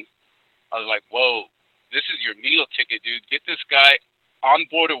got on, I was like, "Whoa, this is your meal ticket, dude. Get this guy on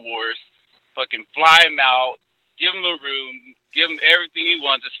Border Wars. Fucking fly him out. Give him a room. Give him everything he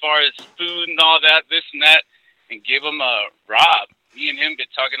wants as far as food and all that, this and that, and give him a Rob. Me and him been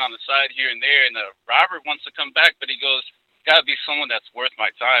talking on the side here and there, and Robert wants to come back, but he goes, gotta be someone that's worth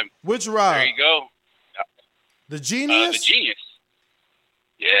my time. Which Rob? There you go. The Genius? The Genius.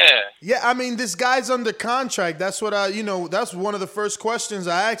 Yeah. Yeah, I mean, this guy's under contract. That's what that's one of the first questions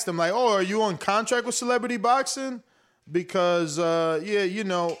I asked him. Like, oh, are you on contract with Celebrity Boxing? Because,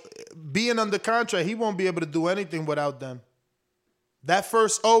 being under contract, he won't be able to do anything without them. That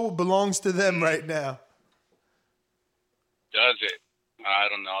first O belongs to them right now. Does it? I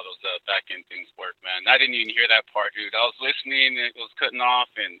don't know how those back-end things work, man. I didn't even hear that part, dude. I was listening, and it was cutting off,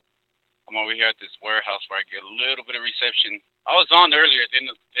 and I'm over here at this warehouse where I get a little bit of reception. I was on earlier, then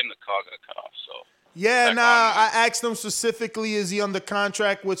the call got cut off, so. Yeah, I asked him specifically, is he under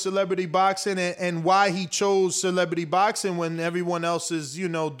contract with Celebrity Boxing, and why he chose Celebrity Boxing when everyone else is,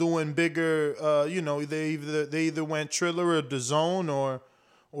 doing bigger, they either went Triller or DAZN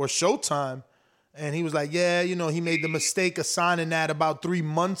or Showtime. And he was like, yeah, he made the mistake of signing that about 3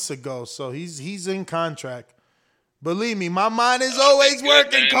 months ago. So he's in contract. Believe me, my mind is always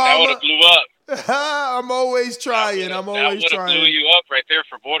working, Karma. That would have blew up. I'm always trying. That would have blew you up right there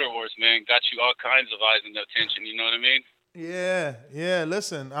for Border Wars, man. Got you all kinds of eyes and attention. You know what I mean? Yeah.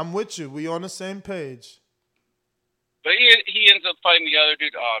 Listen, I'm with you. We on the same page. But he ends up fighting the other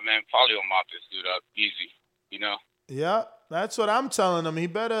dude. Oh man, Paulie will mop this dude up easy. Yeah, that's what I'm telling him. He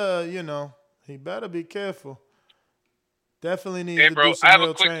better, he better be careful. Definitely needs to do some I have real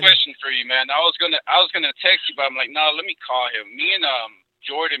a quick training. question for you, man. I was gonna text you, but I'm like, no, let me call him. Me and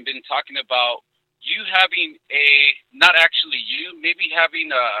Jordan been talking about you having not actually you, maybe having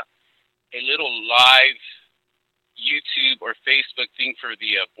a little live YouTube or Facebook thing for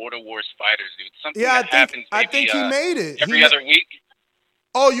the Border Wars fighters, dude. Something that happens maybe, I think he made it. Every other week.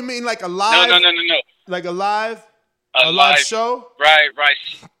 Oh, you mean like a live? No. Like a live show? Right.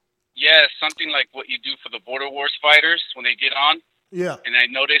 Yeah, something like what you do for the Border Wars fighters when they get on. Yeah. And I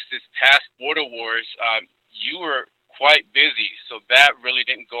noticed this past Border Wars, you were quite busy, so that really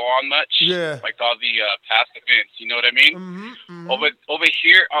didn't go on much. Yeah. Like all the past events, you know what I mean? Mm-hmm. Over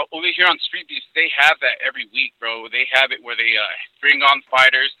here on Street Beefs, they have that every week, bro. They have it where they bring on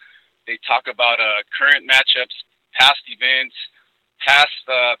fighters. They talk about current matchups, past events, past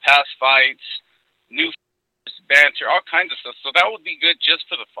fights, new banter, all kinds of stuff. So that would be good just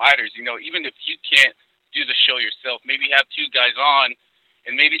for the fighters, even if you can't do the show yourself. Maybe have two guys on,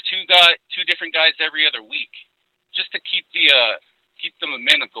 and maybe two different guys every other week, just to keep the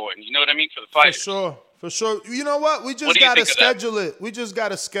momentum going. You know what I mean, for the fighters. For sure. You know what? We just gotta schedule it. We just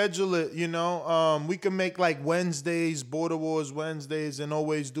gotta schedule it. We can make like Wednesdays, Border Wars Wednesdays, and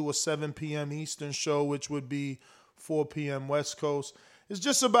always do a 7 p.m. Eastern show, which would be 4 p.m. West Coast. It's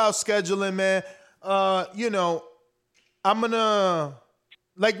just about scheduling, man. I'm gonna,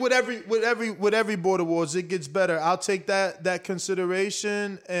 like with every Border Wars, it gets better. I'll take that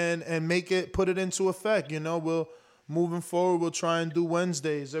consideration and put it into effect. We'll moving forward, we'll try and do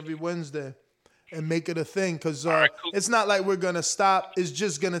Wednesdays every Wednesday and make it a thing, because it's not like we're gonna stop. It's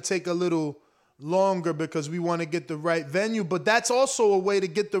just gonna take a little longer because we want to get the right venue, but that's also a way to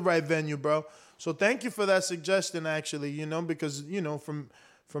get the right venue, bro. So thank you for that suggestion, actually, because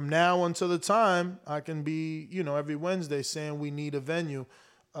from now until the time, I can be, every Wednesday saying we need a venue,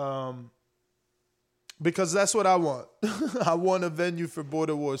 because that's what I want. I want a venue for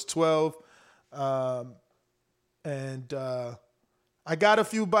Border Wars 12, and I got a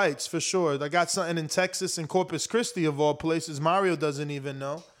few bites for sure. I got something in Texas, in Corpus Christi of all places. Mario doesn't even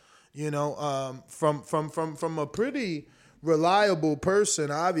know, from a pretty reliable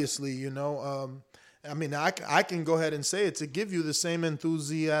person, obviously, I can go ahead and say it to give you the same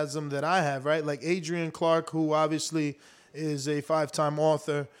enthusiasm that I have, right? Like Adrian Clark, who obviously is a 5-time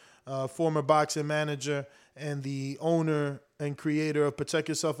author, former boxing manager, and the owner and creator of Protect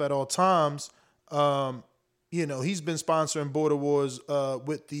Yourself at All Times. He's been sponsoring Border Wars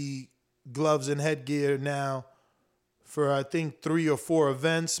with the gloves and headgear now for, I think, 3 or 4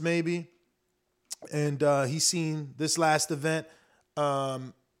 events maybe. And he's seen this last event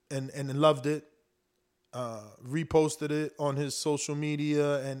and loved it. Reposted it on his social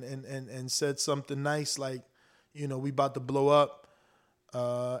media and said something nice like, we about to blow up.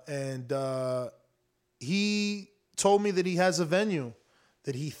 And he told me that he has a venue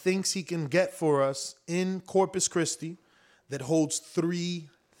that he thinks he can get for us in Corpus Christi that holds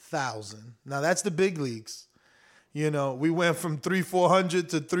 3,000. Now that's the big leagues. We went from 300-400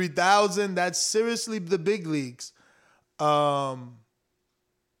 to 3,000. That's seriously the big leagues. And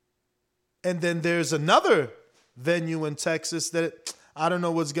then there's another venue in Texas that I don't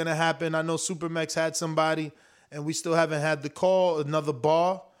know what's going to happen. I know Supermex had somebody, and we still haven't had the call, another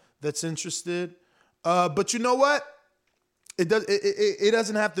bar that's interested. But you know what? It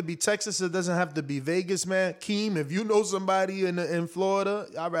doesn't have to be Texas. It doesn't have to be Vegas, man. Keem, if you know somebody in Florida,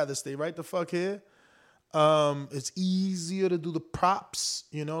 I'd rather stay right the fuck here. It's easier to do the props,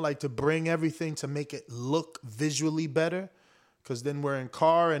 like to bring everything to make it look visually better. Because then we're in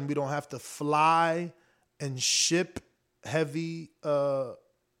car and we don't have to fly and ship heavy,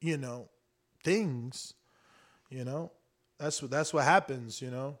 things. That's what happens.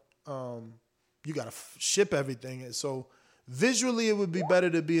 You got to ship everything. So visually, it would be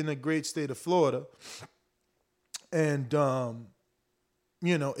better to be in the great state of Florida. And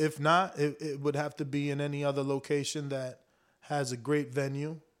if not, it would have to be in any other location that has a great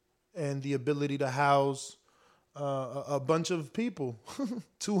venue. and the ability to house a bunch of people.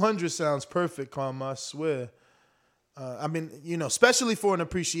 200 sounds perfect, Karma, I swear. I mean, you know, especially for an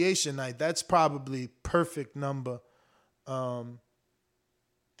appreciation night, that's probably perfect number. Yeah,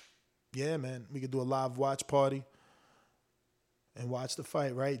 man, we could do a live watch party and watch the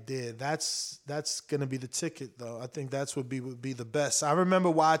fight right there. That's gonna be the ticket, though. I think that's would be the best. I remember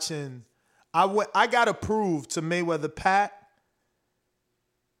watching. I got approved to Mayweather Pat.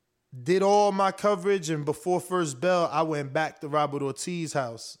 Did all my coverage, and before first bell, I went back to Robert Ortiz's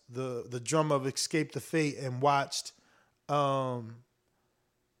house, the drummer of Escape the Fate, and watched Mayweather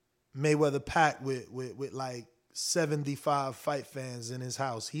Pat with like 75 fight fans in his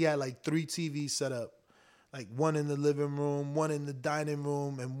house. He had like 3 TVs set up, like one in the living room, one in the dining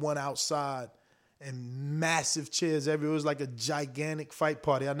room, and one outside, and massive chairs everywhere. It was like a gigantic fight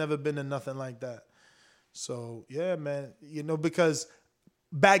party. I've never been to nothing like that. So yeah, man, you know, because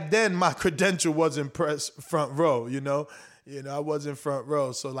back then my credential wasn't front row, you know, I wasn't front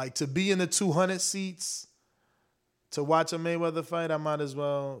row. So like to be in the 200 seats to watch a Mayweather fight, I might as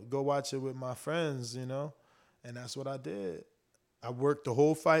well go watch it with my friends, you know, and that's what I did. I worked the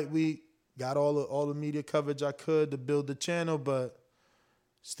whole fight week, got all the media coverage I could to build the channel, but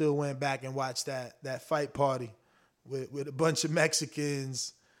still went back and watched that fight party with a bunch of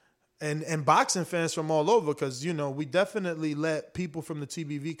Mexicans and boxing fans from all over, because, you know, we definitely let people from the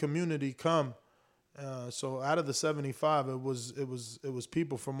TBV community come. So out of the 75, it was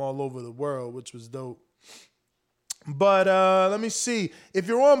people from all over the world, which was dope. But let me see. If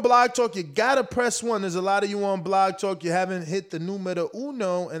you're on Blog Talk, you gotta press 1. There's a lot of you on Blog Talk. You haven't hit the numero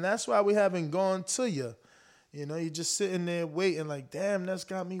uno, and that's why we haven't gone to you. You know, you're just sitting there waiting like, damn, that's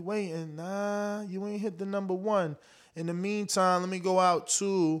got me waiting. Nah, you ain't hit the number 1. In the meantime, let me go out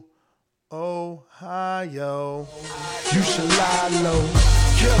to Ohio. You should lie low.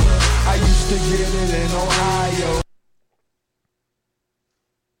 Killer, I used to get it in Ohio.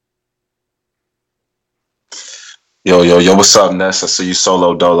 Yo, what's up, Ness? I see you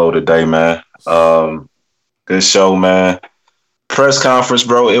solo dolo today, man. Good show, man. Press conference,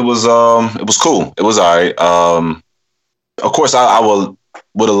 bro. It was cool. It was all right. Of course, I would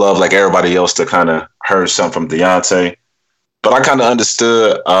have loved, like everybody else, to kind of heard something from Deontay, but I kind of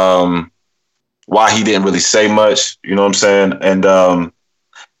understood why he didn't really say much. You know what I'm saying? And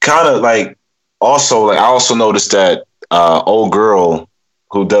kind of like also, like I also noticed that old girl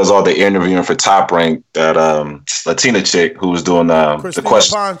who does all the interviewing for Top Rank, that Latina chick who was doing the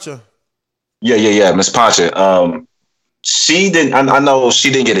question. Pancha. Yeah, Miss Pancha. She didn't. I know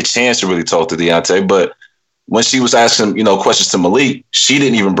she didn't get a chance to really talk to Deontay, but when she was asking, you know, questions to Malik, she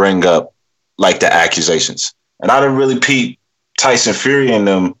didn't even bring up like the accusations. And I didn't really peep Tyson Fury and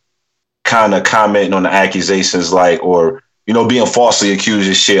them kind of commenting on the accusations, like, or, you know, being falsely accused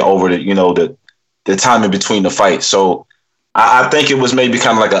of shit over the, you know, the time in between the fights. So I think it was maybe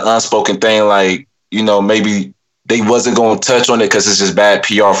kind of like an unspoken thing, like, you know, maybe they wasn't going to touch on it because it's just bad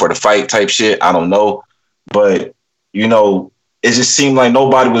PR for the fight type shit. I don't know. But, you know, it just seemed like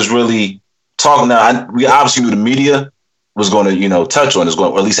nobody was really talking. Now, we obviously knew the media was going to, you know, touch on it,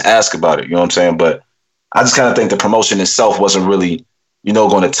 or at least ask about it. You know what I'm saying? But I just kind of think the promotion itself wasn't really, you know,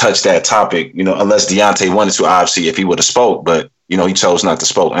 going to touch that topic, you know, unless Deontay wanted to, obviously, if he would have spoke. But, you know, he chose not to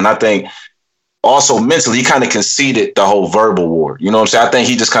spoke. And I think also mentally, he kind of conceded the whole verbal war. You know what I'm saying? I think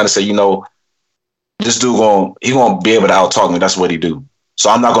he just kind of said, you know, this dude going to be able to out-talk me. That's what he do. So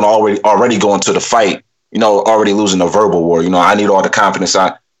I'm not going to already go into the fight, you know, already losing the verbal war. You know, I need all the confidence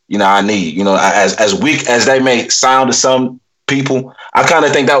I need. You know, as weak as they may sound to some people, I kind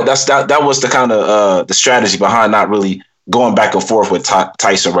of think that was the kind of the strategy behind not really going back and forth with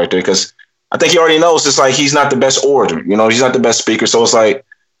Tyson right there, because I think he already knows it's like he's not the best orator. You know, he's not the best speaker. So it's like,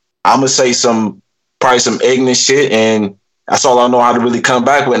 I'm going to say probably some ignorant shit, and that's all I know how to really come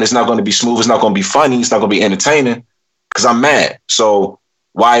back with. And it's not going to be smooth. It's not going to be funny. It's not going to be entertaining because I'm mad. So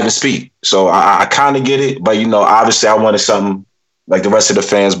why even speak? So I kind of get it. But, you know, obviously I wanted something like the rest of the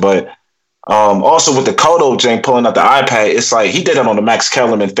fans. But also with the Cotto Jane pulling out the iPad, it's like he did it on the Max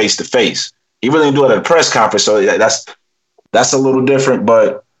Kellerman face-to-face. He really didn't do it at a press conference. So that's a little different.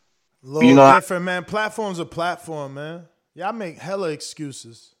 But, you know, different, man. Platform's a platform, man. Y'all make hella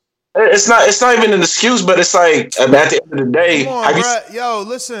excuses. It's not even an excuse, but it's like at the end of the day. Come on, bro. Yo,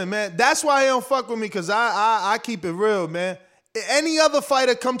 listen, man. That's why he don't fuck with me, because I keep it real, man. Any other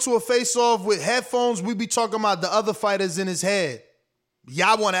fighter come to a face-off with headphones, we be talking about the other fighters in his head.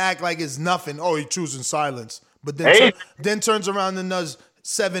 Y'all want to act like it's nothing. Oh, he choosing silence. But then turns around and does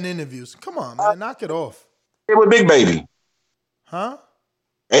 7 interviews. Come on, man. Knock it off. With Big Baby. Huh?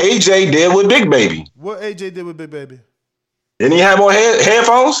 AJ did with Big Baby. What AJ did with Big Baby? Didn't he have on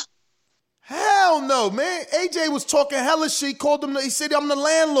headphones? Hell no, man. AJ was talking hella shit. He called him. He said, I'm the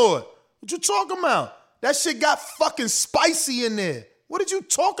landlord. What you talking about? That shit got fucking spicy in there. What did you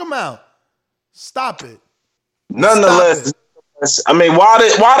talking about? Stop it. Nonetheless, I mean, why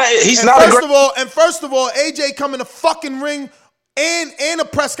he's and not first of all, and first of all, AJ come in the fucking ring and a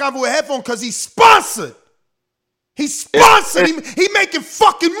press conference with headphones because he's sponsored. He's sponsored. He making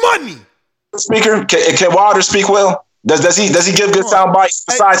fucking money. Speaker, can Wilder speak well? Does he give good sound bites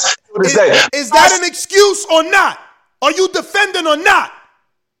besides is that an excuse or not? Are you defending or not?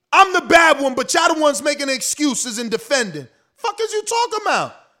 I'm the bad one, but y'all the ones making excuses and defending. Fuck is you talking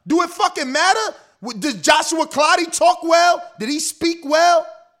about? Do it fucking matter? Does Joshua Clottey talk well? Did he speak well?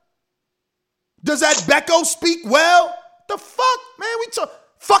 Does that Becco speak well? The fuck, man? We talk.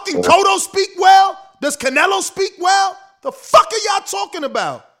 Fucking Cotto speak well? Does Canelo speak well? The fuck are y'all talking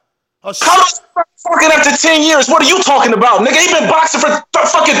about? Cotto's fucking after 10 years. What are you talking about, nigga? He been boxing for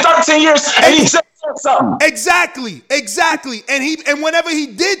fucking 13 years and he just said something. Exactly. And whenever he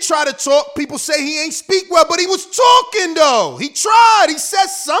did try to talk, people say he ain't speak well, but he was talking though. He tried. He said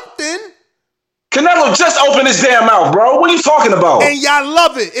something. Canelo just opened his damn mouth, bro. What are you talking about? And y'all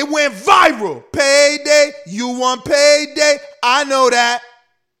love it. It went viral. Payday. You want payday? I know that.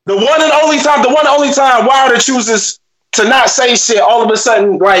 The one and only time Wilder chooses to not say shit, all of a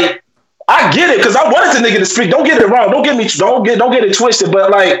sudden, like, I get it, because I wanted the nigga to speak. Don't get it wrong. Don't get it twisted.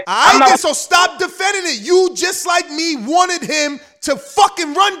 But like, so stop defending it. You, just like me, wanted him to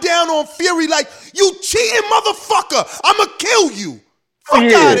fucking run down on Fury like, you cheating motherfucker. I'ma kill you.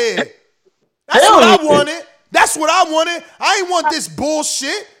 Fuck out of here. That's what I wanted. I ain't want this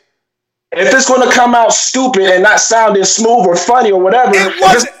bullshit. If it's gonna come out stupid and not sounding smooth or funny or whatever, it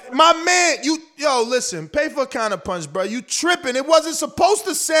wasn't. My man, listen, pay for a counter punch, bro. You tripping. It wasn't supposed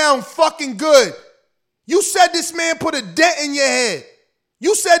to sound fucking good. You said this man put a dent in your head.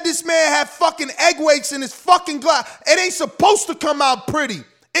 You said this man had fucking egg weights in his fucking glass. It ain't supposed to come out pretty.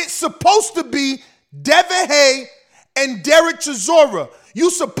 It's supposed to be Devin Hay and Derek Chisora.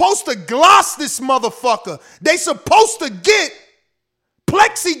 You supposed to gloss this motherfucker. They supposed to get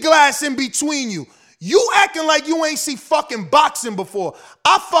plexiglass in between you. You acting like you ain't see fucking boxing before.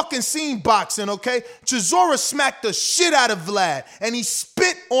 I fucking seen boxing, okay? Chisora smacked the shit out of Vlad, and he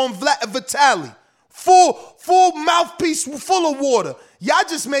spit on Vitaly. Full mouthpiece full of water. Y'all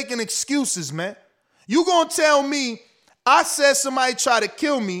just making excuses, man. You gonna tell me I said somebody tried to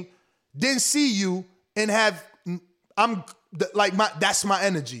kill me, didn't see you, and that's my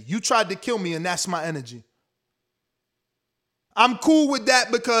energy. You tried to kill me, and that's my energy. I'm cool with that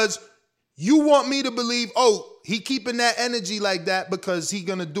because you want me to believe, he keeping that energy like that because he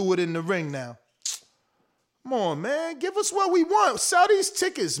gonna do it in the ring now. Come on, man. Give us what we want. Sell these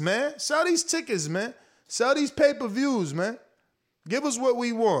tickets, man. Sell these pay-per-views, man. Give us what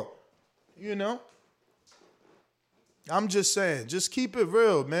we want. You know? I'm just saying. Just keep it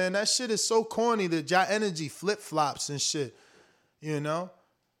real, man. That shit is so corny that y'all energy flip-flops and shit. You know?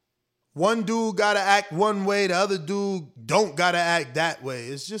 One dude gotta act one way, the other dude don't gotta act that way.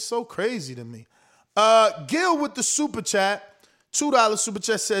 It's just so crazy to me. Gil with the super chat, $2 super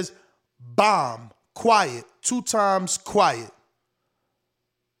chat says, bomb, quiet, 2 times quiet.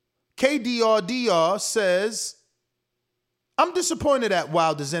 KDRDR says, I'm disappointed at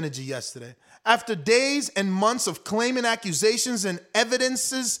Wilder's energy yesterday. After days and months of claiming accusations and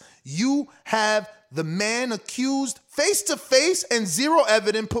evidences, you have the man accused face to face and zero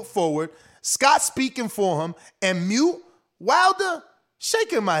evidence put forward, Scott speaking for him, and mute Wilder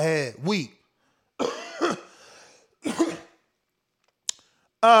shaking my head, weak.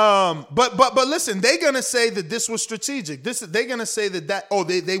 But listen, they're gonna say that this was strategic. They're gonna say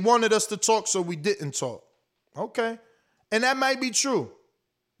that they wanted us to talk, so we didn't talk. Okay, and that might be true.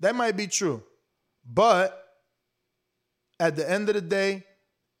 But at the end of the day,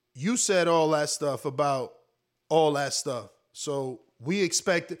 you said all that stuff about all that stuff. So we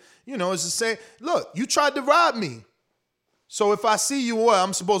expect, it's the same. Look, you tried to rob me. So if I see you,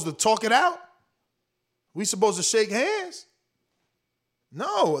 I'm supposed to talk it out? We supposed to shake hands?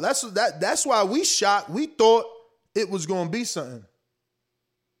 No, that's why we shocked. We thought it was going to be something.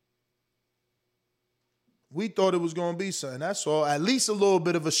 That's all. At least a little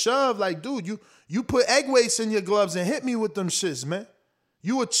bit of a shove. Like, dude, you put egg weights in your gloves and hit me with them shits, man.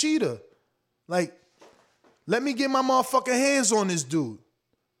 You a cheater. Like, let me get my motherfucking hands on this dude.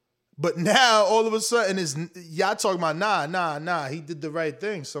 But now, all of a sudden, y'all talking about, nah, he did the right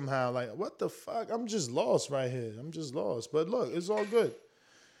thing somehow. Like, what the fuck? I'm just lost right here. But look, it's all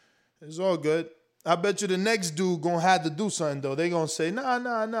good. I bet you the next dude gonna have to do something, though. They gonna say,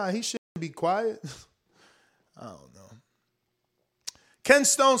 nah, he shouldn't be quiet. I don't know. Ken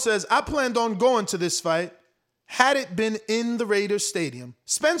Stone says, I planned on going to this fight had it been in the Raiders stadium.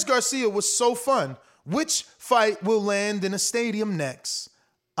 Spence Garcia was so fun. Which fight will land in a stadium next?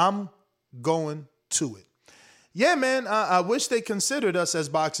 I'm going to it. Yeah, man, I wish they considered us as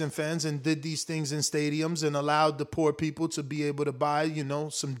boxing fans and did these things in stadiums and allowed the poor people to be able to buy,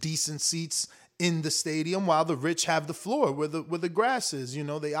 some decent seats in the stadium while the rich have the floor where the grass is.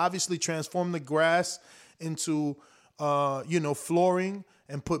 They obviously transform the grass into, flooring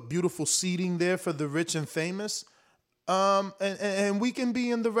and put beautiful seating there for the rich and famous. And we can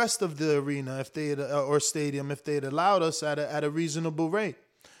be in the rest of the arena if they or stadium if they'd allowed us at a reasonable rate.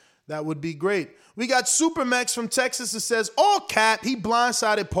 That would be great. We got Supermax from Texas that says, all cap, he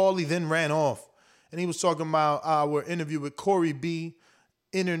blindsided Paulie, then ran off. And he was talking about our interview with Corey B,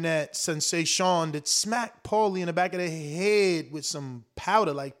 internet sensation that smacked Paulie in the back of the head with some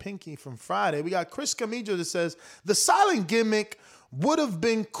powder like Pinky from Friday. We got Chris Camillo that says, the silent gimmick would have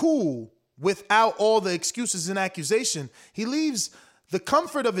been cool without all the excuses and accusation. He leaves the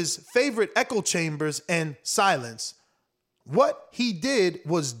comfort of his favorite echo chambers and silence. What he did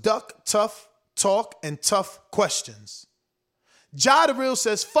was duck tough talk and tough questions. Ja the Real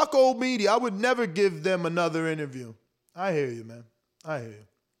says, fuck old media. I would never give them another interview. I hear you, man. I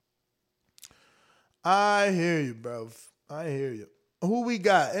hear you, bro. I hear you. Who we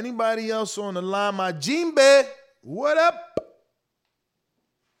got? Anybody else on the line? My Jimbe, what up?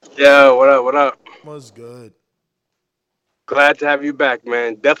 Yeah, what up? What's good? Glad to have you back,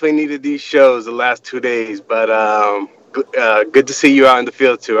 man. Definitely needed these shows the last 2 days, but good to see you out in the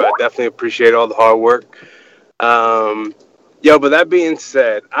field too. I definitely appreciate all the hard work. But that being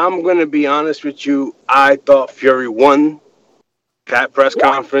said, I'm going to be honest with you. I thought Fury won that press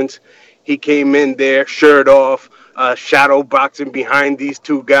conference. He came in there, shirt off, shadow boxing behind these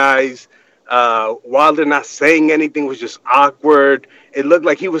two guys. Wilder not saying anything was just awkward. It looked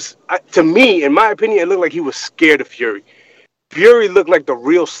like he was, to me, in my opinion, it looked like he was scared of Fury. Fury looked like the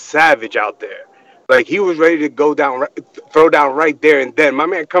real savage out there. Like he was ready to throw down right there and then. My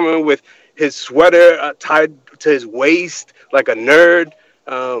man coming in with his sweater tied to his waist like a nerd.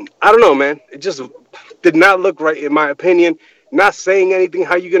 I don't know, man. It just did not look right, in my opinion. Not saying anything.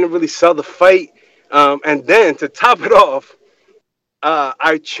 How you gonna really sell the fight? And then to top it off,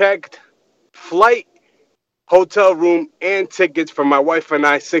 I checked flight, hotel room, and tickets for my wife and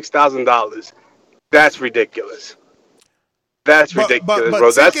I, $6,000. That's ridiculous. That's ridiculous,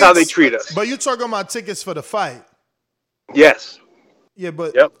 bro. Tickets, that's how they treat us. But you're talking about tickets for the fight. Yes. Yeah,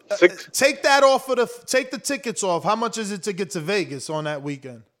 but yep. Take that off take the tickets off. How much is it to get to Vegas on that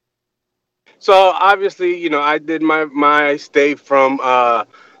weekend? So obviously, I did my stay from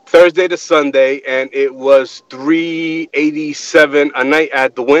Thursday to Sunday, and it was $387 a night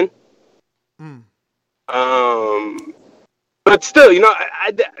at the Wynn. But still,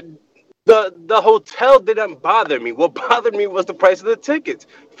 the hotel didn't bother me. What bothered me was the price of the tickets.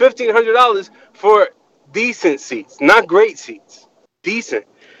 $1,500 for decent seats, not great seats, decent.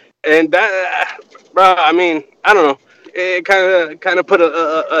 And that, bro, I mean, I don't know. It kind of put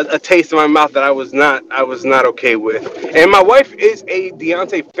a taste in my mouth that I was not okay with. And my wife is a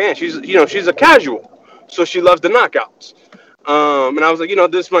Deontay fan. She's a casual, so she loves the knockouts. And I was like,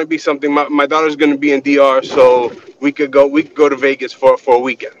 this might be something. My daughter's going to be in DR, so we could go to Vegas for a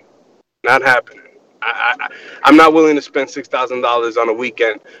weekend. Not happening. I'm not willing to spend $6,000 on a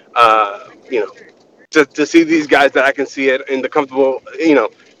weekend. To see these guys that I can see it in the comfortable,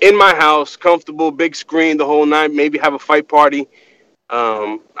 in my house, comfortable, big screen, the whole night. Maybe have a fight party.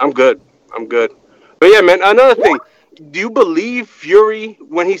 I'm good. But yeah, man. Another thing. Do you believe Fury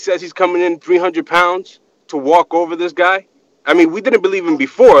when he says he's coming in 300 pounds to walk over this guy? I mean, we didn't believe him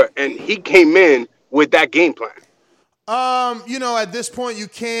before, and he came in with that game plan. At this point, you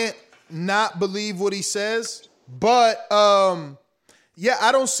can't not believe what he says, but I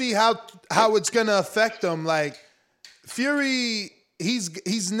don't see how it's gonna affect him. Like Fury,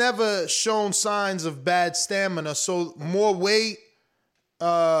 he's never shown signs of bad stamina, so more weight,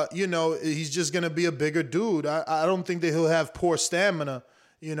 he's just gonna be a bigger dude. I don't think that he'll have poor stamina.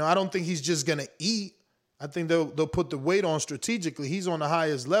 I don't think he's just gonna eat. I think they'll put the weight on strategically. He's on the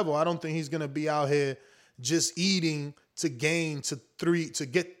highest level. I don't think he's gonna be out here just eating to gain to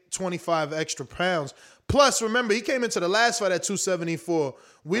get 25 extra pounds. Plus, remember, he came into the last fight at 274.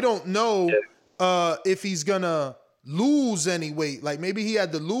 We don't know if he's gonna lose any weight. Like maybe he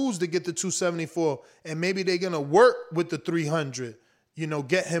had to lose to get to 274, and maybe they're gonna work with the 300.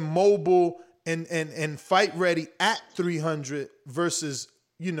 Get him mobile and fight ready at 300 versus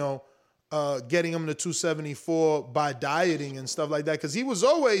getting him to 274 by dieting and stuff like that, because he was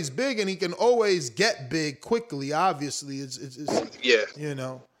always big and he can always get big quickly. Obviously, it's yeah. You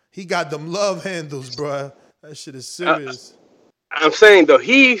know, he got them love handles, bro. That shit is serious. I'm saying though,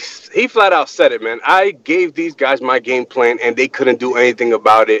 he flat out said it, man. I gave these guys my game plan and they couldn't do anything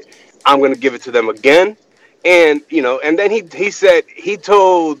about it. I'm gonna give it to them again, and you know, and then he said he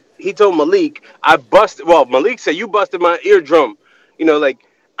told Malik, I busted. Well, Malik said you busted my eardrum. You know, like.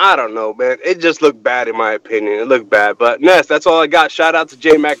 I don't know, man. It just looked bad in my opinion. It looked bad. But, Ness, that's all I got. Shout out to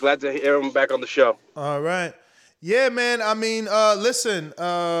J-Mac. Glad to hear him back on the show. All right. Yeah, man. I mean, listen,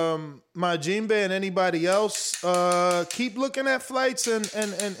 my Jinbe and anybody else, keep looking at flights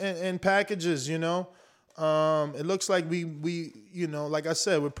and packages, you know. It looks like we you know, like I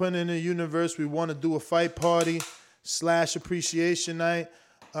said, we're putting in the universe. We want to do a fight party / appreciation night.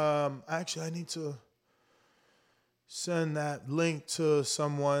 Actually, I need to send that link to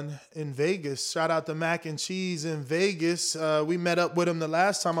someone in Vegas. Shout out to Mac and Cheese in Vegas. We met up with him the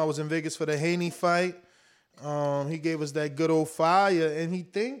last time I was in Vegas for the Haney fight. He gave us that good old fire, and he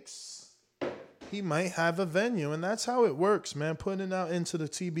thinks he might have a venue. And that's how it works, man. Putting it out into the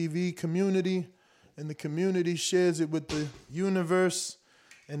TBV community, and the community shares it with the universe,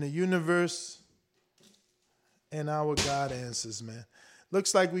 and the universe and our God answers, man.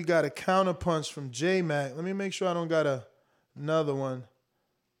 Looks like we got a counterpunch from J-Mac. Let me make sure I don't got another one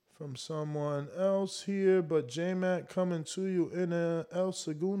from someone else here. But J-Mac coming to you in El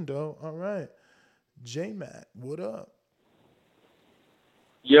Segundo. All right. J-Mac, what up?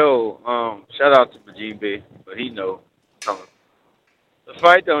 Yo, shout out to Majimbe, but he know. The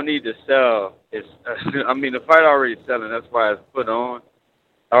fight don't need to sell. I mean, the fight already selling. That's why it's put on.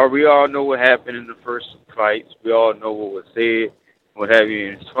 We all know what happened in the first fights. We all know what was said. What have you.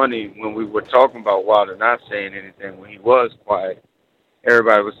 And it's funny, when we were talking about Wilder not saying anything, when he was quiet,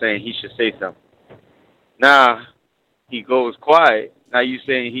 everybody was saying he should say something. Now he goes quiet. Now you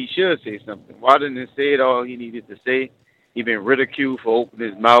saying he should say something. Wilder didn't say it all he needed to say. He been ridiculed for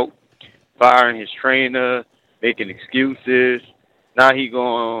opening his mouth, firing his trainer, making excuses. Now he go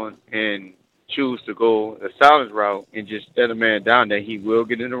on and choose to go the silence route and just let a man down that he will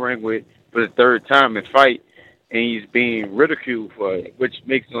get in the ring with for the third time and fight. And he's being ridiculed for it, which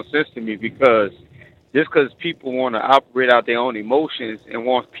makes no sense to me, because just because people want to operate out their own emotions and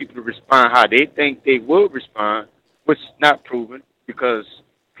want people to respond how they think they would respond, which is not proven, because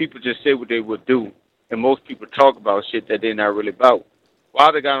people just say what they would do. And most people talk about shit that they're not really about.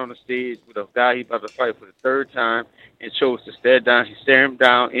 Wilder got on the stage with a guy he's about to fight for the third time and chose to stare him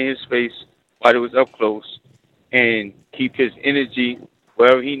down in his face while he was up close and keep his energy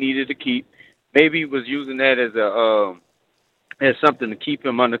wherever he needed to keep. Maybe he was using that as something to keep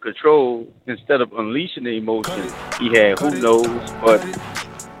him under control instead of unleashing the emotion he had. Who knows? But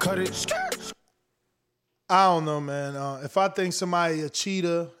I don't know, man. If I think somebody a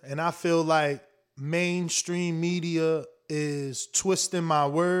cheater and I feel like mainstream media is twisting my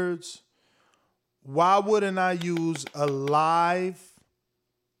words, why wouldn't I use a live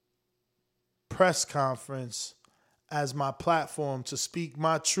press conference as my platform to speak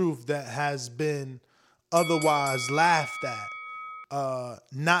my truth that has been otherwise laughed at,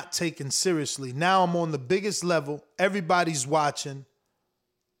 not taken seriously? Now I'm on the biggest level. Everybody's watching.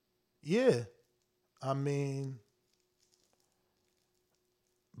 Yeah. I mean,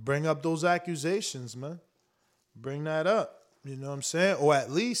 bring up those accusations, man. Bring that up. You know what I'm saying? Or at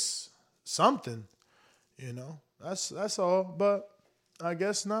least something. You know, that's all. But I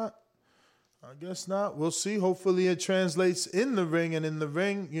guess not. We'll see. Hopefully it translates in the ring, and in the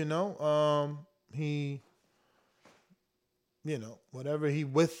ring, you know, he, you know, whatever he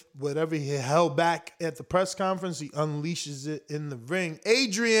held back at the press conference, he unleashes it in the ring.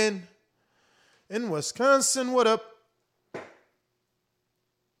 Adrian in Wisconsin, what up?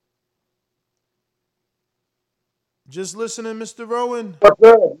 Just listening, Mr. Rowan. What's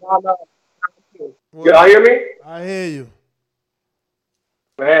good? Y'all hear me? I hear you.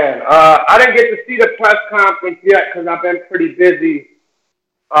 Man, I didn't get to see the press conference yet because I've been pretty busy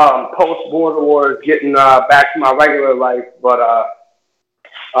post-Border Wars getting back to my regular life. But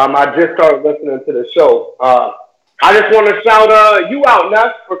I just started listening to the show. I just want to shout you out,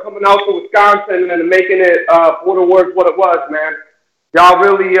 Ness, for coming out to Wisconsin and making it Border Wars what it was, man. Y'all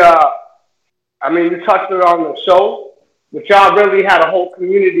really, I mean, you touched it on the show, but y'all really had a whole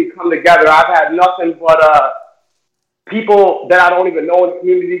community come together. I've had nothing but people that I don't even know in the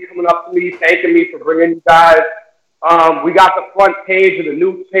community coming up to me, thanking me for bringing you guys. We got the front page of the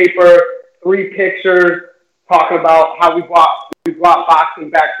newspaper, 3 pictures talking about how we brought boxing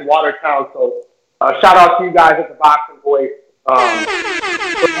back to Watertown. So shout out to you guys at the Boxing Voice.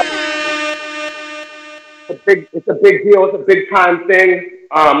 it's a big deal. It's a big time thing.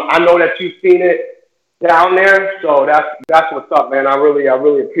 I know that you've seen it down there, so that's what's up, man. I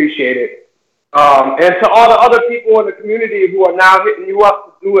really appreciate it. And to all the other people in the community who are now hitting you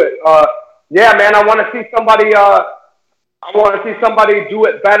up to do it, yeah, man, I want to see somebody. I want to see somebody do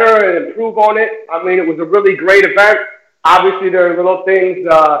it better and improve on it. I mean, it was a really great event. Obviously, there are little things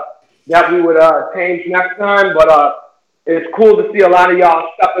that we would change next time, but it's cool to see a lot of y'all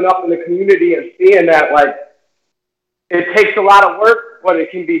stepping up in the community and seeing that, like, it takes a lot of work, but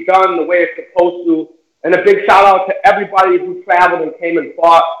it can be done the way it's supposed to. And a big shout out to everybody who traveled and came and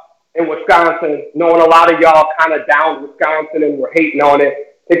fought in Wisconsin, knowing a lot of y'all kind of downed Wisconsin and were hating on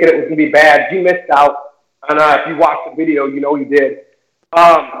it, thinking it was going to be bad. You missed out. And if you watched the video, you know you did.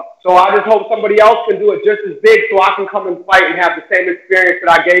 So I just hope somebody else can do it just as big so I can come and fight and have the same experience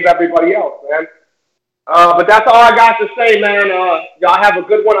that I gave everybody else, man. But that's all I got to say, man. Y'all have a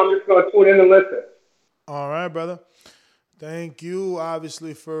good one. I'm just going to tune in and listen. All right, brother. Thank you,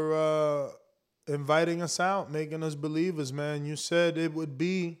 obviously, for inviting us out, making us believers, man. You said it would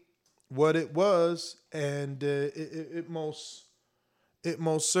be what it was, and it most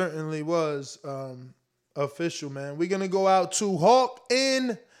certainly was official, man. We're going to go out to Hawk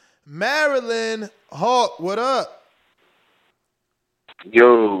in Maryland. Hawk, what up?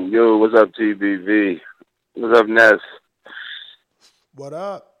 Yo, what's up, TBV? What's up, Ness? What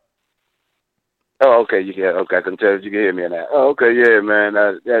up? Oh, okay, okay, I can tell if you can hear me now. Oh, okay, yeah, man.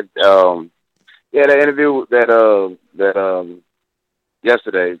 That interview that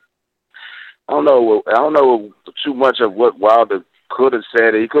yesterday. I don't know too much of what Wilder could have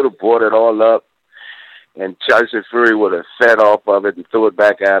said. He could have brought it all up, and Tyson Fury would have fed off of it and threw it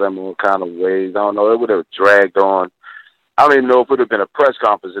back at him in all kind of ways. I don't know. It would have dragged on. I don't even know if it would have been a press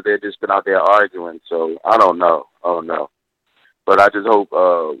conference if they had just been out there arguing. So I don't know. But I just hope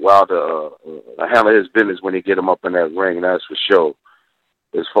Wilder handle his business when he get him up in that ring. That's for sure.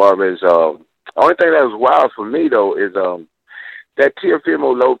 As far as the only thing that was wild for me though is that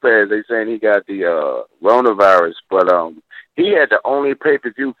Teofimo Lopez. They saying he got the coronavirus, but he had the only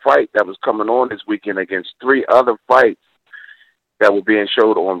pay-per-view fight that was coming on this weekend against 3 other fights that were being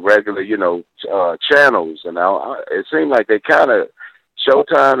showed on regular, channels. And now it seemed like they kind of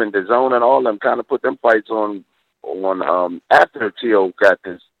Showtime and DAZN and all of them kind of put them fights on after Tio got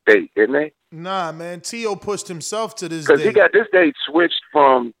this date, didn't they? Nah, man. Tio pushed himself to this date. Because he got this date switched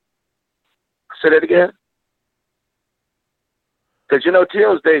from. Say that again. Because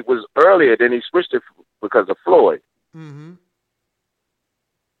Tio's date was earlier, then he switched it because of Floyd. Mm-hmm.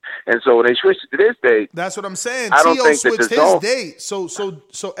 And so when they switched to this date, that's what I'm saying. I don't Tio think switched that his date,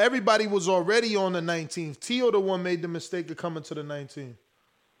 so everybody was already on the 19th. Tio the one made the mistake of coming to the 19th.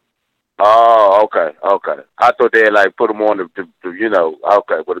 Oh, okay. I thought they had put him on the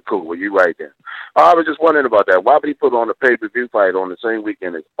okay, well, cool. Well, you right there. I was just wondering about that. Why would he put on a pay-per-view fight on the same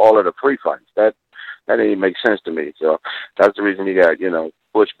weekend as all of the free fights? That didn't make sense to me. So that's the reason he got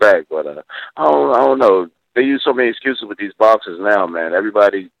pushed back. But I don't know. They use so many excuses with these boxers now, man.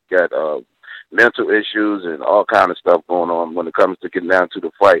 Everybody got mental issues and all kind of stuff going on when it comes to getting down to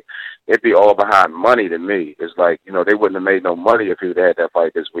the fight. It'd be all behind money to me. It's like, they wouldn't have made no money if he would have had that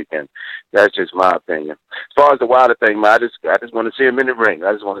fight this weekend. That's just my opinion. As far as the Wilder thing, man, I just want to see him in the ring.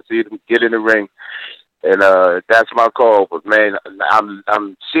 I just want to see him get in the ring. And that's my call. But, man,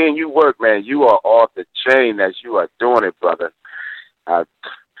 I'm seeing you work, man. You are off the chain as you are doing it, brother.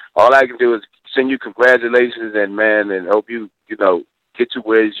 All I can do is send you congratulations and, man, and hope you get to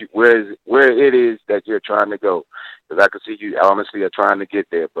where it is that you're trying to go. Because I can see you honestly are trying to get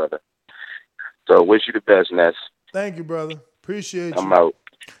there, brother. So wish you the best, Ness. Thank you, brother. Appreciate you. I'm out.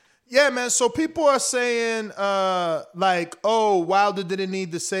 Yeah, man. So people are saying Wilder didn't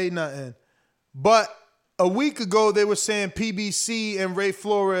need to say nothing. But a week ago they were saying PBC and Ray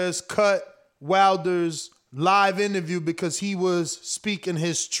Flores cut Wilder's live interview because he was speaking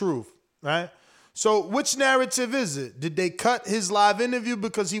his truth, right? So which narrative is it? Did they cut his live interview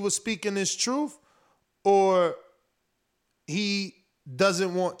because he was speaking his truth, or he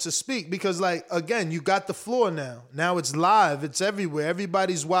doesn't want to speak? Because, again, you got the floor now. Now it's live. It's everywhere.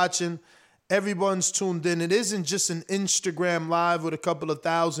 Everybody's watching. Everyone's tuned in. It isn't just an Instagram live with a couple of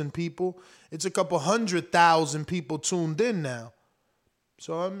thousand people. It's a couple 100,000 people tuned in now.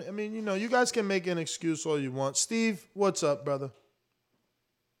 So, I mean, you guys can make an excuse all you want. Steve, what's up, brother?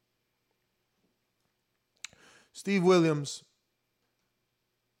 Steve Williams.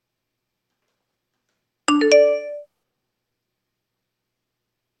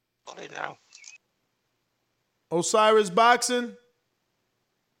 Now. Osiris Boxing.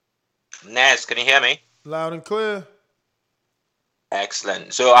 Naz, can you hear me? Loud and clear.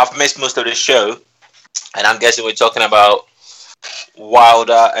 Excellent. So I've missed most of the show. And I'm guessing we're talking about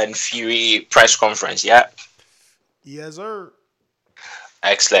Wilder and Fury press conference, yeah? Yes, sir.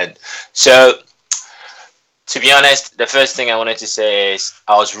 Excellent. So, to be honest, the first thing I wanted to say is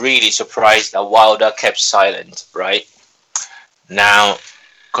I was really surprised that Wilder kept silent, right? Now,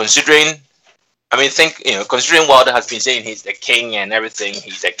 considering Wilder has been saying he's the king and everything,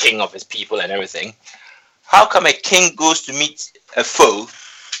 he's the king of his people and everything, how come a king goes to meet a foe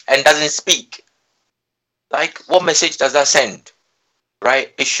and doesn't speak? Like, what message does that send?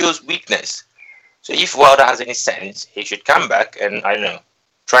 Right? It shows weakness. So if Wilder has any sense, he should come back and, I don't know,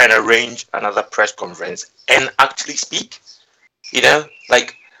 try and arrange another press conference and actually speak. You know,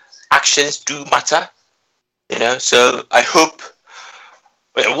 like, actions do matter. You know, so I hope,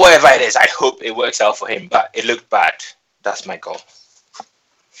 whatever it is, I hope it works out for him. But it looked bad. That's my goal.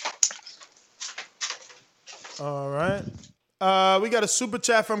 All right. We got a super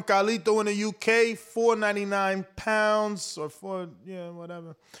chat from Carlito in the UK, £4.99 or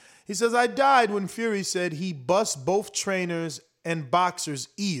whatever. He says, I died when Fury said he bust both trainers and boxers'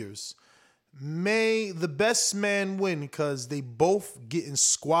 ears. May the best man win because they both getting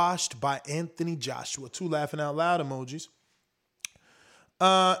squashed by Anthony Joshua. 2 laughing out loud emojis.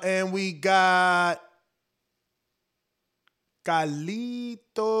 And we got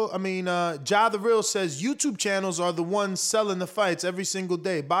Carlito. Ja the Real says, YouTube channels are the ones selling the fights every single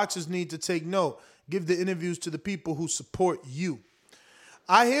day. Boxers need to take note. Give the interviews to the people who support you.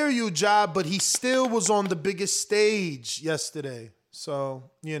 I hear you, Ja, but he still was on the biggest stage yesterday.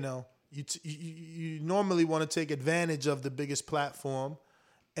 So, you know, you normally want to take advantage of the biggest platform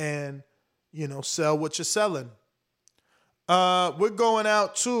and, you know, sell what you're selling. We're going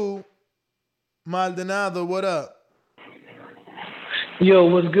out to Maldonado. What up? Yo,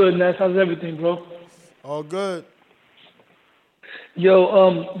 what's good, Ness? How's everything, bro? All good.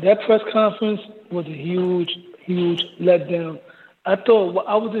 Yo, that press conference was a huge letdown. I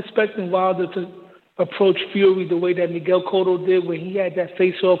was expecting Wilder to approach Fury the way that Miguel Cotto did when he had that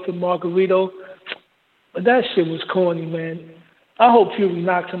face-off with Margarito. But that shit was corny, man. I hope Fury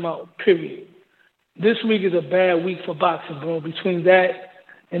knocks him out, period. This week is a bad week for boxing, bro. Between that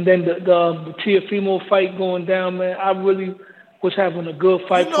and then the Teofimo fight going down, man, I really was having a good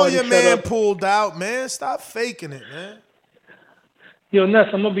fight. You know your man pulled out, man. Stop faking it, man. Yo, Ness,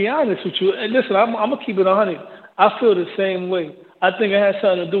 I'm going to be honest with you. And listen, I'm going to keep it 100. I feel the same way. I think it has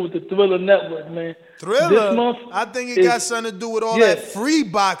something to do with the Thriller Network, man. Thriller? This month I think it got something to do with all that free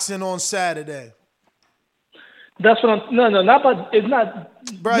boxing on Saturday. That's what I'm... No, not about... It's not...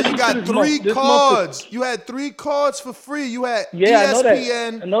 Bro, you got 3 cards. You had 3 cards for free. You had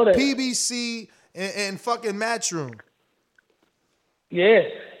ESPN, I know that. PBC, and fucking Matchroom. Yeah,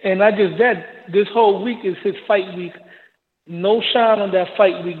 and this whole week is his fight week. No shine on that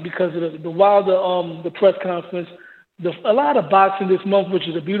fight week because of the Wilder, the press conference. A lot of boxing this month, which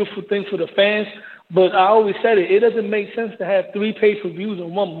is a beautiful thing for the fans. But I always said it doesn't make sense to have 3 pay-per-views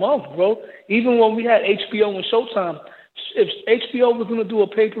in 1 month, bro. Even when we had HBO and Showtime, if HBO was going to do a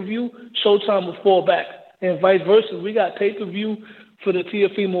pay-per-view, Showtime would fall back, and vice versa. We got pay-per-view for the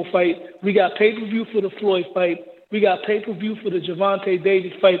Teofimo fight. We got pay-per-view for the Floyd fight. We got pay-per-view for the Gervonta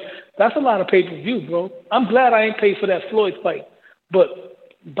Davis fight. That's a lot of pay-per-view, bro. I'm glad I ain't paid for that Floyd fight. But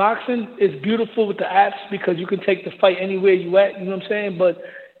boxing is beautiful with the apps because you can take the fight anywhere you at, you know what I'm saying? But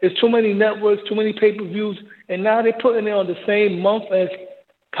there's too many networks, too many pay-per-views, and now they're putting it on the same month as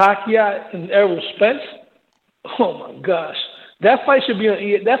Pacquiao and Errol Spence. Oh my gosh, that fight should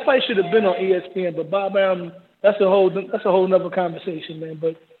have been on ESPN. But Bob Arum, that's a whole nother conversation, man.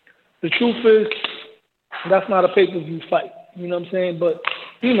 But the truth is, that's not a pay-per-view fight. You know what I'm saying? But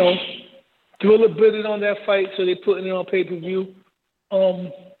you know, Thriller bidded on that fight, so they're putting it on pay-per-view.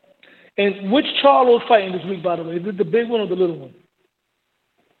 And which Charlo's fighting this week, by the way? Is it the big one or the little one?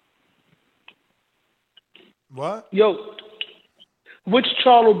 What? Yo, which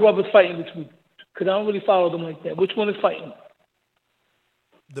Charlo brothers fighting this week? Because I don't really follow them like that. Which one is fighting?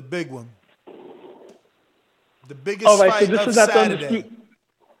 The big one. The biggest fight so this of is not Saturday.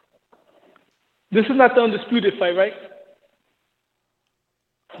 This is not the undisputed fight, right?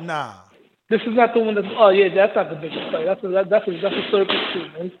 Nah. This is not the one that's... Oh, yeah, that's not the biggest fight. That's a circus too,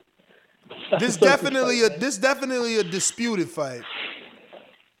 man. This definitely a disputed fight.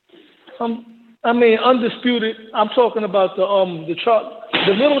 I mean, undisputed. I'm talking about the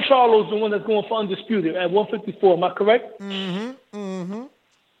middle Charlo's the one that's going for undisputed at 154. Am I correct? Mm-hmm.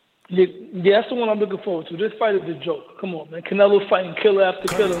 Yeah, that's the one I'm looking forward to. This fight is a joke. Come on, man. Canelo fighting killer after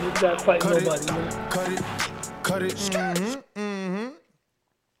killer. This guy fighting nobody, man. Cut it. Mm-hmm.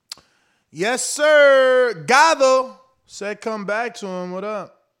 Yes, sir. Gado said come back to him. What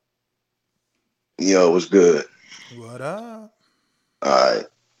up? Yo, what's good? What up? All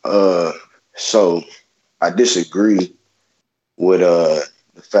right. So I disagree with the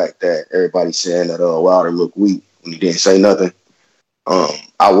fact that everybody's saying that Wilder looked weak when he didn't say nothing.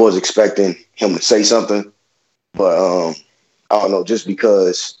 I was expecting him to say something, but I don't know. Just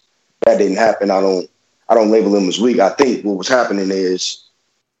because that didn't happen, I don't label him as weak. I think what was happening is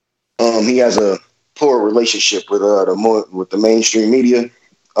he has a poor relationship with the mainstream media.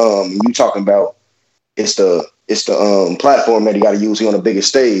 You talking about it's the platform that he got to use. He on the biggest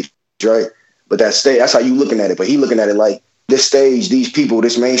stage, right? But that stage, that's how you looking at it. But he looking at it like this stage, these people,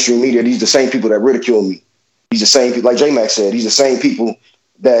 this mainstream media, these the same people that ridicule me. These the same people, like J-Mac said, these the same people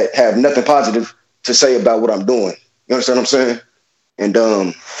that have nothing positive to say about what I'm doing. You understand what I'm saying? And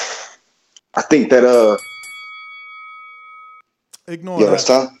I think that ignore that. That's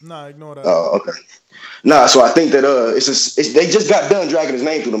time? Nah, ignore that. Oh, okay. Nah, so I think that they just got done dragging his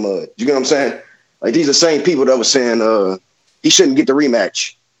name through the mud. You get what I'm saying? Like these are the same people that was saying he shouldn't get the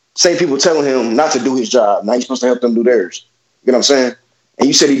rematch. Same people telling him not to do his job. Now he's supposed to help them do theirs. You know what I'm saying? And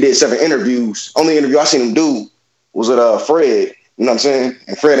you said he did 7 interviews. Only interview I seen him do was with Fred. You know what I'm saying?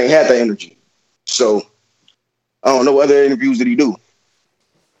 And Fred ain't had that energy. So I don't know what other interviews did he do.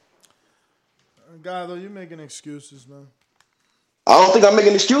 God, though, you're making excuses, man. I don't think I'm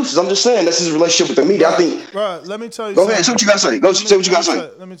making excuses. I'm just saying that's his relationship with the media. I think. Right, let me tell you. Go ahead. Say what you got to say. Say what you got to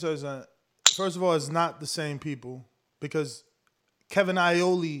say. Let me tell you something. First of all, it's not the same people because Kevin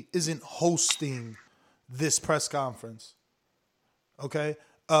Iole isn't hosting this press conference. Okay?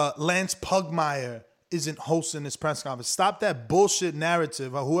 Lance Pugmire isn't hosting this press conference. Stop that bullshit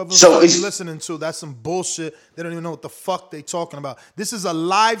narrative. Whoever you're listening to, that's some bullshit. They don't even know what the fuck they talking about. This is a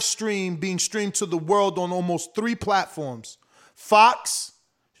live stream being streamed to the world on almost 3 platforms. Fox,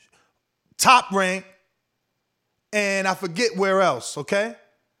 Top Rank, and I forget where else, okay?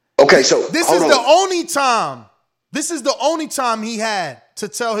 Okay, so this is the only time. This is the only time he had to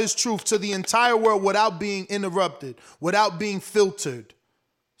tell his truth to the entire world without being interrupted, without being filtered.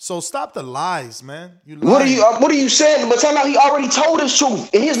 So stop the lies, man. What are you saying? But tell me, he already told his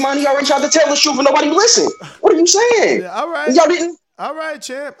truth. In his mind, he already tried to tell the truth and nobody listened. What are you saying? Yeah, all right. Y'all didn't. All right,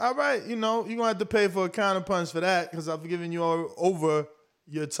 champ. All right. You know, you're going to have to pay for a counterpunch for that because I've given you all over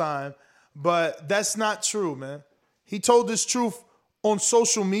your time. But that's not true, man. He told this truth on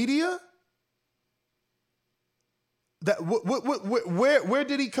social media. That where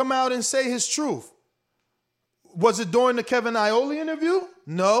did he come out and say his truth? Was it during the Kevin Iole interview?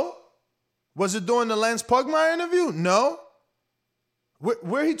 No. Was it during the Lance Pugmire interview? No.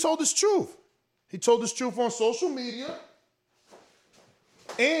 Where he told his truth? He told his truth on social media.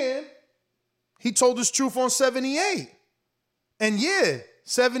 And he told his truth on 78. And yeah,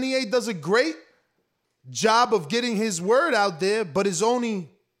 78 does a great job of getting his word out there, but it only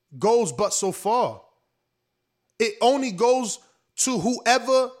goes but so far. It only goes to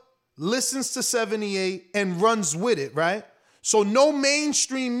whoever listens to 78 and runs with it, right? So no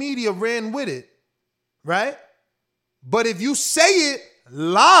mainstream media ran with it, right? But if you say it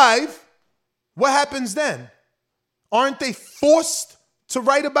live, what happens then? Aren't they forced to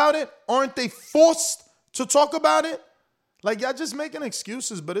write about it? Aren't they forced to talk about it? Like, y'all just making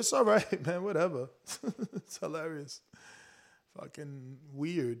excuses, but it's all right, man. Whatever. It's hilarious. Fucking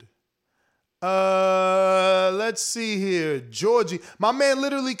weird. Let's see here. Georgie. My man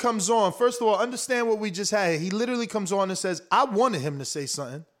literally comes on. First of all, understand what we just had. He literally comes on and says, I wanted him to say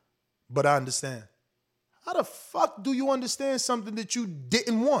something, but I understand. How the fuck do you understand something that you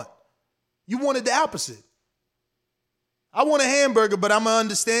didn't want? You wanted the opposite. I want a hamburger, but I'm going to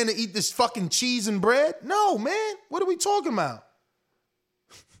understand to eat this fucking cheese and bread? No, man. What are we talking about?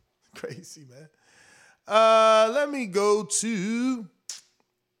 Crazy, man. Let me go to...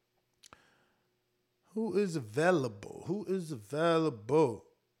 Who is available? Who is available?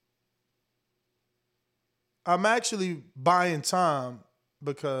 I'm actually buying time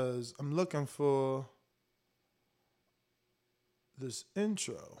because I'm looking for this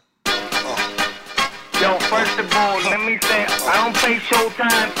intro. Yo, first of all, let me say, I don't pay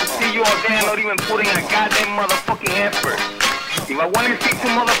Showtime to see you all there not even putting a goddamn motherfucking effort. If I want to see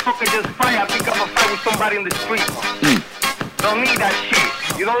some motherfucker just fight, I pick up a fight with somebody in the street. Don't need that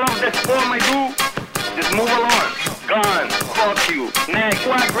shit. You don't love that sport, my dude? Just move along. Gone. Fuck you. Next.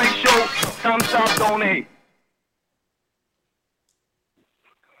 What a great show. Thumbs up, donate.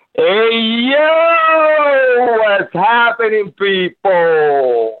 Hey, yo! What's happening,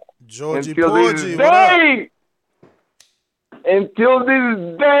 people? Georgie Until Porgy, this what up? day, until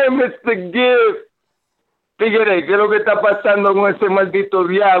this day, Mr. Gibbs. Fíjate, ¿qué es lo que está pasando con ese maldito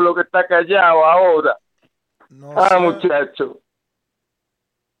diablo que está callado ahora? No, muchacho.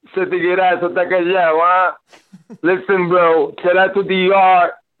 Ese tiguerazo está callado, ¿ah? Listen, bro. Shout out to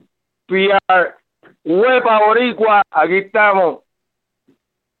DR, PR, Huepa Boricua. Aquí estamos.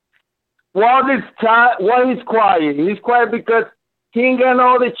 Why he's quiet? He's quiet because he ain't got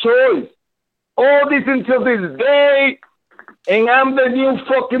no other choice. All this until this day, and I'm the new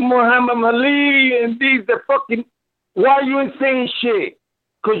fucking Muhammad Ali, and these the fucking. Why you ain't saying shit?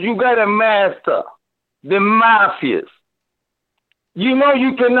 Cause you got a master, the mafias. You know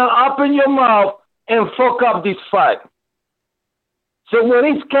you cannot open your mouth and fuck up this fight. So when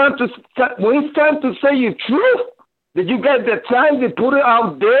it's time to say your truth, that you got the time to put it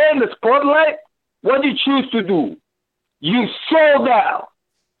out there in the spotlight, what do you choose to do? You sold out.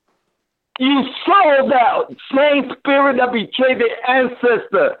 You sold out. Same spirit that betrayed their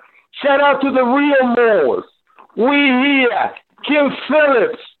ancestor. Shout out to the real Moors. We here. Kim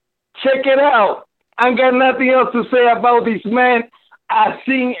Phillips. Check it out. I got nothing else to say about this man. I've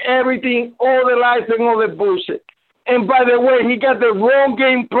seen everything, all the lies and all the bullshit. And by the way, he got the wrong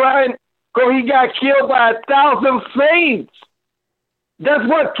game plan because he got killed by 1,000 feints. That's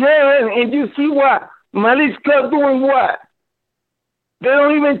what killing. And you see what? Malik's Club doing what? They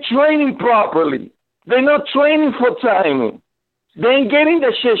don't even train him properly. They're not training for timing. They ain't getting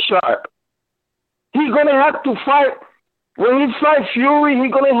the shit sharp. He's going to have to fight. When he fight Fury,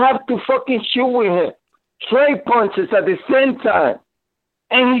 he's going to have to fucking shoot with him. Trade punches at the same time.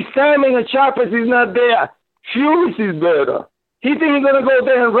 And his timing and sharpness is not there. Fury's is better. He think he's going to go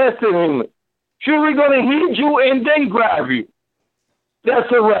there and wrestle him. Fury going to hit you and then grab you.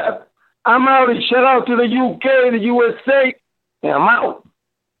 That's a wrap. I'm out and shout out to the UK, the USA, and I'm out.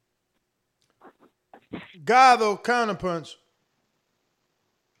 Gado, counterpunch.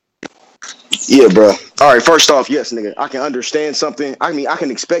 Yeah, bro. All right, first off, yes, nigga, I can understand something. I mean, I can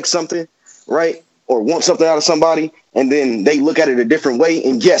expect something, right? Or want something out of somebody, and then they look at it a different way.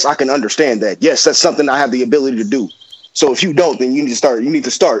 And yes, I can understand that. Yes, that's something I have the ability to do. So if you don't, then you need to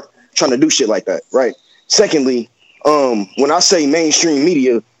start trying to do shit like that, right? Secondly, when I say mainstream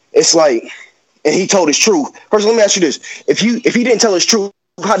media, it's like, and he told his truth. First, let me ask you this: if he didn't tell his truth,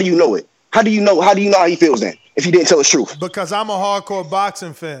 how do you know it? How do you know how he feels then? If he didn't tell his truth? Because I'm a hardcore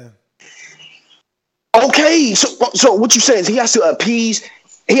boxing fan. Okay, so what you saying is he has to appease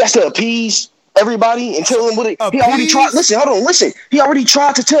everybody and tell them what he already tried. Listen. He already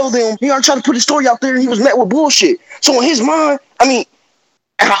tried to tell them. He already tried to put his story out there, and he was met with bullshit. So in his mind, I mean,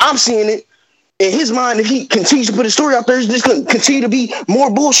 how I'm seeing it, in his mind, if he continues to put his story out there, it's just going to continue to be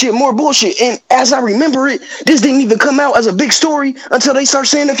more bullshit. And as I remember it, this didn't even come out as a big story until they start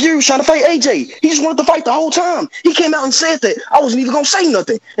saying the Fury was trying to fight AJ. He just wanted to fight the whole time. He came out and said that I wasn't even going to say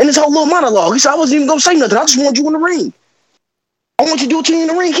nothing. And this whole little monologue, he said, I wasn't even going to say nothing. I just wanted you in the ring. I want you to do it to you in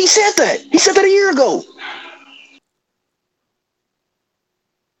the ring. He said that. He said that a year ago.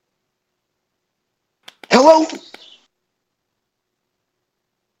 Hello?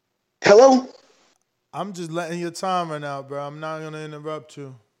 I'm just letting your time run out, bro. I'm not going to interrupt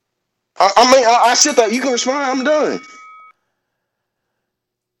you. I said that. You can respond. I'm done.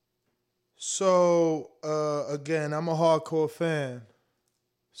 So, again, I'm a hardcore fan.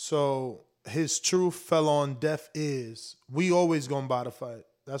 So, his truth fell on deaf ears. We always going to buy the fight.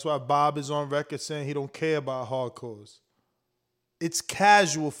 That's why Bob is on record saying he don't care about hardcores. It's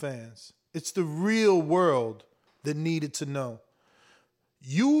casual fans. It's the real world that needed to know.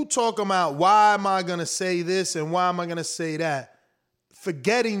 You talking about why am I going to say this and why am I going to say that,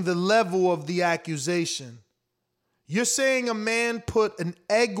 forgetting the level of the accusation. You're saying a man put an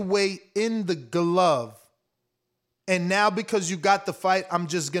egg weight in the glove, and now because you got the fight, I'm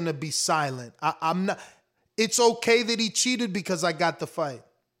just going to be silent. I'm not. It's okay that he cheated because I got the fight.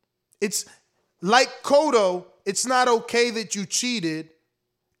 It's like Cotto, it's not okay that you cheated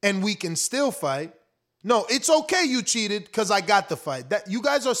and we can still fight. No, it's okay you cheated because I got the fight. That you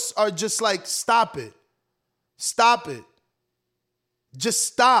guys are just like, stop it. Stop it. Just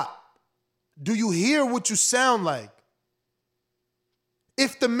stop. Do you hear what you sound like?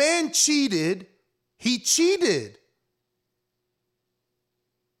 If the man cheated, he cheated.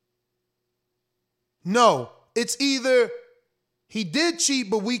 No, it's either he did cheat,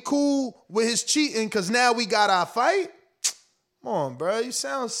 but we cool with his cheating because now we got our fight. Come on, bro. You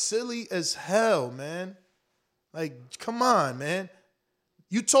sound silly as hell, man. Like, come on, man.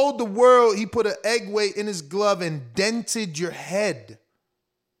 You told the world he put an egg weight in his glove and dented your head.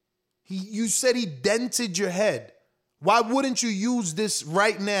 You said he dented your head. Why wouldn't you use this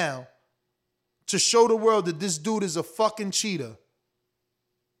right now to show the world that this dude is a fucking cheater?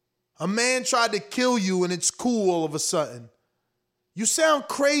 A man tried to kill you and it's cool all of a sudden. You sound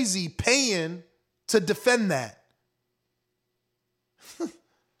crazy paying to defend that.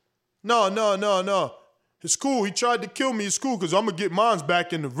 No. It's cool. He tried to kill me. It's cool because I'm going to get mines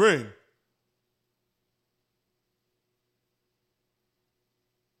back in the ring.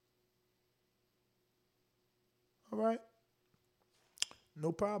 All right.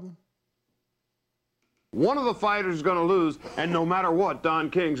 No problem. One of the fighters is going to lose, and no matter what, Don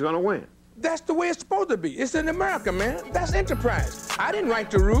King's going to win. That's the way it's supposed to be. It's in America, man. That's enterprise. I didn't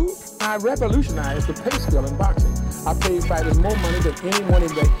write the rules. I revolutionized the pay scale in boxing. I paid fighters more money than anyone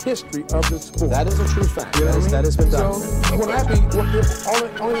in the history of the sport. That is a true fact. You know what I mean? That has been done. So when I be,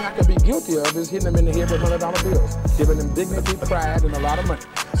 the only thing I could be guilty of is hitting them in the head with $100 bills, giving them dignity, pride, and a lot of money.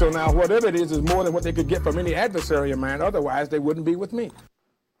 So now whatever it is more than what they could get from any adversary of mine. Otherwise, they wouldn't be with me.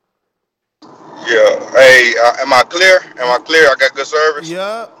 Yeah. Hey, am I clear? I got good service?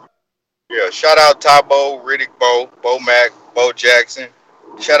 Yeah. Yeah. Shout out Tabo, Riddick Bo Mack, Bo Jackson.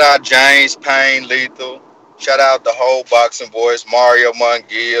 Shout out James Payne, Lethal. Shout out the whole Boxing Voice, Mario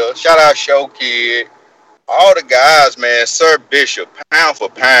Munguia. Shout out Show Kid. All the guys, man. Sir Bishop, pound for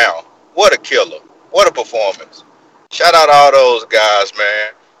pound. What a killer. What a performance. Shout out all those guys,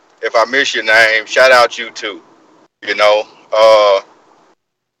 man. If I miss your name, shout out you too. You know,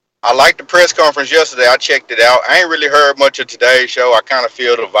 I liked the press conference yesterday. I checked it out. I ain't really heard much of today's show. I kind of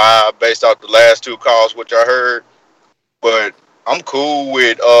feel the vibe based off the last two calls, which I heard. But I'm cool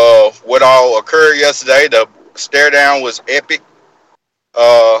with what all occurred yesterday. The stare down was epic.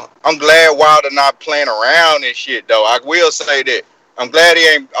 I'm glad Wilder not playing around and shit, though. I will say that. I'm glad he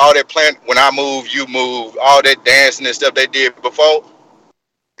ain't all that playing when I move, you move, all that dancing and stuff they did before.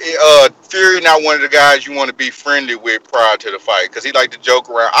 Fury not one of the guys you want to be friendly with prior to the fight because he like to joke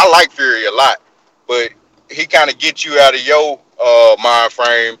around. I like Fury a lot, but he kind of gets you out of your mind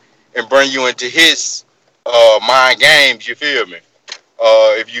frame and bring you into his mind games. You feel me?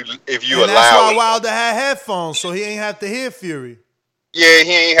 If you And allow that's why it. Wilder had headphones, so he ain't have to hear Fury. Yeah,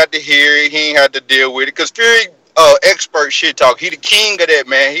 he ain't had to hear it. He ain't had to deal with it because Fury, expert shit talk. He the king of that,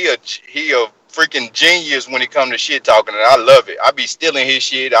 man. He a freaking genius when it comes to shit talking, and I love it. I be stealing his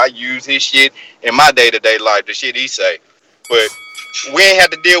shit. I use his shit in my day-to-day life, the shit he say. But we ain't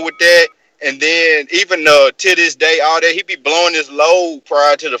had to deal with that. And then even to this day, all that, he be blowing his load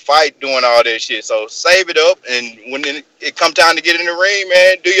prior to the fight doing all that shit. So save it up, and when it come time to get in the ring,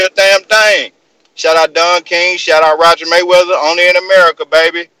 man, do your damn thing. Shout out Don King. Shout out Roger Mayweather. Only in America,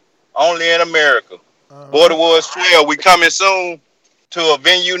 baby. Only in America. Border Wars 12. We coming soon to a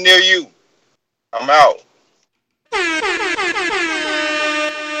venue near you. I'm out.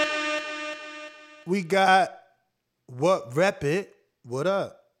 We got what rep it. What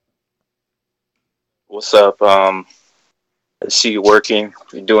up? What's up? I see you working.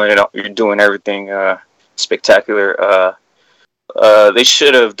 You're doing everything spectacular. They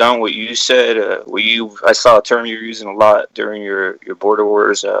should have done what you said. I saw a term you're using a lot during your Border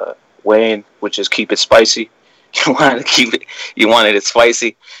Wars weigh-in, which is keep it spicy. You wanted it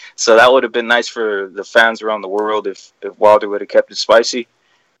spicy. So that would have been nice for the fans around the world if Wilder would have kept it spicy.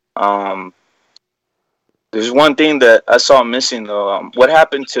 There's one thing that I saw missing though. What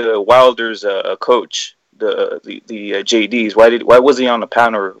happened to Wilder's coach, the JDs? Why was he on the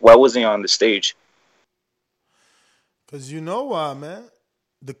panel? Why was he on the stage? Because you know why, man.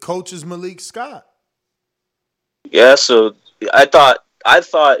 The coach is Malik Scott. Yeah, so I thought,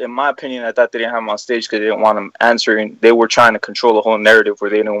 in my opinion, I thought they didn't have him on stage because they didn't want him answering. They were trying to control the whole narrative where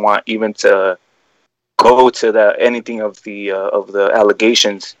they didn't want even to go to anything of the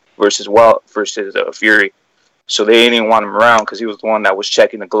allegations versus Fury. So they didn't want him around because he was the one that was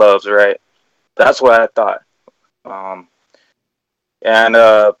checking the gloves, right? That's what I thought. And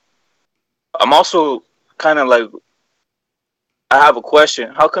I'm also kind of like, I have a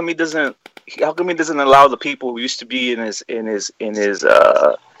question. How come he doesn't allow the people who used to be in his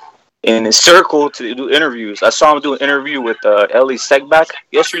circle to do interviews? I saw him do an interview with Ellie Segbach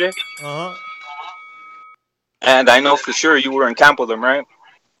yesterday. And I know for sure you were in camp with him, right?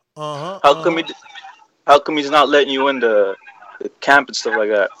 How come he's not letting you in the camp and stuff like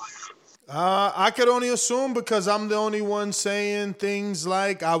that? I could only assume because I'm the only one saying things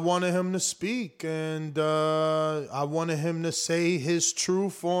like I wanted him to speak and I wanted him to say his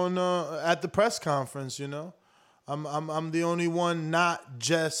truth on at the press conference. You know, I'm the only one not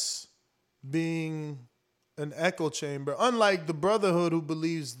just being an echo chamber. Unlike the Brotherhood, who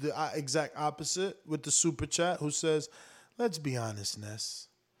believes the exact opposite with the super chat, who says, "Let's be honest, Ness.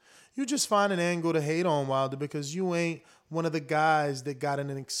 You just find an angle to hate on Wilder because you ain't one of the guys that got in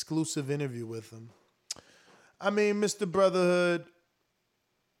an exclusive interview with him." I mean, Mr. Brotherhood,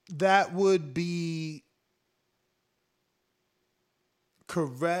 that would be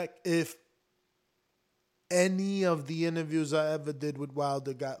correct if any of the interviews I ever did with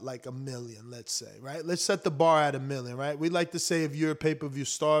Wilder got like 1 million, let's say, right? Let's set the bar at 1 million, right? We like to say if you're a pay-per-view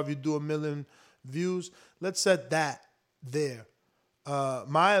star, if you do 1 million views, let's set that there.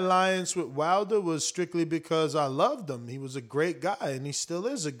 My alliance with Wilder was strictly because I loved him. He was a great guy, and he still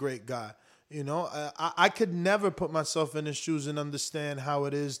is a great guy. You know, I could never put myself in his shoes and understand how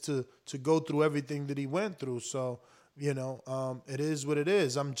it is to go through everything that he went through. So, you know, it is what it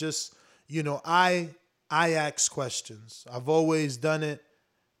is. I'm just, you know, I ask questions. I've always done it.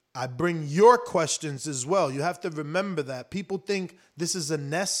 I bring your questions as well. You have to remember that. People think this is a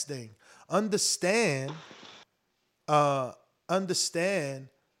Ness thing. Understand that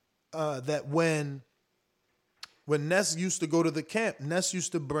when Ness used to go to the camp, Ness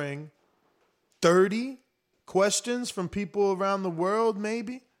used to bring 30 questions from people around the world,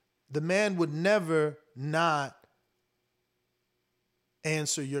 maybe. The man would never not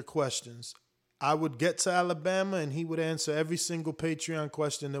answer your questions. I would get to Alabama and he would answer every single Patreon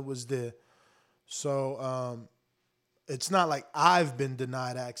question that was there. So it's not like I've been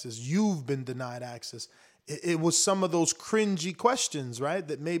denied access. You've been denied access. It was some of those cringy questions, right?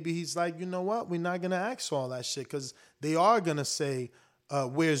 That maybe he's like, you know what? We're not going to ask all that shit because they are going to say,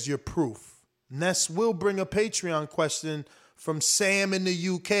 where's your proof? Ness will bring a Patreon question from Sam in the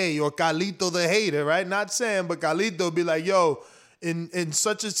UK or Carlito the hater, right? Not Sam, but Carlito will be like, yo, in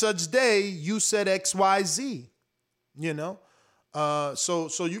such and such day, you said X, Y, Z, you know?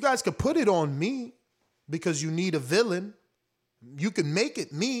 So you guys could put it on me because you need a villain. You can make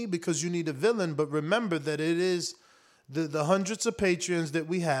it me because you need a villain, but remember that it is the hundreds of Patreons that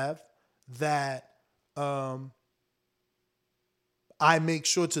we have that I make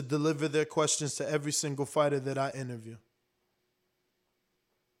sure to deliver their questions to every single fighter that I interview.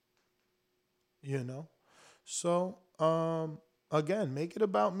 You know? So, again, make it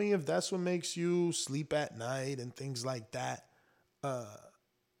about me if that's what makes you sleep at night and things like that. But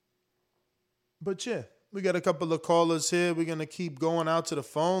yeah, we got a couple of callers here. We're going to keep going out to the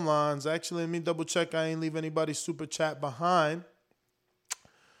phone lines. Actually, let me double check. I ain't leave anybody's super chat behind.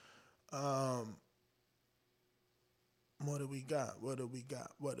 What do we got? We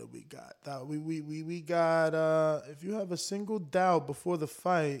got, if you have a single doubt before the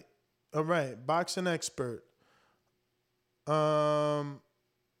fight, all right, boxing expert.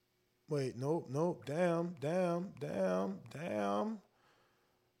 Wait, nope, damn.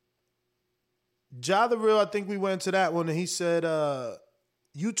 Ja the Real, I think we went to that one, and he said,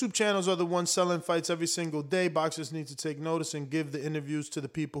 YouTube channels are the ones selling fights every single day. Boxers need to take notice and give the interviews to the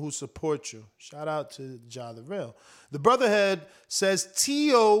people who support you. Shout out to Ja the Real. The Brotherhead says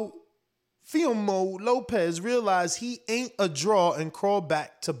Teofimo Lopez realized he ain't a draw and crawl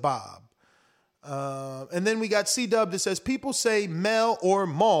back to Bob. And then we got C-Dub that says people say Mel or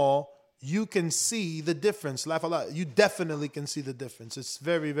Maul, you can see the difference. Laugh a lot. You definitely can see the difference. It's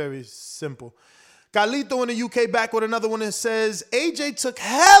very, very simple. Carlito in the UK back with another one that says, AJ took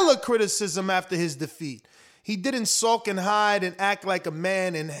hella criticism after his defeat. He didn't sulk and hide and act like a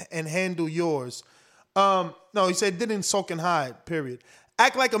man and handle yours. No, he said didn't sulk and hide, period.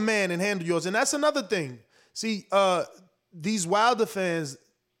 Act like a man and handle yours. And that's another thing. See, these Wilder fans,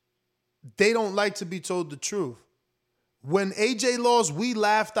 they don't like to be told the truth. When AJ lost, we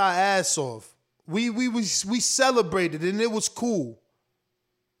laughed our ass off. We celebrated and it was cool.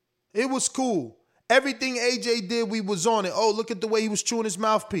 It was cool. Everything AJ did, we was on it. Oh, look at the way he was chewing his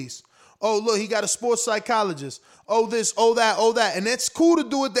mouthpiece. Oh, look, he got a sports psychologist. Oh, this, oh, that, oh, that. And it's cool to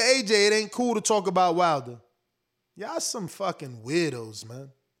do it to AJ. It ain't cool to talk about Wilder. Y'all some fucking weirdos, man.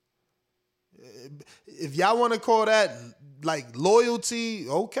 If y'all want to call that, like, loyalty,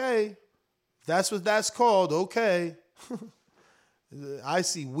 okay. That's what that's called, okay. I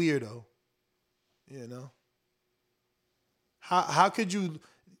see weirdo, you know. How could you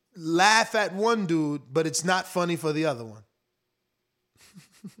laugh at one dude, but it's not funny for the other one?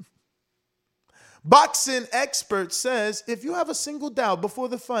 Boxing expert says, if you have a single doubt before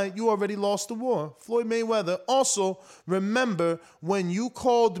the fight, you already lost the war. Floyd Mayweather. Also, remember when you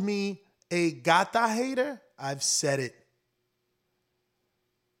called me a gata hater? I've said it.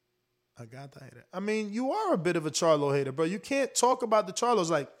 A gata hater. I mean, you are a bit of a Charlo hater, bro. You can't talk about the Charlos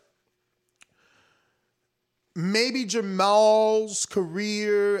like, maybe Jamal's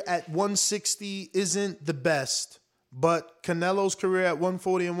career at 160 isn't the best, but Canelo's career at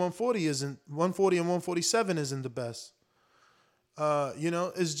 140 and 147 isn't the best. You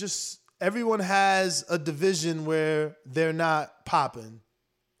know, it's just everyone has a division where they're not popping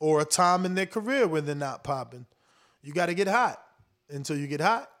or a time in their career where they're not popping. You got to get hot. Until you get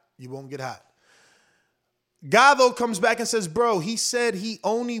hot, you won't get hot. Gado comes back and says, bro, he said he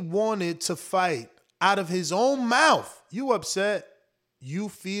only wanted to fight out of his own mouth, you upset. You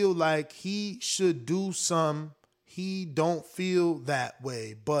feel like he should do some. He don't feel that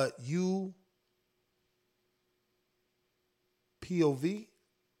way, but you POV,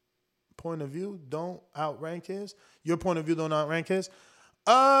 point of view, don't outrank his. Your point of view don't outrank his.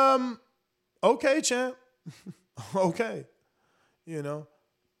 Okay, champ. Okay. You know,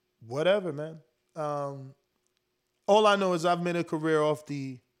 whatever, man. All I know is I've made a career off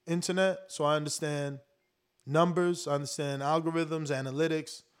the internet, so I understand numbers, I understand algorithms,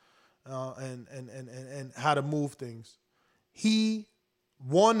 analytics, and how to move things. He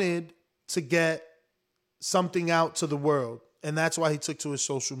wanted to get something out to the world, and that's why he took to his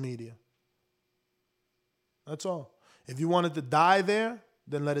social media. That's all. If you wanted to die there,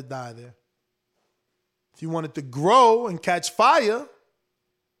 then let it die there. If you wanted to grow and catch fire,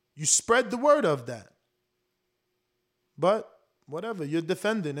 you spread the word of that. But whatever, you're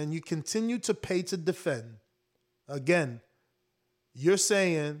defending and you continue to pay to defend. Again, you're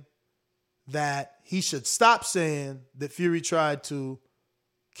saying that he should stop saying that Fury tried to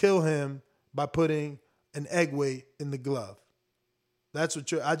kill him by putting an egg weight in the glove. That's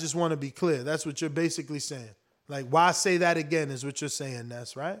what I just want to be clear. That's what you're basically saying. Like, why say that again is what you're saying,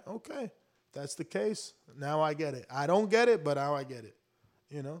 Ness, right? Okay. If that's the case. Now I get it. I don't get it, but now I get it.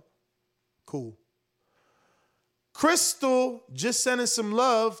 You know? Cool. Crystal just sending some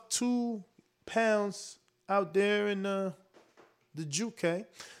love. 2 pounds out there in the UK.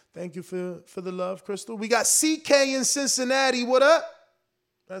 Thank you for the love, Crystal. We got CK in Cincinnati. What up?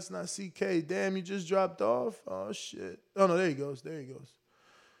 That's not CK. Damn, you just dropped off. Oh, shit. Oh, no, there he goes. There he goes.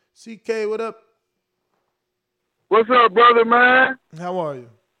 CK, what up? What's up, brother, man? How are you?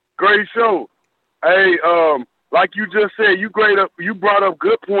 Great show. Hey, like you just said, you brought up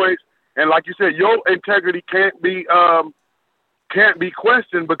good points, and like you said, your integrity can't be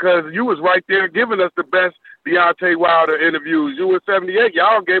questioned because you was right there giving us the best Deontay Wilder interviews. You were 78.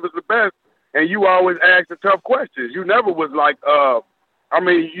 Y'all gave us the best, and you always asked the tough questions. You never was like, I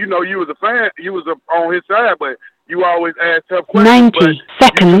mean, you know, you was a fan, you was on his side, but you always asked tough questions. 90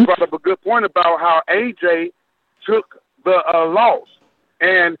 seconds. You brought up a good point about how AJ took the loss.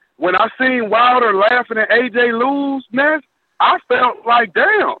 And when I seen Wilder laughing at AJ lose, Ness, I felt like,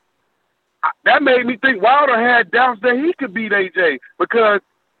 damn. That made me think Wilder had doubts that he could beat AJ because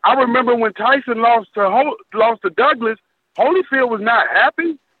I remember when Tyson lost to Douglas, Holyfield was not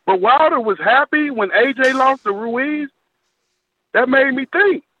happy, but Wilder was happy when AJ lost to Ruiz. That made me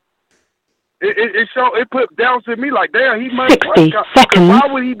think. It put doubts in me like, damn, he might. 60 seconds. Why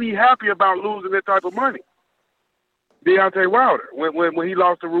would he be happy about losing that type of money? Deontay Wilder when he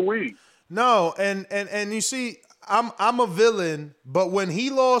lost to Ruiz. No, and you see, I'm a villain, but when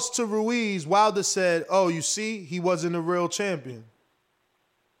he lost to Ruiz, Wilder said, "Oh, you see, he wasn't a real champion."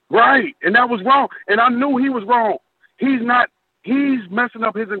 Right, and that was wrong, and I knew he was wrong. He's messing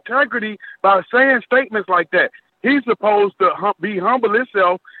up his integrity by saying statements like that. He's supposed to be humble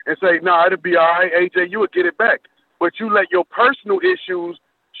himself and say, "Nah, it'll be all right, AJ. You will get it back." But you let your personal issues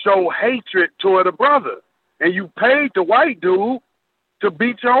show hatred toward a brother. And you paid the white dude to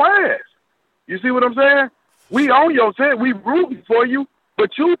beat your ass. You see what I'm saying? We on your side. We rooting for you.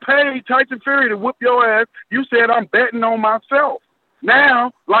 But you paid Tyson Fury to whoop your ass. You said, I'm betting on myself.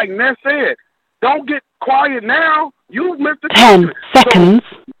 Now, like Ness said, don't get quiet now. You missed the 10 seconds.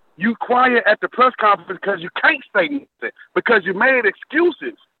 So you quiet at the press conference because you can't say nothing. Because you made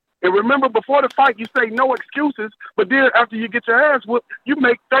excuses. And remember, before the fight, you say no excuses. But then after you get your ass whooped, you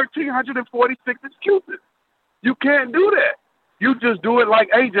make 1,346 excuses. You can't do that. You just do it like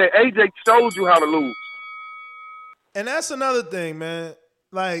AJ. AJ showed you how to lose. And that's another thing, man.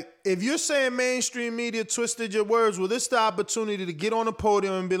 Like, if you're saying mainstream media twisted your words, well, this is the opportunity to get on the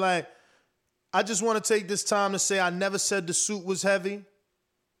podium and be like, I just want to take this time to say I never said the suit was heavy.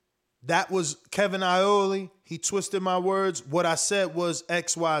 That was Kevin Iole. He twisted my words. What I said was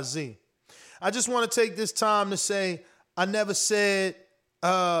XYZ. I just want to take this time to say I never said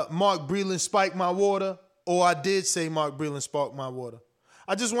Mark Breland spiked my water. Or I did say Mark Breland sparked my water.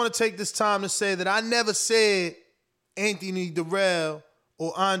 I just want to take this time to say that I never said Anthony Durrell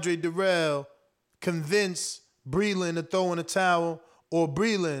or Andre Durrell convinced Breland to throw in a towel or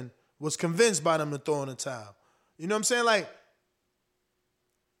Breland was convinced by them to throw in a towel. You know what I'm saying? Like,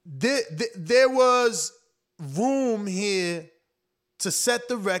 there was room here to set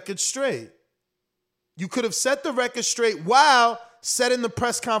the record straight. You could have set the record straight while setting the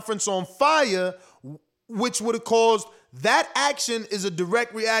press conference on fire, which would have caused that action is a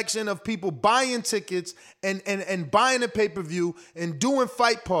direct reaction of people buying tickets and buying a pay-per-view and doing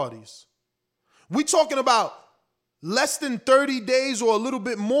fight parties. We talking about less than 30 days or a little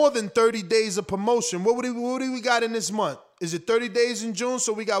bit more than 30 days of promotion. What do we got in this month? Is it 30 days in June?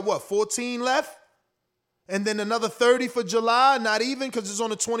 So we got what, 14 left? And then another 30 for July? Not even, because it's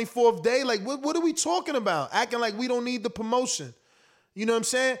on the 24th day? Like, what are we talking about? Acting like we don't need the promotion. You know what I'm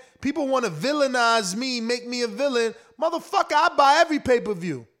saying? People want to villainize me, make me a villain. Motherfucker, I buy every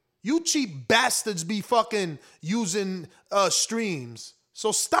pay-per-view. You cheap bastards be fucking using streams.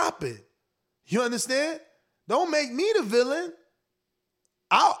 So stop it. You understand? Don't make me the villain.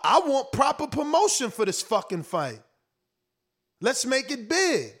 I want proper promotion for this fucking fight. Let's make it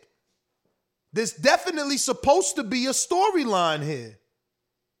big. There's definitely supposed to be a storyline here.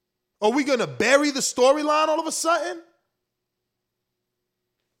 Are we going to bury the storyline all of a sudden?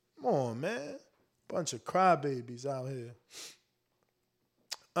 Come on, man. Bunch of crybabies out here.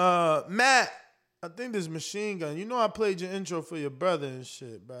 Matt, I think this Machine Gun. You know I played your intro for your brother and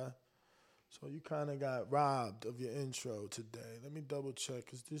shit, bro. So you kind of got robbed of your intro today. Let me double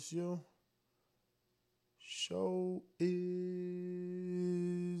check. Is this you? Show is...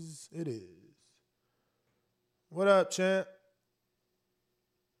 It is. What up, champ?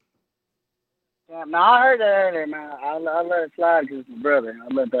 Yeah, man, I heard that earlier, man. I let it slide because it's my brother. I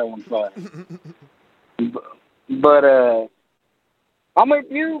let that one slide. but I'm with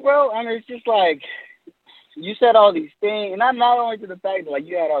you, bro. I mean, it's just like, you said all these things, and not only to the fact that, like,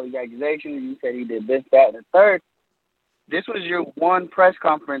 you had all these accusations, you said he did this, that, and the third. This was your one press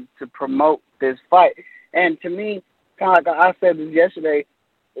conference to promote this fight. And to me, kind of like I said this yesterday,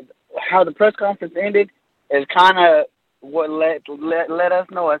 how the press conference ended is kind of what let us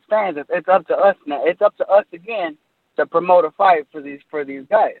know as fans. It's up to us now. It's up to us again to promote a fight for these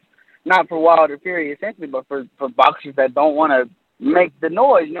guys. Not for Wilder Fury essentially, but for boxers that don't want to make the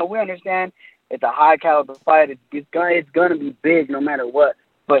noise. You know, we understand it's a high caliber fight. It's gonna be big no matter what.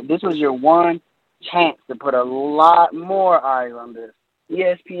 But this was your one chance to put a lot more eyes on this.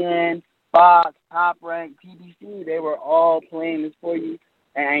 ESPN, Fox, Top Rank, PBC, they were all playing this for you,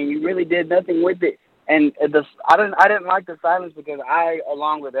 and you really did nothing with it. And I didn't like the silence because I,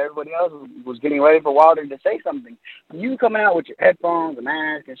 along with everybody else, was getting ready for Wilder to say something. You coming out with your headphones, a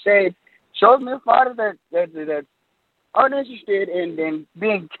mask, and shades shows me a fighter that aren't interested in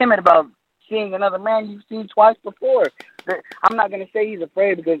being timid about seeing another man you've seen twice before. I'm not going to say he's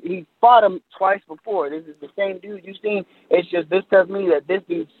afraid because he fought him twice before. This is the same dude you've seen. It's just this tells me that this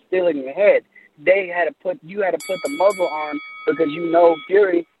dude's still in your head. You had to put the muzzle on because you know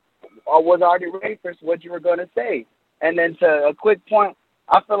Fury was already ready for what you were going to say. And then to a quick point,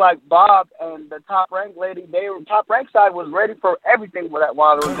 I feel like Bob and the Top Rank lady, Top Rank side was ready for everything that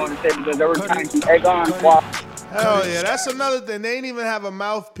Wilder was going to say because they were trying to egg on Wilder. Hell yeah, that's another thing. They ain't even have a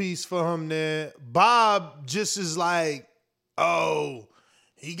mouthpiece for him there. Bob just is like, oh,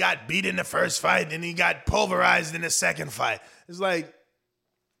 he got beat in the first fight and he got pulverized in the second fight. It's like,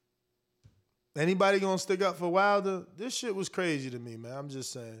 anybody gonna stick up for Wilder? This shit was crazy to me, man. I'm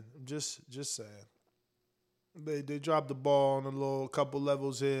just saying. Just saying. They dropped the ball on a couple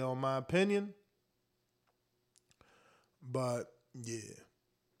levels here, on my opinion. But yeah.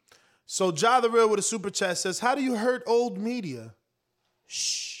 So Ja the Real with a super chat says, "How do you hurt old media?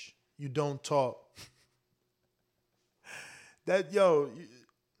 Shh, you don't talk."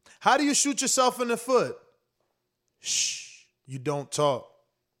 How do you shoot yourself in the foot? Shh, you don't talk.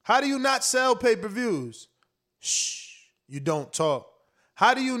 How do you not sell pay-per-views? Shh, you don't talk.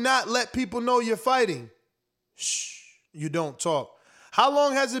 How do you not let people know you're fighting? Shh, you don't talk. How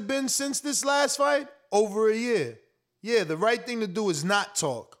long has it been since this last fight? Over a year. Yeah, the right thing to do is not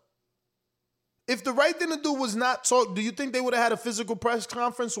talk. If the right thing to do was not talk, do you think they would have had a physical press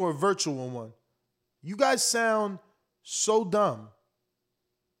conference or a virtual one? You guys sound so dumb.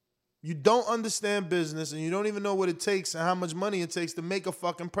 You don't understand business and you don't even know what it takes and how much money it takes to make a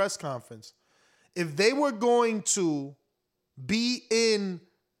fucking press conference. If they were going to be in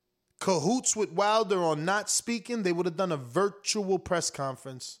cahoots with Wilder on not speaking, they would have done a virtual press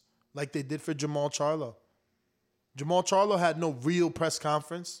conference like they did for Jamal Charlo. Jamal Charlo had no real press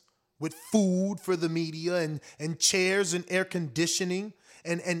conference with food for the media and chairs and air conditioning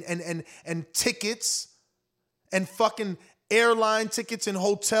and tickets and fucking airline tickets and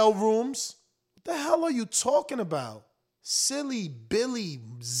hotel rooms. What the hell are you talking about? Silly Billy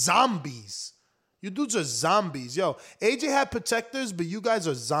zombies. You dudes are zombies. Yo, AJ had protectors, but you guys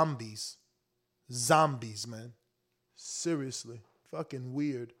are zombies. Zombies, man. Seriously. Fucking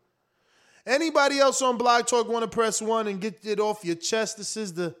weird. Anybody else on Blog Talk want to press 1 and get it off your chest? This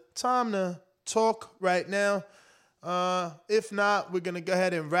is the time to talk right now. If not, we're going to go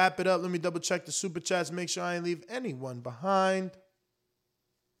ahead and wrap it up. Let me double check the super chats, make sure I ain't leave anyone behind.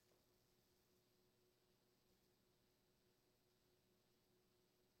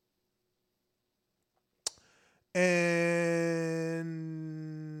 And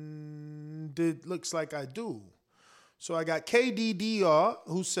it looks like I do. So I got KDDR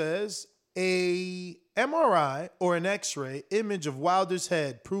who says a MRI or an X-ray image of Wilder's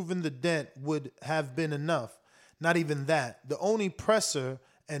head proving the dent would have been enough. Not even that. The only presser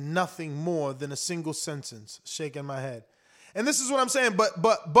and nothing more than a single sentence. Shaking my head. And this is what I'm saying.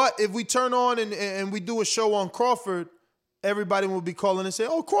 But if we turn on and we do a show on Crawford, everybody will be calling and say,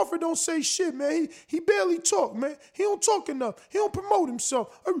 "Oh, Crawford don't say shit, man. He barely talk, man. He don't talk enough. He don't promote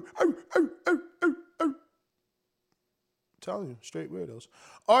himself." I'm telling you, straight weirdos.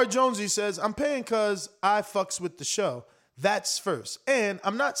 R. Jonesy says, "I'm paying because I fucks with the show. That's first. And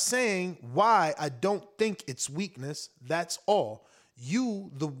I'm not saying why I don't think it's weakness. That's all.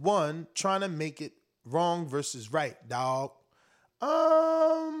 You, the one trying to make it wrong versus right, dog."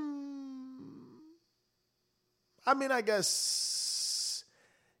 I mean, I guess,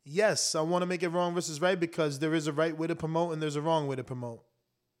 yes, I want to make it wrong versus right because there is a right way to promote and there's a wrong way to promote.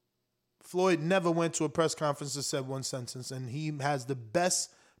 Floyd never went to a press conference and said one sentence, and he has the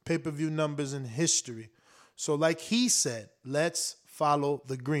best pay-per-view numbers in history. So like he said, let's follow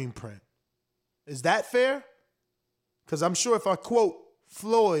the green print. Is that fair? Because I'm sure if I quote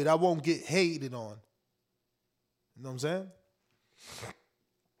Floyd, I won't get hated on. You know what I'm saying?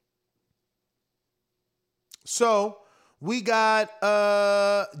 So we got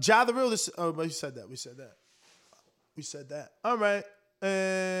Ja the Real. We said that. We said that. All right.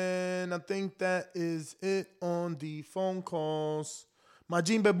 And I think that is it on the phone calls.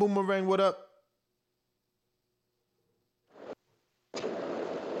 Majin Be Boomerang, what up?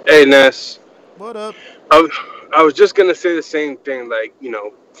 Hey, Ness. What up? I was just gonna say the same thing. Like,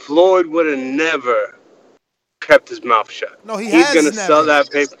 Floyd would have never kept his mouth shut. No, he's gonna never. sell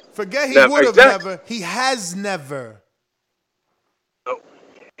that paper. Forget he would have never. He has never.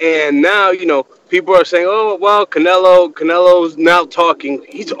 And now, people are saying, "Oh, well, Canelo's now talking."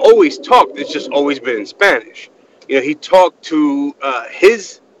 He's always talked. It's just always been in Spanish. He talked to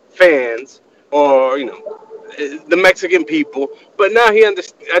his fans or, the Mexican people. But now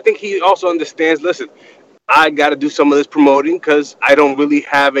I think he also understands, listen, I got to do some of this promoting because I don't really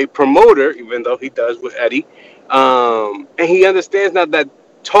have a promoter, even though he does with Eddie. And he understands now that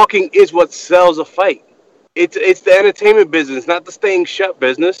talking is what sells a fight. It's the entertainment business, not the staying shut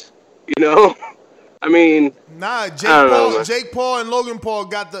business. I mean, nah. Jake Paul and Logan Paul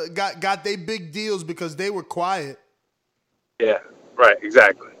got they big deals because they were quiet. Yeah, right.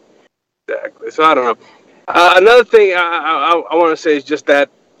 Exactly. So I don't know. Another thing I want to say is just that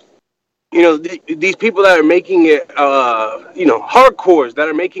these people that are making it hardcores that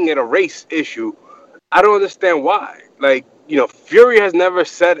are making it a race issue. I don't understand why. Like, Fury has never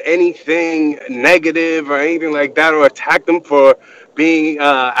said anything negative or anything like that or attacked them for being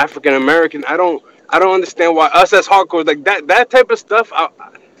African American. I don't understand why us as hardcore like that type of stuff. I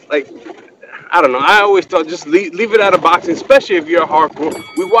don't know. I always thought just leave it out of boxing, especially if you're a hardcore.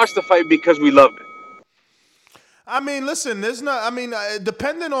 We watch the fight because we love it. I mean, listen,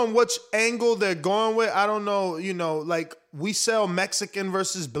 depending on which angle they're going with, I don't know, like we sell Mexican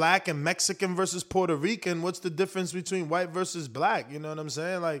versus black and Mexican versus Puerto Rican. What's the difference between white versus black? You know what I'm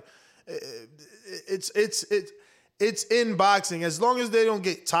saying? Like, it's in boxing as long as they don't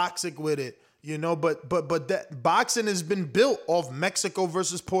get toxic with it, but that boxing has been built off Mexico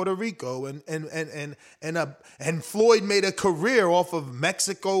versus Puerto Rico and Floyd made a career off of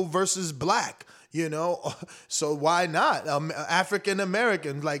Mexico versus black. So why not African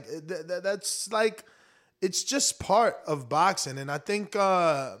American? Like that's like it's just part of boxing, and I think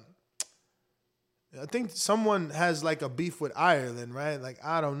someone has like a beef with Ireland, right? Like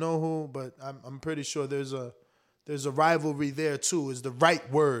I don't know who, but I'm pretty sure there's a rivalry there too. Is the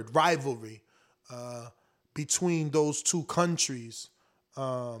right word, rivalry, between those two countries.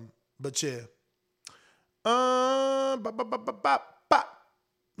 But yeah,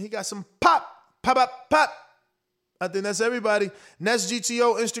 he got some pop. Pop, pop, pop. I think that's everybody. Nest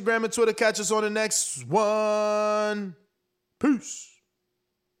GTO, Instagram and Twitter. Catch us on the next one. Peace.